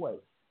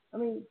welterweight. I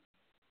mean,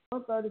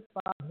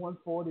 135,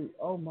 140,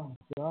 oh my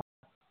God.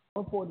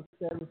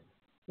 147,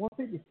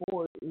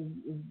 154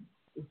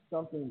 is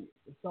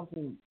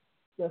something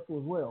special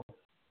as well.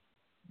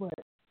 But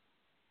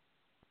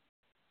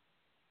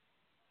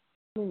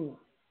I mean,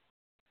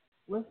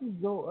 let's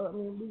just go. I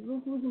mean,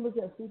 we can look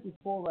at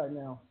 54 right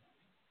now,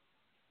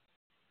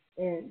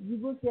 and you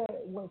look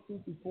at what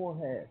 54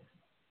 has.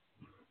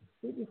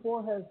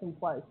 54 has some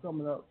fights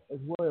coming up as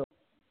well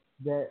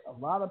that a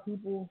lot of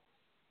people.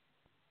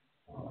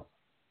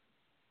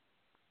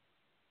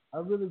 I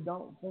really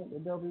don't think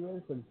that they'll be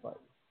ready for this fight.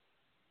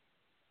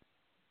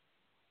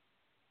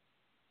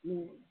 I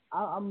mean,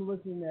 I'm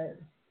looking at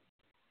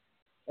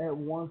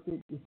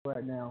 150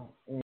 right now,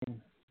 and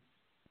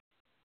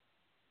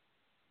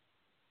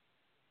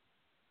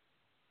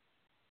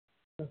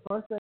the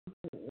first thing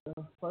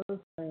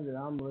that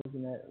I'm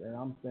looking at and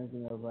I'm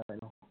thinking of right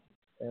now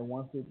at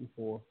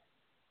 154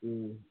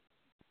 is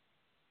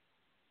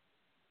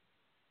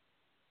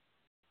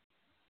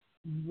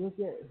you look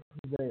at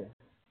who's there.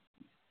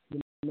 The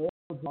male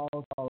the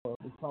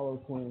Paulo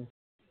twins,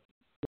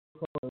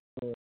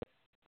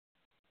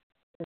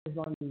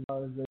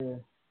 there's there.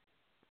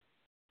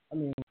 I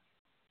mean,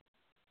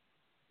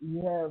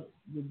 you have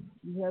the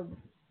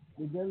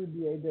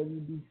WBA,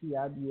 WBC,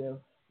 IBF,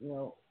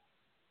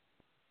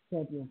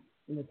 champion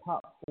in the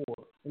top 4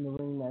 in the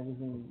Ring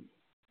Magazine,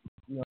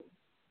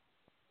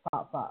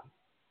 top 5.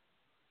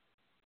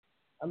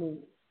 I mean,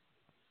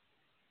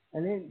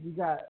 and then you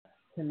got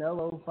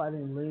Canelo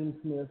fighting Liam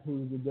Smith,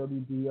 who's the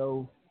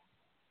WBO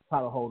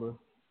title holder.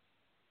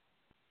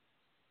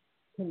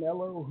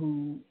 Canelo,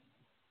 who's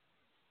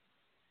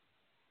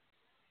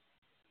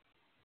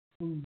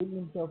getting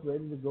himself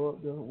ready to go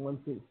up to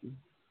 160.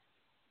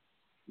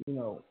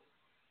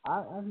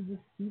 I can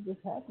just see this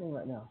happening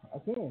right now. I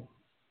can.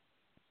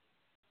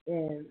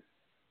 And,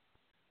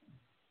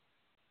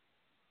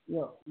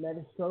 Matt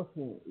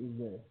Strowman is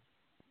there.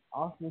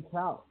 Austin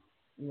Trout,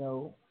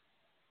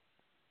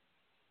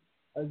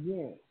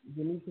 again,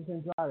 Demetrius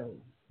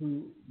Andrade,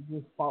 who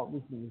just fought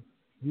recently.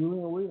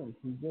 Julian Williams,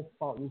 who just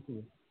fought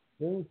recently.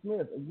 James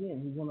Smith,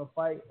 again, he's going to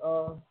fight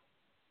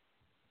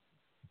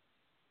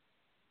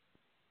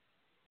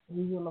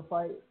He's gonna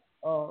fight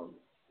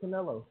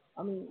Canelo.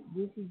 I mean,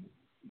 this is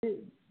it,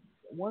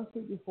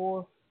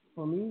 154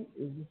 for me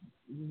is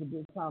a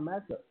big time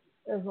matchup.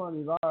 As long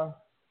as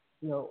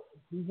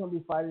he's gonna be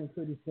fighting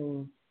pretty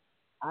soon.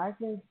 I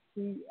can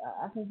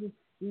just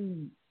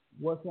see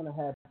what's gonna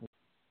happen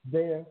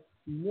there.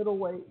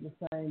 Middleweight the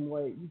same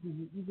way. You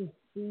can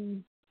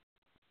see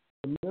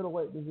the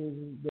middleweight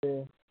division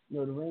there.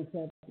 The ring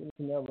champion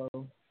Canelo.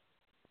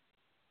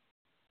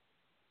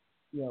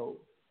 You know,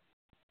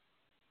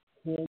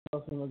 Ken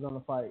Nelson is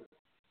gonna fight.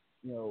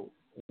 You know,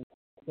 in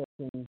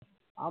 17.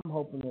 I'm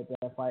hoping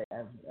that fight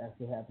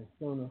actually happens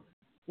sooner.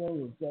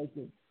 Daniel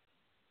Jacobs,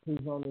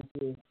 who's on this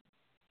list.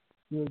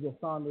 Julia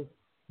Saunders,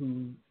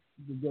 who's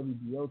the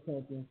WBO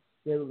champion.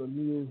 David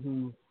Lemieux,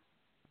 who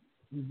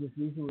just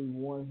recently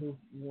won his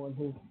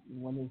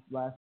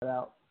last fight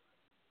out.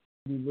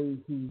 He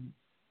believes he's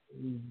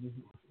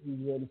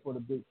ready for the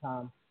big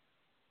time.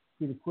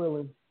 Peter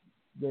Quillen,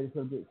 ready for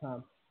the big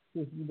time.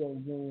 Chris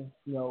Eubank Jr.,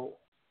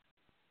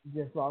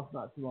 just lost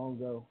not too long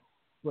ago,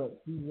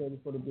 but he's ready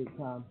for the big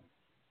time.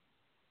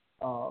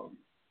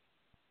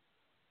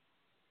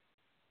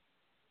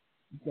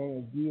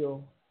 Daniel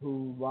Gill,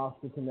 who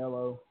lost to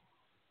Canelo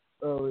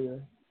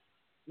earlier,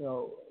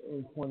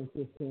 in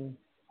 2015.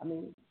 I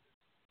mean,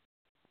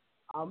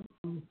 I'm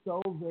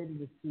so ready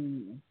to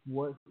see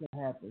what's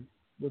gonna happen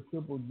with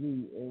Triple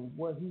G and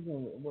what's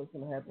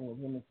gonna happen with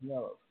him and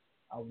Canelo.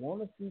 I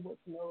want to see what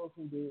Canelo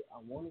can do. I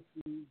want to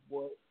see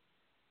what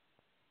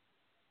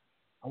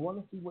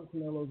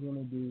Canelo's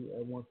gonna do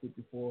at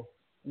 154.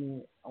 I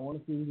mean, I want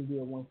to see what he can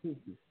do at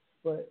 160.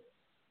 But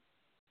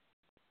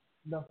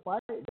the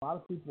fight, a lot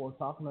of people are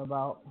talking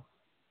about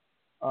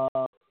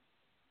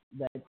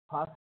that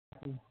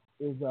possibly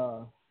is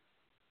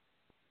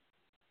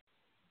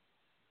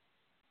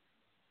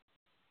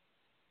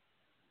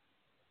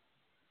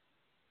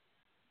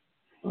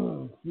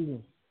excuse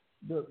me.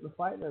 The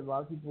fight that a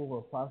lot of people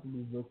are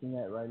possibly looking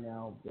at right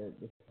now that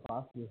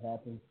possibly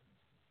happens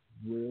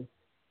with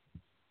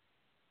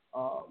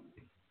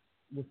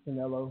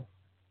Canelo.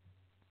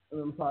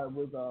 I'm sorry,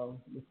 with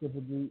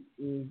Triple G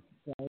is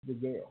James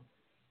DeGale.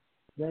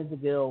 James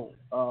DeGale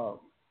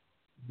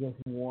just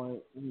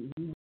won. He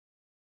won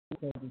the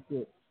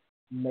championship,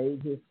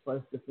 made his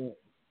first defense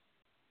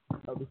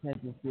of the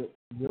championship.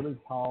 Really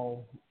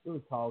tall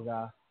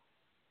guy.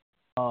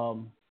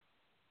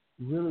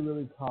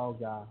 Really tall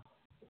guy.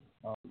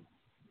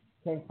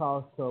 Can't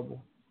cause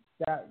trouble.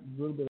 Got a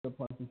little bit of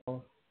punching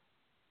power.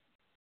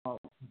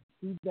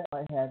 See that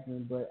fight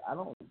happening, but I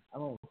don't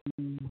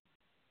see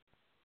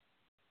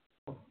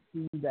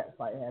that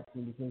fight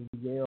happening because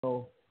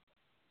Miguel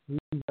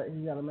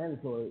he's got a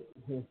mandatory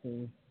here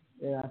soon,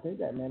 and I think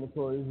that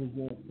mandatory is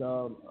against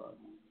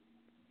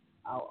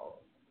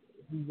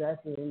he's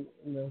actually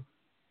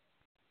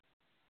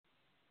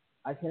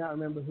I cannot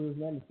remember who his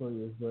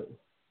mandatory is, but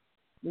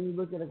when you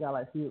look at a guy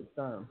like Felix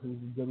Sturm, who's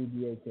the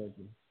WBA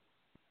champion,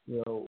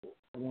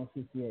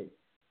 168.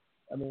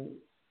 I mean,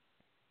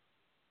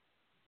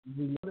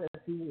 we know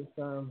that Felix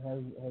Sturm has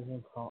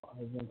been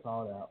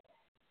called out.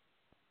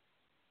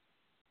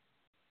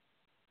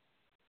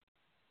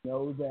 We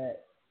know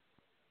that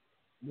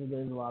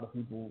there's a lot of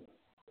people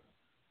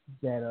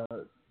that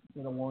are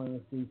wanting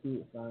to see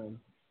Felix Sturm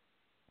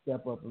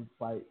step up and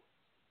fight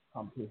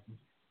competition.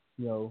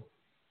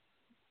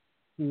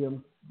 See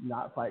him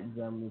not fighting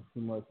Germany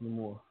too much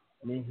anymore.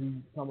 I mean,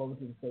 he's come over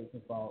to the States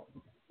and fought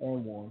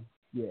and won,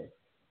 yes.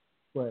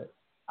 But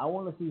I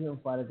want to see him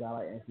fight a guy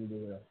like Anthony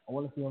Dillon. I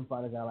want to see him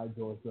fight a guy like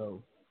George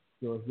Groves.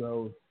 George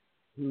Groves,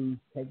 who's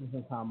taking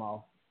some time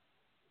off.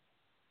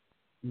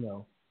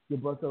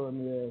 Gilberto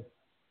Ramirez,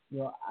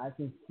 I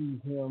can see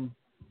him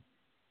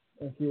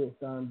and Felix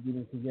Sturm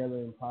getting together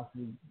and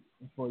possibly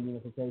for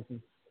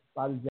unification.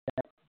 Bobby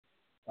Jack,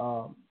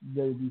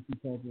 WBC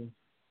champion,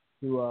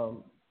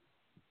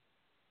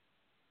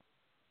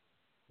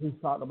 who's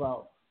talked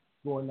about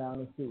going down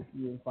to 60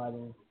 and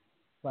fighting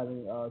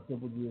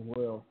Triple G as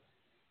well.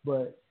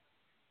 But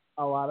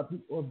a lot of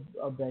people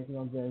are banking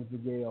on James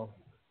DeGale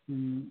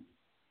to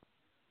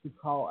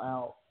call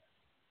out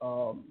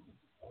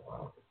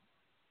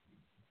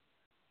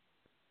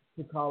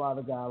a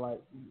guy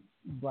like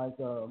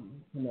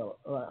Canelo.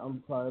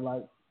 I'm sorry,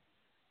 like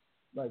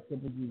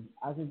Triple G.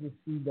 I can just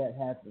see that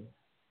happen.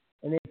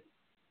 And if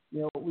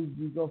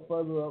we go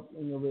further up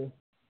in the list,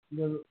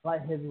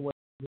 light heavyweight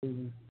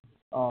division.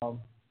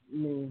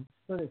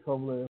 Sergey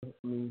Kovalev,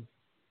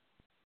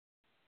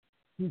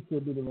 he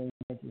should be the ring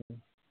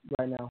champion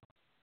right now.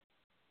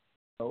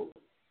 So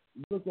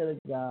look at a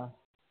guy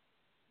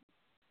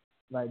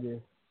like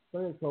this,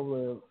 Sergey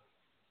Kovalev.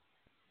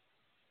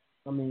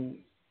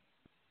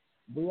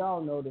 We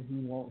all know that he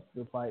wants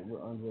to fight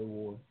with Andre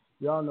Ward.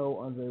 We all know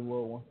Andre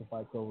Ward wants to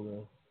fight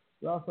Kovalev.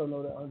 We also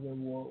know that Andre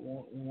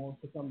Ward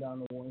wants to come down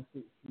to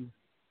 160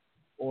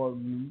 or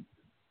meet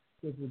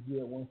Triple G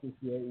at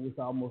 168, which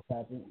almost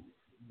happened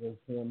with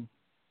him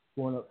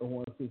going up to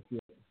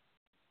 168.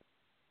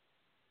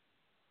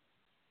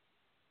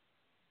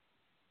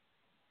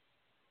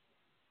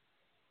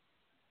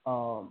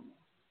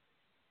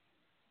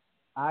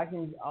 I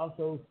can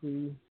also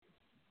see.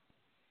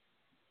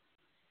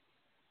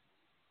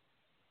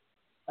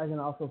 I can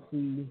also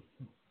see.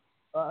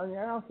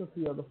 I also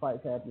see other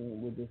fights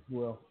happening with this as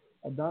well.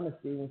 Adonis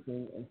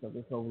Stevenson and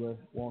Sergey Kovalev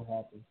won't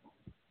happen.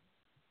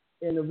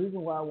 And the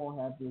reason why it won't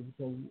happen is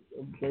because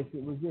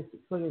basically just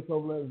Sergey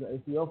Kovalev is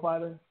an ACO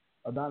fighter.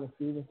 Adonis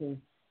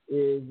Stevenson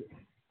is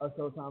a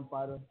Showtime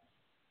fighter.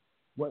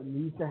 What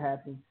needs to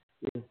happen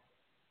is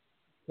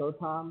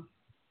Showtime,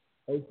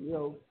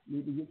 ACO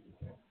need to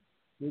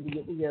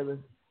get together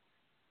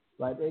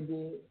like they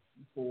did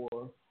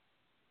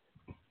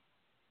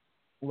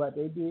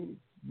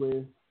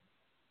with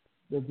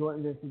the joint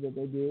venture that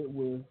they did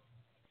with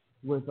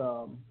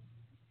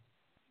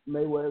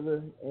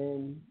Mayweather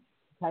and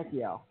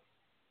Pacquiao.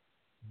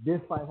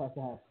 This fight has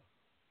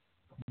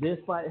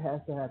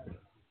to happen.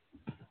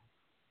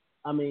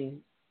 I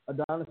mean,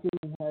 Adonis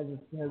Stevenson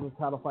has a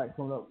title fight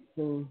coming up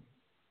soon.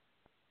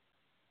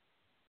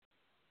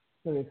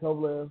 Sergey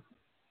Kovalev,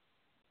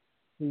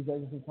 he's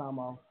taking some time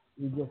off.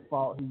 He just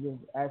fought. He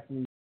just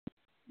actually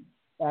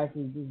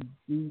just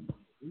beat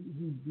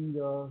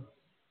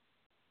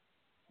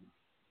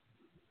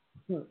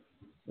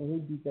and he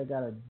beat that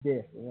guy to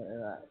death.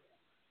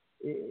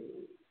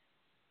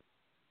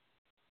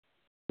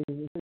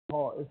 It's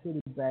hard. It's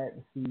really bad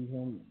to see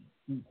him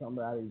beat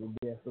somebody to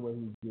death the way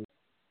he did.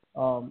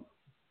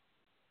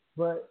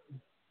 But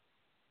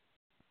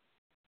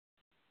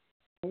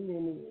and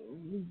then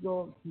we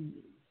go up to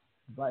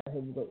light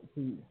heavyweight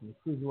to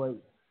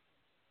cruiserweight.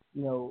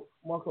 You know,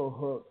 Marco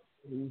Hook,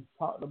 he's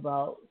talked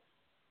about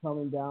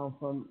coming down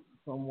from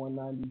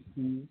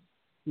 192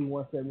 to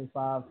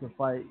 175 to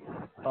fight.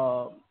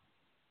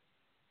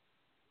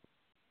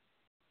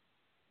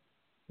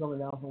 Coming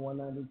down from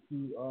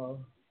 192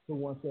 to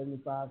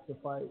 175 to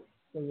fight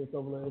Sergey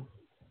Kovalev.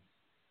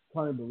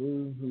 Tony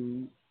Bellew,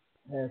 who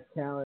has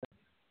talent,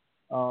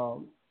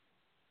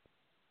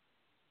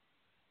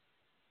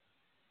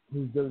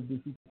 who's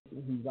WBC.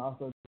 He's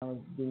also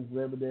doing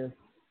Lebedev.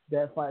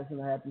 That fight's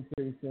gonna happen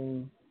pretty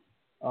soon.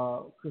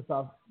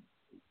 Krzysztof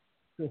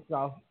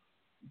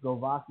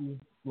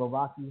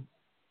Glowacki,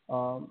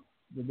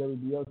 the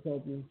WBO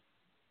champion,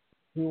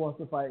 he wants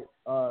to fight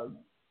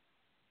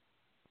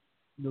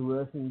the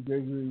Russian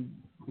Gregory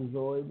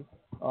Grizoid.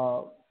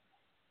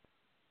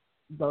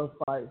 Those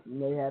fights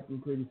may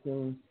happen pretty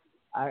soon.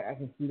 I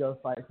can see those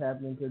fights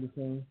happening pretty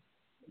soon.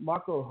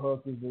 Marco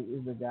Huck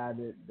is a guy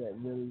that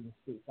really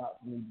sticks out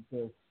to me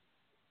because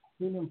I've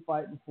seen him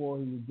fight before.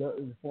 He's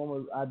a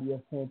former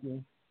IBF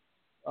champion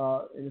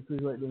in the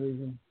cruiserweight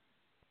division.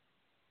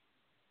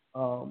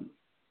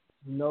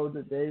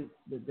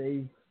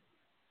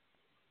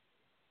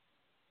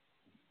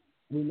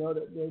 We know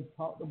that they've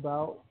talked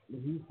about.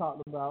 He's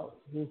talked about.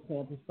 His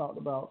camp has talked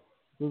about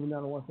moving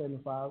down to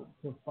 175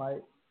 to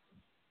fight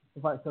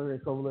Sergey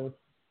Kovalev.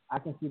 I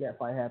can see that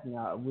fight happening.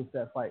 I wish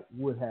that fight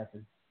would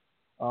happen.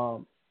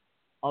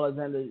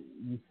 Alexander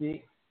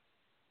Usyk,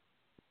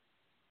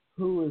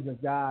 who is a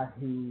guy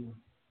who,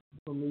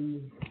 for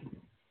me,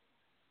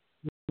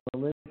 he's an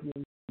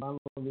Olympian,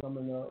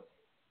 coming up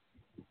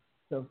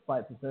to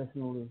fight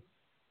professionally.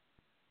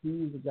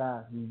 He's a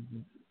guy who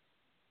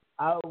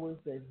I always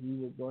say he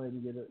would go ahead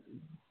and get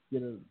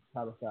a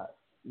title shot.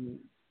 9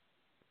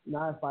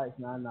 fights,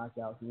 9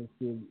 knockouts, and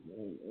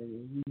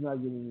he's not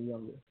getting any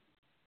younger.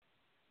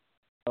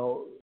 So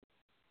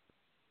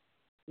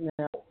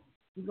now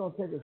we're gonna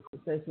take a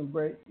quick station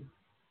break.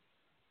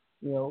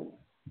 You know,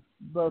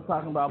 we're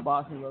talking about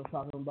boxing, we're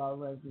talking about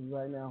rankings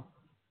right now.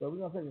 So we're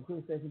gonna take a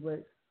quick station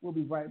break. We'll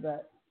be right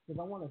back because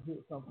I want to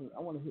hit something. I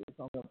want to hit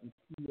something up and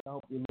see. I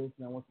hope you're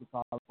listening. I want you to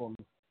call for me.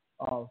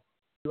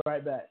 Be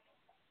right back.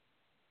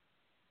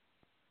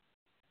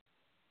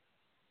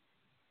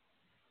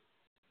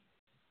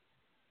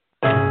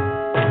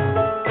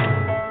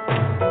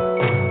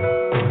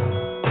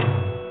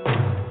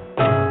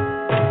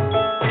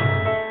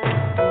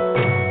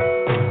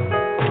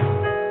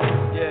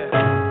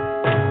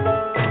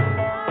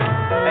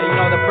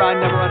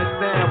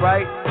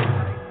 Right?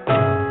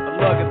 But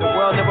look, if the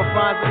world never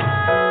finds us,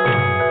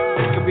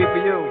 this could be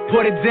for you.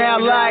 Put it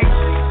down like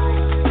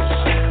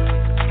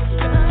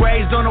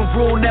raised on a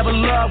rule, never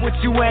love what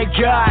you ain't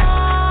got.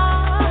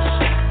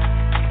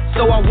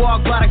 So I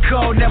walk by the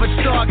code, never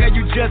talk, and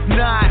you just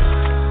not.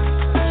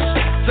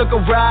 Took a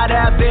ride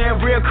out there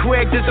real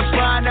quick just to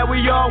find that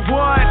we all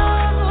one.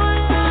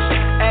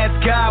 Ask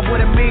God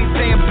what it means,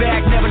 staying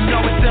back, never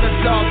know until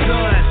it's all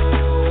done.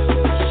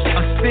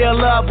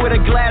 Still up with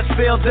a glass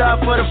filled up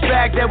for the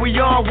fact that we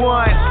all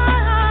won.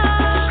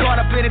 Caught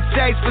up in a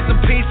chase for some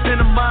peace in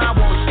the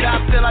mind. Won't stop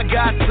till I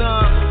got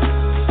some.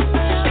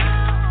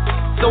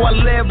 So I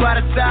live by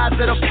the sides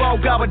of the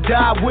folk I would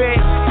die with.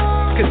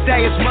 Cause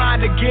day is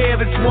mine to give.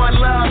 It's one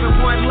love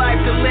and one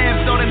life to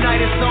live. So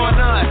tonight it's on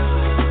us.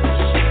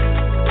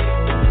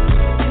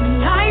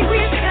 Tonight we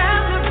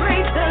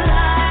celebrate the life.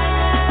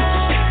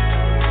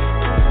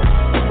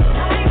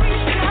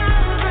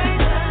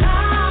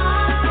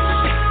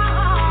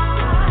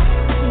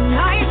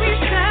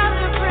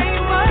 Celebrate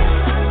what's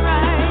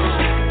right.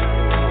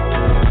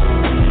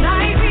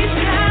 Tonight we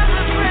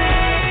celebrate.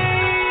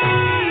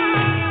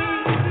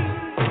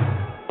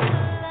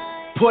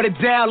 put it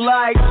down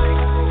like.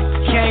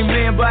 Came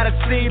in by the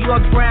sea,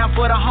 looked round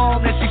for the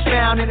home that she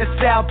found in the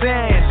South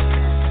End.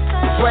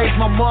 Raised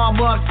my mom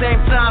up, same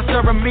time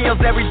serving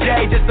meals every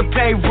day just to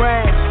pay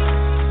rent.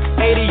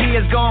 80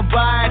 years gone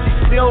by and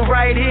she's still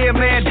right here,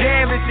 man,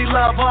 damn it, she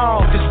love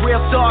home. Just real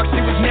talk, she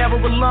was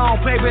never alone,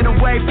 paving the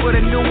way for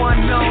the new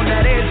unknown.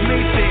 That is me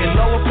sitting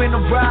low up in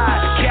the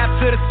ride, cap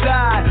to the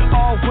side.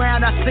 All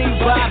round I see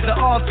vibes of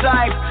all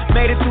types.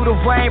 Made it through the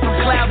rain, from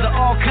clouds of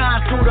all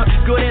kinds, through the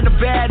good and the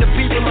bad, the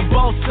people of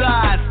both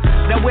sides.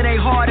 Now it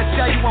ain't hard to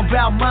tell you I'm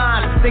about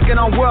mine.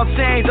 Thinking on world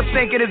change, I'm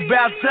thinking it's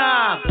about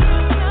time.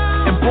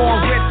 And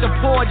born rich or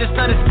poor, just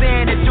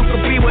understand that you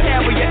can be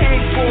whatever you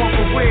aim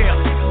for real.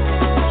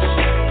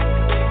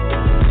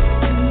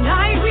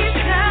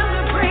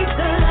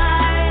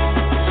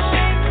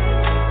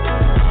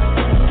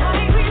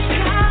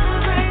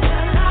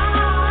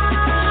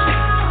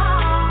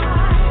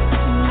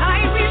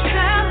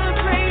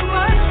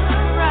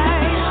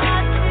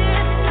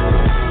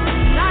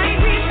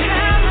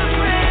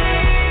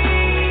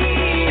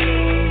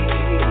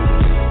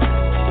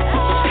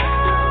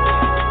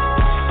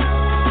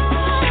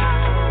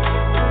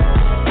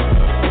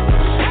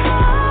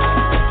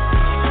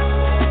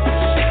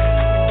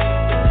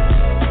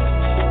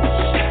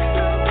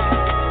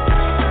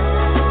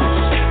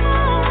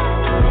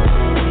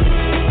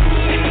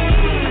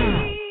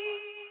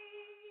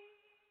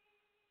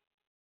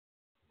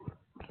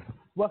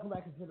 Welcome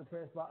back into the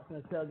press box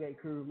and the Tailgate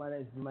crew. My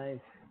name is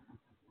Maine.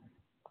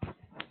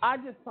 I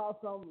just saw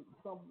some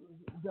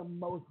the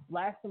most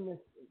blasphemous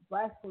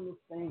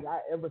thing I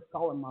ever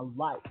saw in my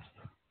life.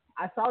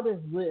 I saw this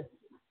list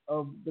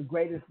of the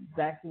greatest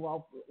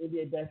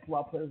NBA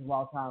basketball players of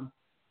all time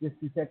just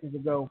 2 seconds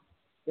ago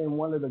in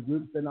one of the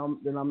groups that I'm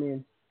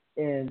in,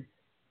 and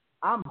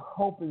I'm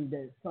hoping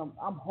that some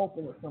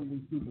of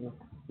these people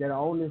that are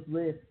on this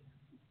list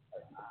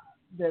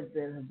that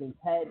have been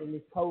tagged in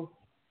this post,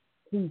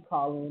 please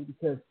call in,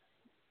 because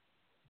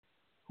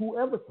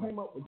whoever came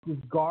up with this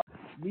garbage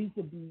needs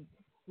to be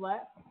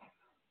slapped,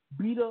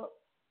 beat up,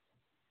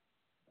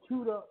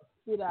 chewed up,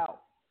 spit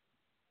out,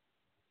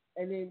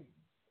 and then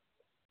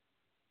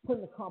put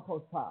in the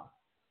compost pile.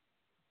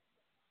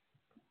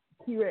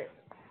 T-Rex,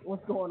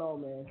 what's going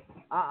on, man?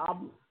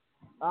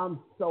 I'm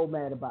so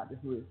mad about this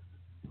list.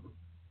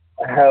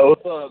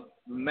 What's up,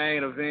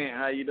 main event?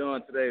 How you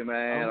doing today,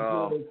 man?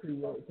 I'm good,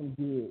 T-Rex. I'm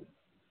good.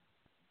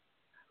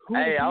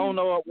 Hey, I don't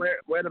know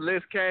where the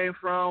list came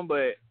from,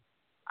 but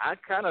I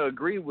kind of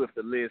agree with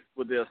the list,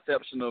 with the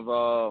exception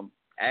of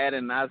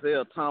adding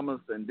Isaiah Thomas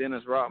and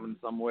Dennis Rodman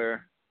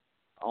somewhere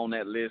on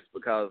that list,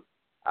 because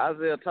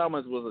Isaiah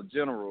Thomas was a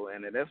general,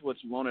 and that's what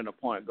you want in a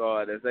point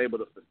guard, that's able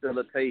to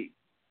facilitate,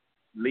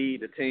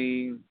 lead the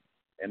team,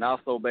 and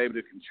also be able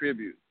to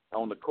contribute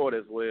on the court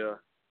as well.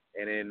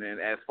 And then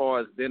as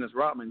far as Dennis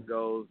Rodman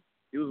goes,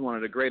 he was one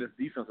of the greatest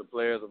defensive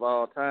players of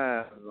all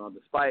time,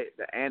 despite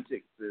the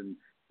antics and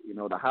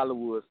the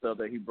Hollywood stuff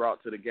that he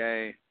brought to the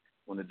game.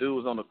 When the dude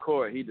was on the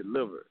court, he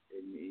delivered,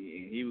 and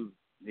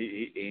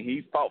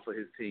he fought for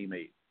his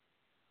teammates.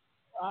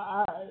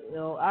 I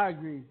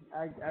agree.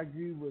 I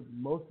agree with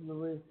most of the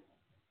list,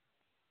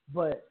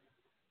 but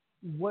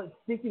what's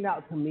sticking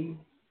out to me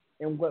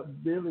and what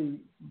really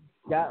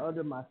got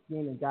under my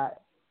skin and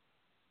got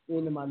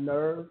into my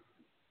nerves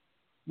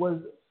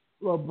was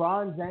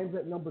LeBron James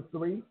at number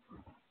 3,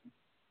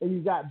 and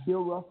you got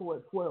Bill Russell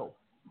at 12.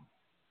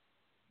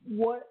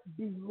 What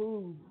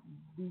behooves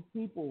these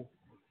people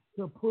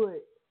to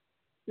put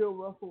Bill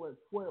Russell at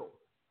 12?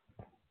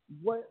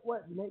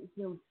 What makes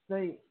them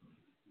think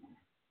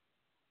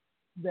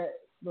that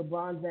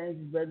LeBron James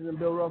is better than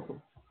Bill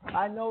Russell?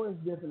 I know it's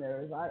different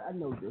areas. I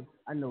know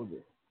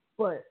this.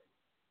 But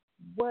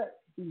what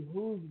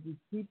behooves these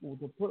people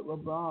to put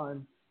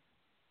LeBron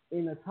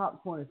in the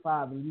top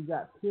 25, and you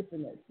got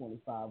Pippen at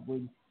 25,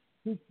 when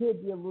he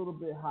could be a little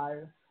bit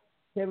higher.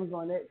 Kevin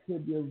Garnett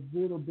could be a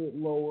little bit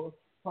lower.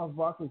 Charles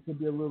Barkley could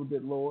be a little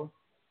bit lower,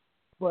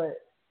 but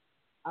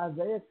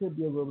Isaiah could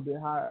be a little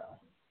bit higher.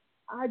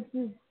 I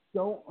just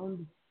don't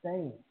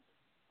understand.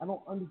 I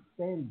don't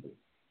understand this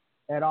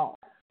at all.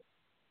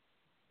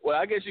 Well,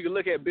 I guess you could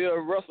look at Bill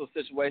Russell's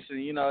situation.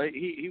 He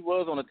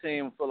was on a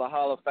team full of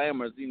Hall of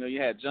Famers. You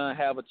had John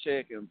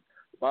Havlicek and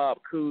Bob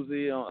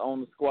Cousy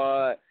on the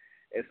squad,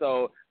 and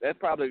so that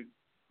probably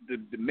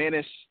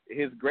diminished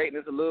his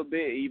greatness a little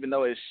bit, even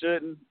though it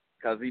shouldn't.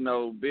 Because,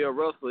 Bill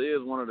Russell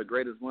is one of the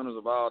greatest winners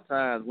of all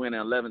time,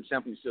 winning 11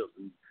 championships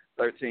in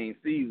 13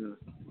 seasons.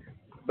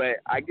 But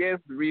I guess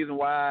the reason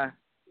why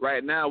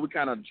right now we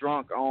kind of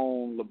drunk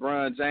on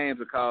LeBron James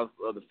because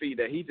of the feat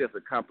that he just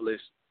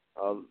accomplished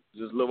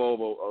just a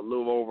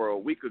little over a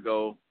week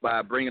ago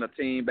by bringing a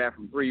team back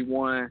from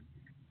 3-1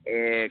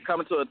 and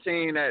coming to a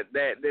team that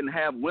didn't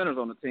have winners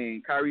on the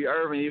team. Kyrie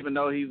Irving, even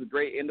though he's a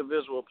great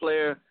individual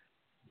player,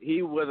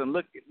 he wasn't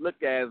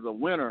looked as a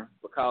winner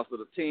because of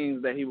the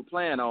teams that he was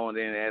playing on.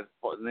 And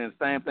then the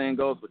same thing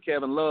goes for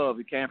Kevin Love.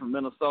 He came from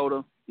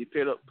Minnesota. He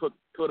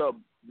put up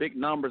big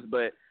numbers,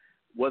 but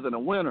wasn't a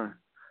winner.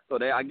 So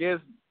I guess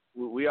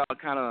we all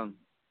kind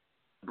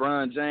of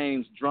LeBron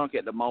James drunk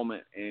at the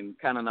moment and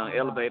kind of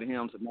elevated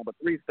him to number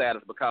 3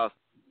 status because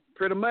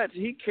pretty much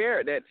he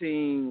carried that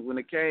team when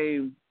it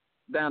came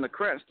down to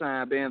crunch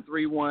time, being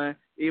 3-1,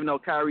 even though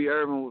Kyrie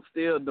Irving was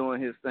still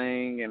doing his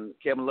thing and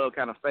Kevin Love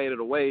kind of faded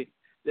away.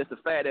 Just the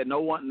fact that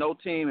no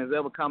team has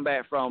ever come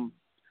back from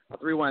a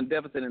 3-1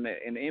 deficit in the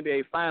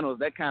NBA Finals,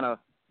 that kind of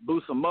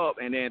boosts them up.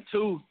 And then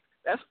 2,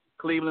 that's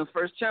Cleveland's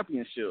first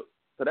championship.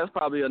 So that's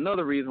probably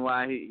another reason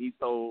why he's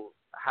so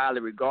highly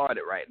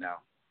regarded right now.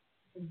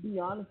 To be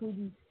honest with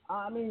you,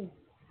 I mean,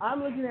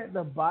 I'm looking at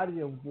the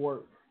body of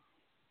work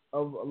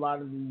of a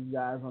lot of these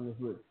guys on this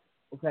list.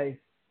 Okay,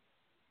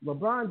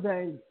 LeBron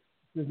James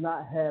does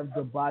not have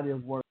the body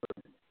of work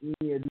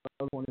any of the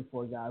other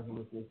 24 guys on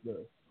this list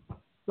does.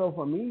 So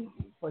for me,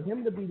 for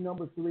him to be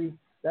number 3,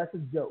 that's a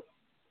joke.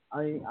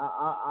 I mean,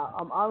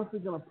 I'm honestly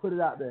gonna put it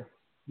out there.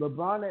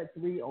 LeBron at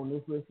 3 on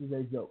this list is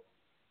a joke.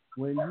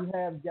 When you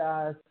have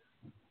guys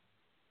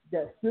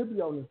that should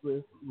be on this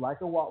list,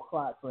 like a Walt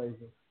Clyde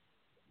Frazier,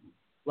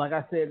 like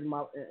I said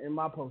in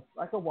my post,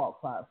 like a Walt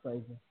Clyde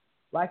Frazier,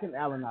 like an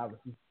Allen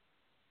Iverson,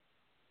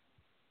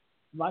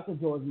 like a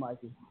George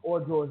Michael, or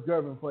George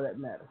Gervin for that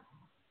matter.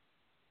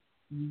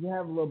 You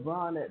have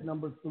LeBron at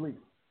number 3.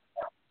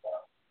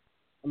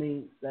 I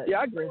mean,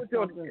 I agree with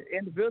you on the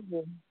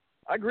individual.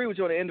 I agree with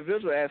you on the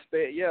individual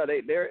aspect. Yeah,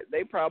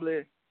 they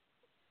probably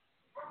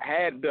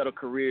had better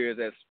careers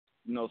as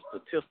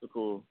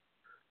statistical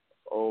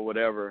or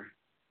whatever,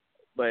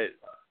 but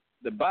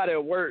the body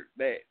of work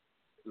that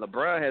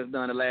LeBron has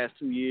done the last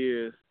 2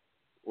 years,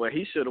 where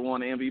he should have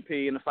won the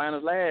MVP in the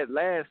finals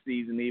last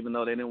season, even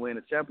though they didn't win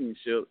the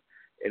championship.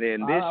 And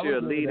then this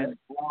year, leading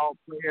all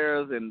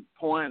players in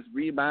points,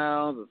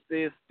 rebounds,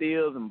 assists,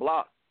 steals, and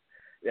blocks.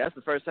 That's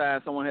the first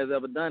time someone has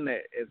ever done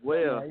that as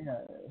well.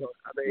 Yeah. So,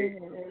 I mean,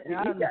 he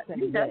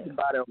got the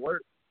body of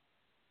work.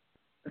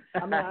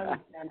 I mean, I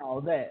understand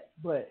all that,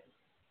 but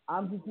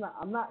I'm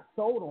not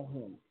sold on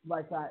him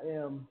like I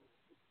am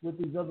with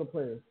these other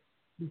players,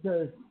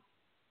 because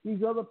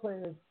these other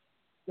players,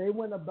 they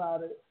went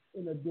about it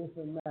in a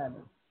different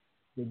manner.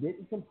 They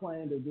didn't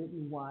complain, they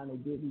didn't whine, they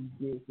didn't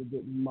bitch, they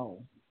didn't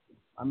moan.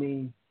 I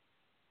mean,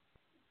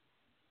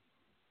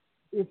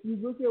 if you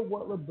look at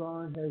what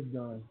LeBron has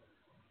done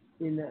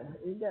in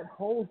that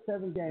whole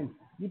 7 games,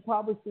 you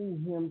probably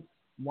seen him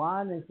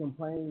whine and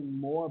complain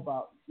more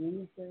about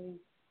anything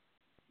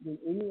than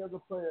any other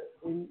player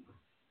in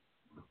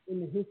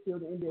the history of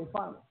the NBA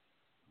Finals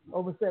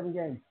over 7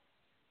 games.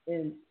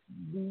 And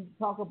we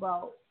talk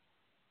about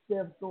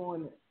Steph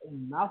throwing a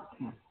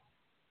mouthpiece,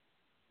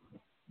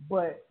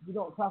 but we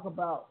don't talk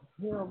about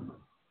him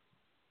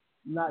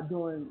not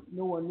doing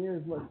nowhere near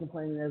as much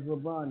complaining as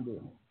LeBron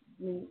did.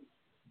 I mean,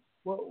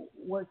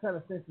 what kind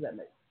of sense does that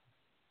make?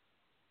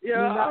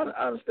 Yeah, I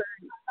understand.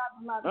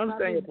 I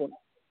understand your point.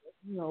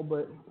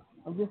 But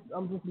I'm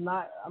just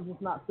not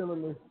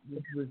feeling this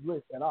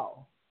list at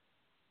all.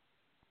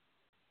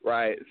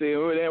 Right. See,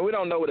 we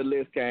don't know where the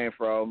list came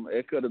from.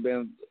 It could have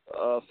been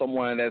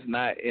someone that's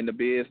not in the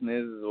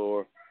business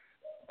or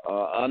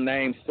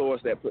unnamed source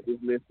that put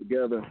this list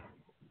together.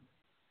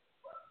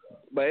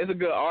 But it's a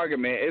good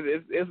argument.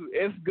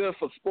 It's good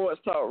for sports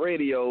talk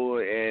radio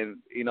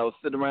and,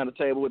 sitting around the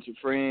table with your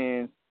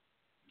friends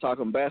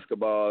talking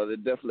basketball.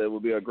 It definitely will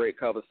be a great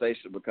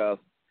conversation because,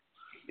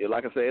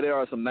 like I said, there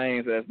are some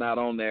names that's not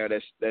on there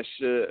that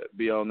should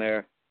be on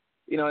there.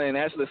 And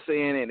actually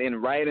seeing it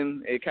in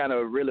writing, it kind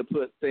of really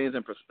puts things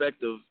in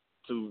perspective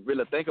to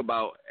really think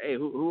about, hey,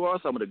 who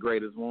are some of the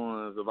greatest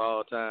ones of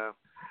all time?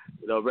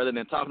 Rather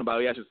than talking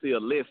about it, you actually see a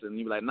list and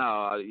you be like, no,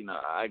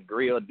 I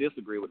agree or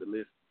disagree with the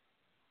list.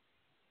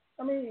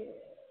 I mean,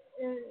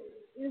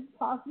 it's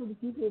possible that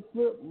you could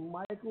flip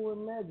Michael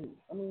and Magic.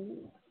 I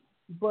mean,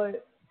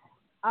 but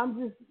I'm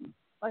just,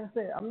 like I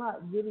said, I'm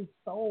not really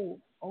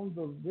sold on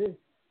the list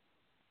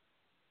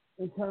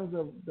in terms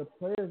of the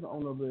players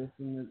on the list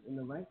and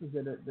the rankings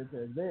that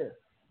are there.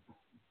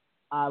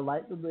 I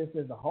like the list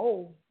as a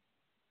whole.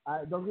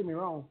 Don't get me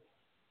wrong.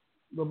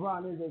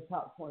 LeBron is a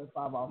top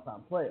 25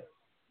 all-time player.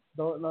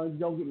 Don't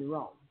get me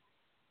wrong.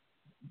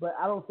 But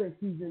I don't think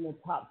he's in the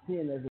top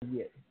 10 as of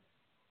yet.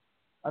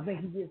 I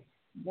think he gets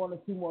 1 or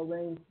 2 more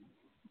rings,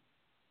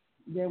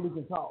 then we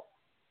can talk.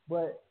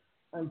 But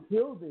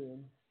until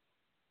then,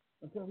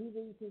 until he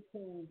leads his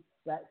team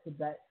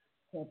back-to-back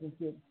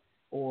championships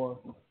or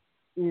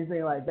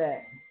anything like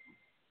that,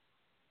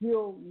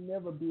 he'll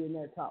never be in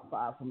that top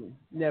 5 for me.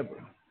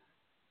 Never.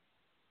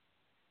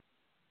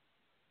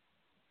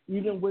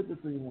 Even with the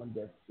 3-1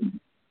 deficit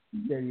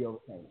that he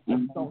overcame. I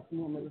just don't see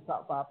him as a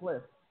top 5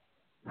 player.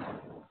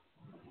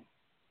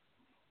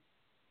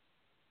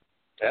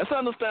 That's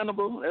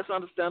understandable. It's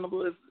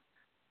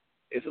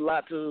a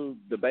lot to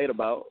debate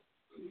about.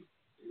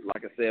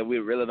 Like I said, we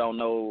really don't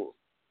know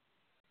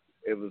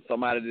if it was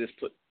somebody just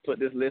put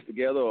this list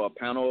together or a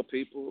panel of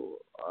people.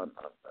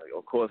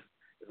 Of course,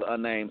 it's an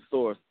unnamed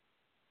source.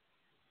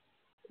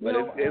 But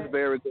it's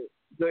very good,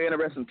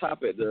 interesting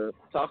topic to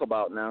talk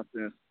about now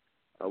since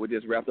we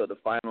just wrapped up the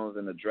finals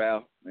and the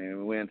draft, and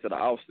we went into the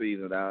off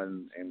season now,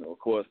 and of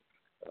course,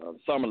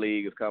 Summer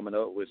League is coming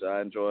up, which I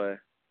enjoy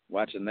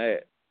watching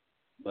that.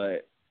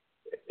 But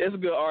it's a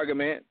good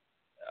argument.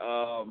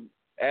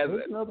 As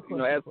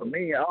for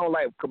me, I don't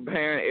like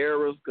comparing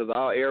eras because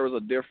all eras are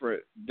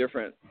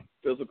different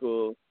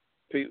physical,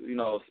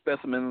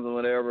 specimens or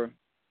whatever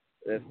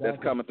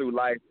that's coming through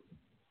life,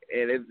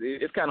 and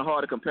it's kind of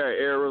hard to compare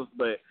eras.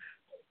 But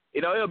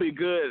it'll be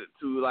good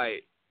to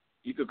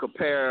you could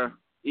compare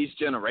each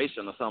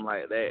generation or something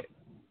like that.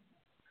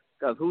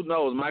 Because who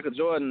knows, Michael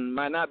Jordan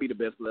might not be the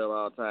best player of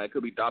all time. It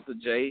could be Dr.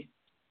 J, it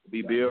could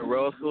be Bill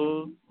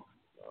Russell,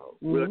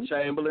 Will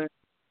Chamberlain,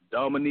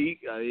 Dominique.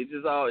 It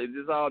just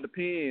all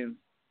depends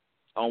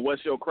on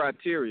what's your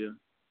criteria.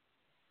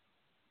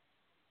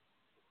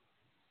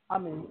 I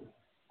mean,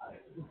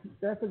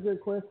 that's a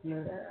good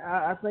question.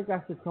 I think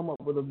I should come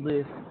up with a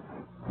list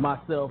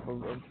myself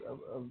of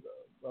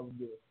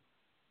this,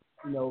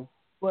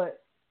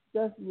 But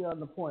that's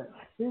beyond the point.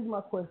 Here's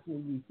my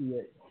question to you,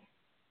 CX.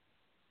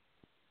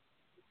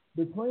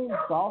 Between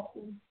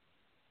Boston,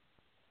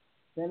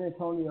 San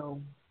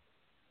Antonio,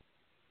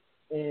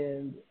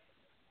 and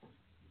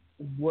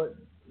what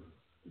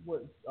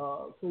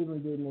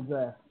Cleveland did in the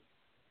draft,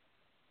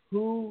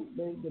 who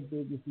made the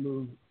biggest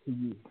move to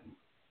you?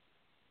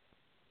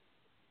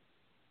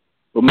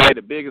 Who made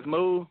the biggest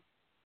move?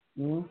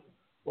 Mm-hmm.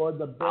 Or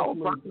the best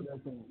move to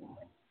that team?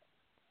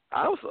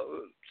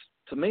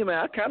 To me, man,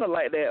 I kind of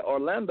like that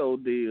Orlando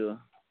deal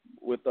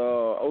with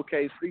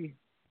OKC,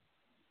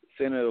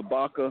 sending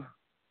Ibaka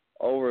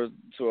over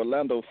to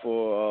Orlando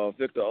for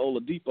Victor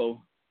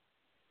Oladipo,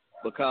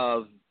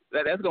 because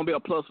that's going to be a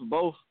plus for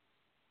both,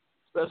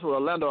 especially for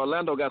Orlando.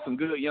 Orlando got some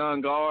good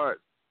young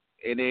guards,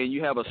 and then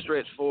you have a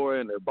stretch four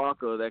in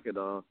Ibaka that could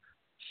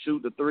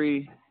shoot the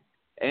three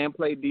and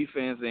play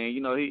defense. And,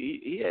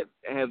 he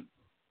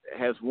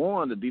has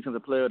won the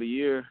Defensive Player of the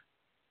Year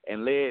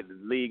and led the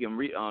league in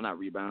not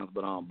rebounds,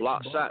 but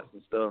block shots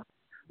and stuff.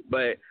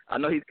 But I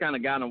know he's kind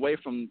of gotten away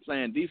from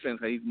playing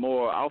defense. He's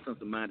more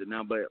offensive minded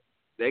now, but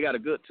they got a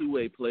good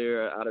two-way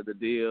player out of the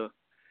deal.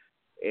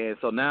 And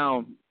so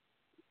now,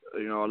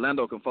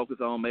 Orlando can focus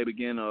on maybe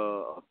getting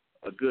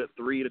a good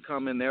three to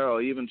come in there,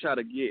 or even try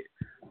to get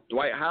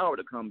Dwight Howard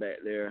to come back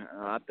there.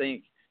 I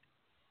think,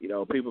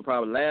 people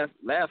probably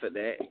laugh at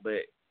that,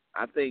 but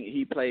I think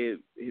he played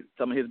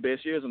some of his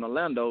best years in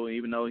Orlando,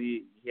 even though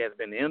he has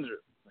been injured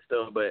and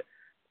stuff. But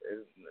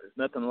it's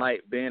nothing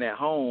like being at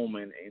home,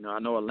 and I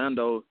know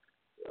Orlando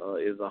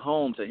is a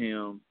home to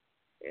him.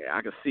 And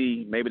I can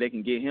see maybe they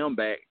can get him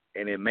back,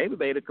 and then maybe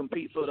they to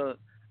compete for the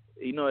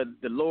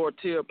lower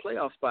tier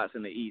playoff spots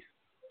in the East.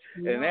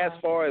 Yeah. And as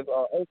far as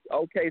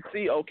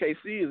OKC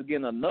is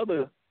getting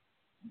another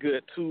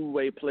good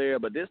two-way player,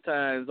 but this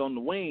time it's on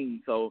the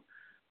wing. So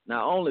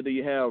not only do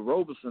you have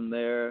Roberson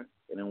there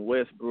and then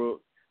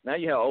Westbrook, now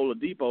you have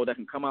Oladipo that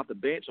can come off the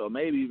bench or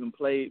maybe even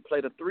play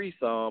the three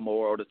some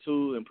or the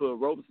two and put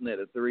Roberson at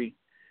the three.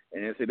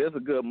 And see, this is a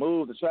good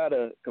move to try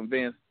to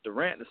convince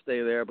Durant to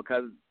stay there,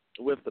 because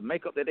with the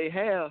makeup that they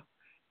have,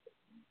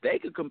 they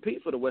could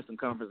compete for the Western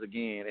Conference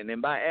again. And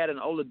then by adding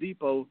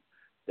Oladipo,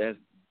 that's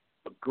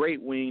a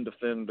great wing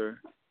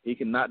defender. He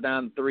can knock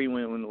down the three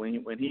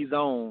when he's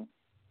on.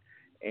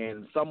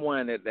 And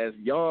someone that's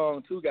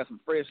young, too, got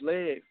some fresh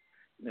legs,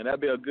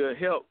 that'd be a good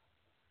help.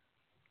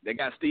 They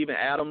got Steven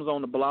Adams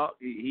on the block.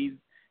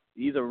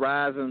 He's a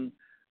rising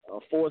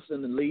force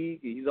in the league.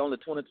 He's only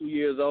 22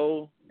 years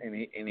old, and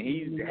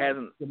he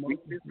hasn't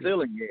reached his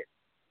ceiling yet.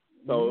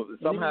 So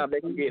somehow they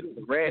can get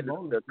Durant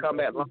to come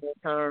back long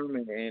term,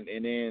 and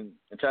then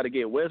try to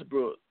get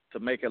Westbrook to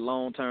make a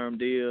long term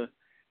deal.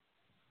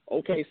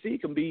 OKC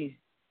can be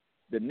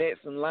the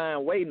next in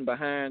line waiting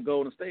behind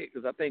Golden State,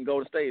 because I think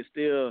Golden State is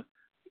still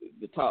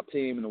the top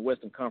team in the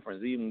Western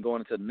Conference, even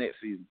going into the next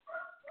season.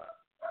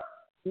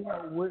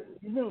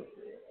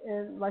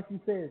 And like you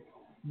said,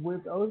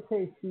 with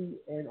OKC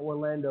and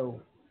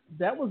Orlando,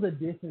 that was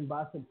addition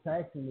by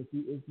subtraction if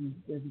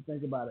you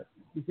think about it,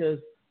 because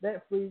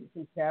that freed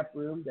some cap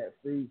room, that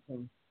freed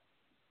some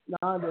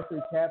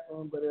non-necessary cap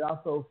room, but it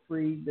also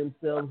freed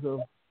themselves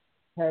of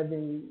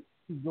having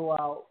to go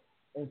out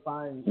and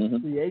find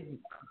free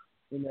agents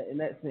in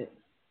that sense.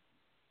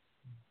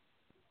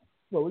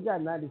 So we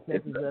got 90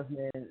 seconds left,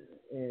 man,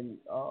 and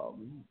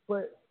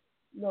but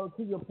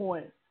to your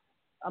point,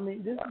 I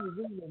mean, this is a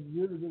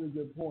really, really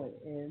good point,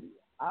 and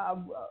I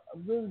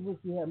really wish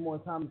we had more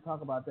time to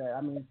talk about that.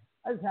 I mean,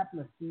 I just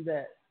happened to see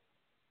that,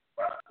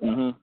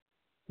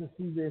 to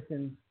see this,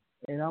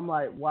 and I'm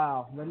like,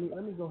 wow. Let me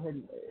go ahead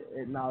and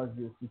acknowledge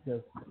this,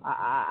 because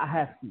I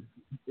have to.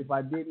 If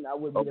I didn't, I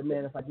wouldn't be the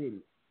man if I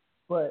didn't.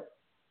 But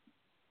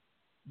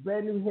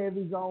brand new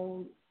heavies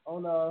on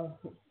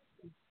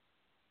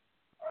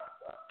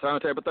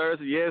Turntable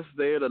Thursday. Yes,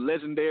 they're the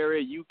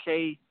legendary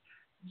UK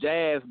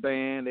jazz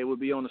band. They will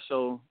be on the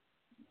show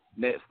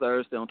next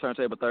Thursday on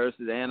Turntable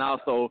Thursdays, and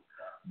also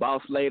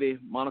boss lady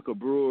Monica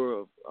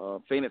Brewer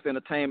of Phoenix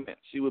Entertainment.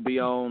 She will be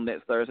on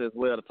next Thursday as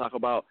well to talk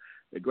about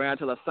the Grand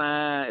Till I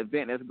Sign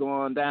event that's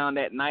going down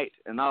that night,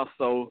 and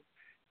also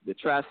the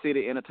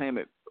Tri-City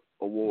Entertainment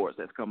Awards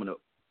that's coming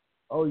up.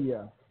 Oh,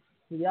 yeah.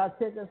 So y'all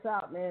check us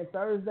out, man.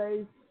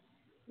 Thursdays,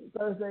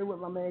 Thursday with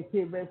my man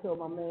Kid Rex,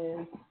 my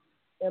man,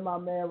 and my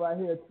man right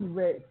here,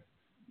 T-Rex.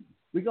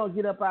 We're going to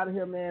get up out of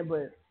here, man,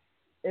 but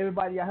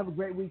everybody, y'all have a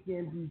great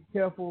weekend. Be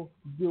careful,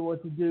 do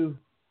what you do,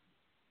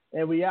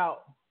 and we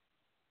out.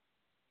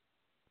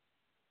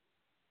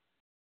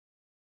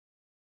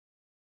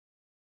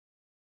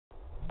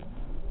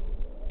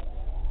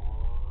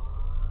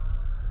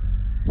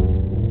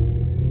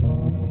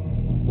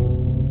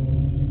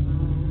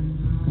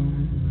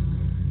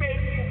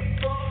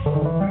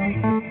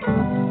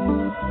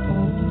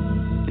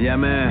 Yeah,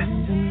 man.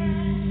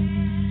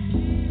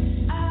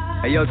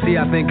 Hey, yo, T,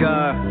 I think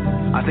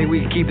we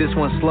can keep this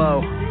one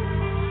slow.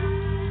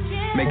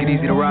 Make it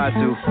easy to ride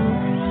to.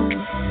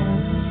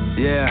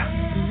 Yeah.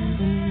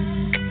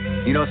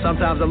 You know,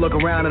 sometimes I look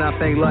around and I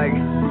think, like,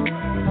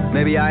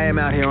 maybe I am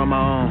out here on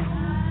my own.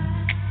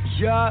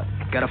 Yeah.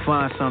 Gotta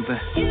find something.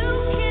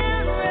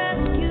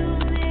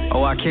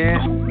 Oh, I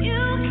can't?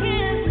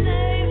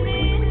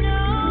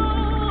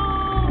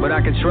 But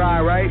I can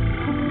try, right?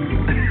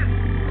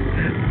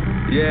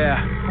 Yeah.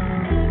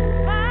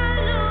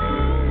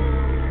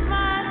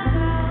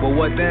 Well,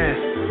 what then?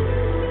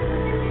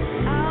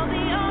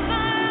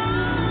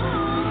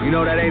 You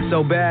know that ain't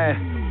so bad.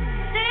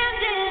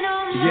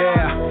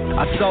 Yeah,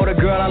 I told a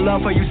girl I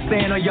love her, you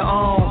stand on your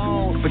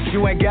own. But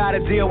you ain't gotta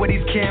deal with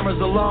these cameras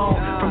alone.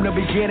 From the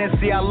beginning,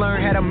 see, I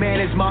learned how to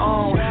manage my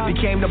own.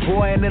 Became the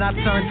boy and then I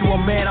turned to a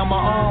man on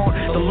my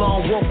own. The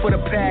lone wolf for the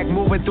pack,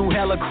 moving through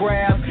hella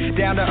crowds.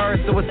 Down to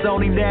earth, so it's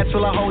only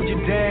natural I hold you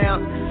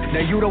down. Now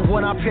you the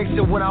one I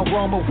picture when I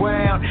roam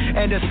around.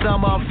 And the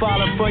summer I'm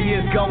falling for you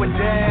is going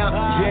down.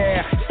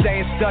 Yeah,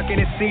 staying stuck in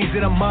this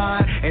season of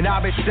mine. And I've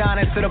been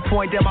shining to the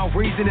point that my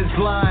reason is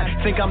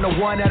blind. Think I'm the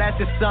one, now that's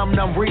just something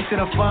I'm reaching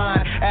to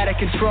find. Out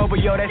of control, but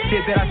yo, that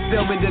shit that I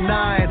still been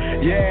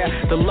denying. Yeah,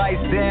 the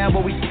lights down,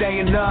 but we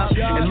staying up.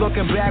 And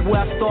looking back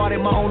where I started,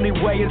 my only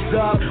way is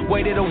up.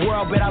 Weight of the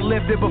world, but I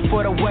lived it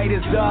before the weight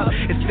is up.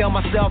 It's still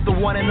myself, the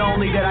one and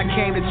only that I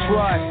came to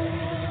trust.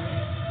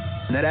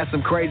 Now that's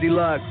some crazy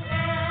luck.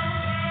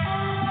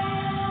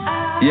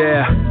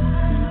 Yeah.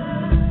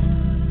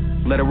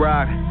 Let it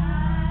rock.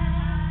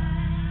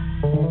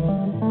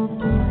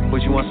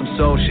 But you want some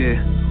soul shit?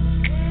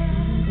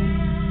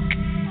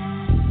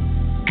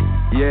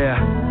 Yeah.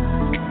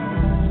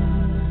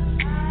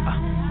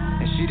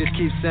 And she just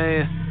keeps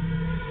saying,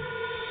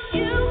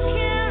 you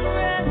can't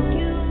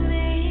rescue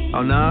me.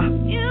 Oh, nah?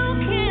 You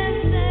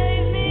can't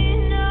save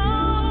me,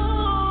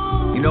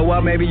 no. You know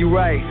what? Maybe you're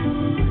right.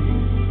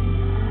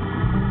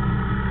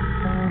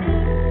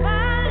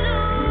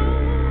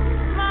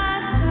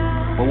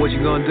 But what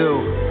you gonna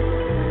do?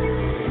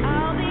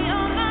 I'll be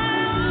on my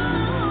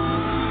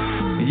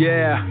own.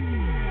 Yeah.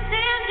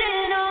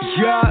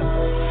 Yeah.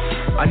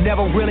 I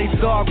never really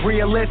thought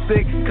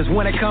realistic. Cause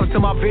when it comes to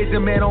my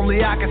vision, man,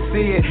 only I can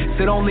see it.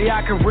 Said only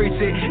I can reach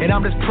it. And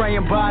I'm just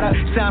praying by the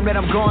time that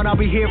I'm gone, I'll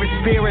be hearing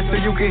spirits so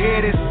you can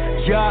hear this.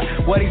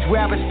 Yeah, well, these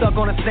rappers stuck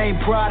on the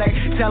same product.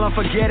 Tell them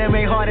forget them,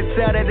 ain't hard to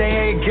tell that they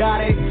ain't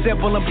got it.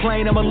 Simple and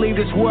plain, I'ma leave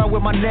this world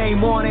with my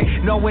name on it.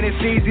 Knowing it's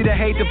easy to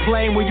hate the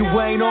plane when you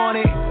ain't on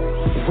it.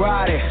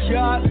 Ride it,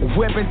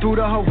 whipping through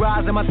the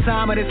horizon. My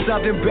timing is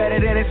something better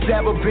than it's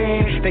ever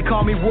been. They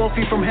call me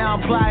Wolfie from how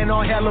I'm flying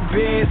on hella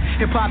bids.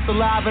 Hip-hop's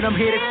alive and I'm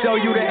here to show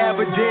you the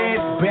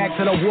evidence. Back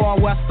to the wall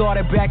where I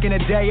started back in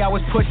the day. I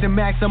was pushing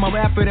maximum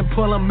effort and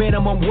pulling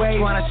minimum weight.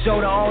 Trying to show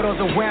the others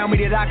around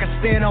me that I can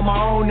stand on my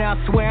own. Now I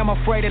swear I'm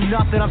afraid of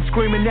nothing. I'm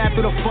screaming that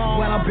through the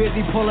phone. While I'm busy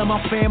pulling my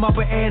fam up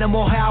an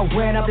animal. How I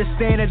ran up the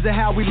standards of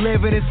how we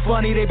live it. It's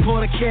funny they pull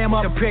the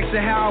camera to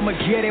picture how I'ma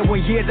get it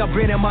when years I've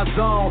been in my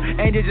zone.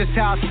 And it's just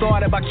how I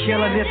started by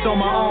killing this on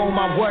my own.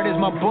 My word is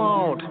my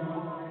bone,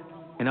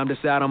 and I'm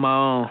just out on my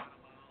own.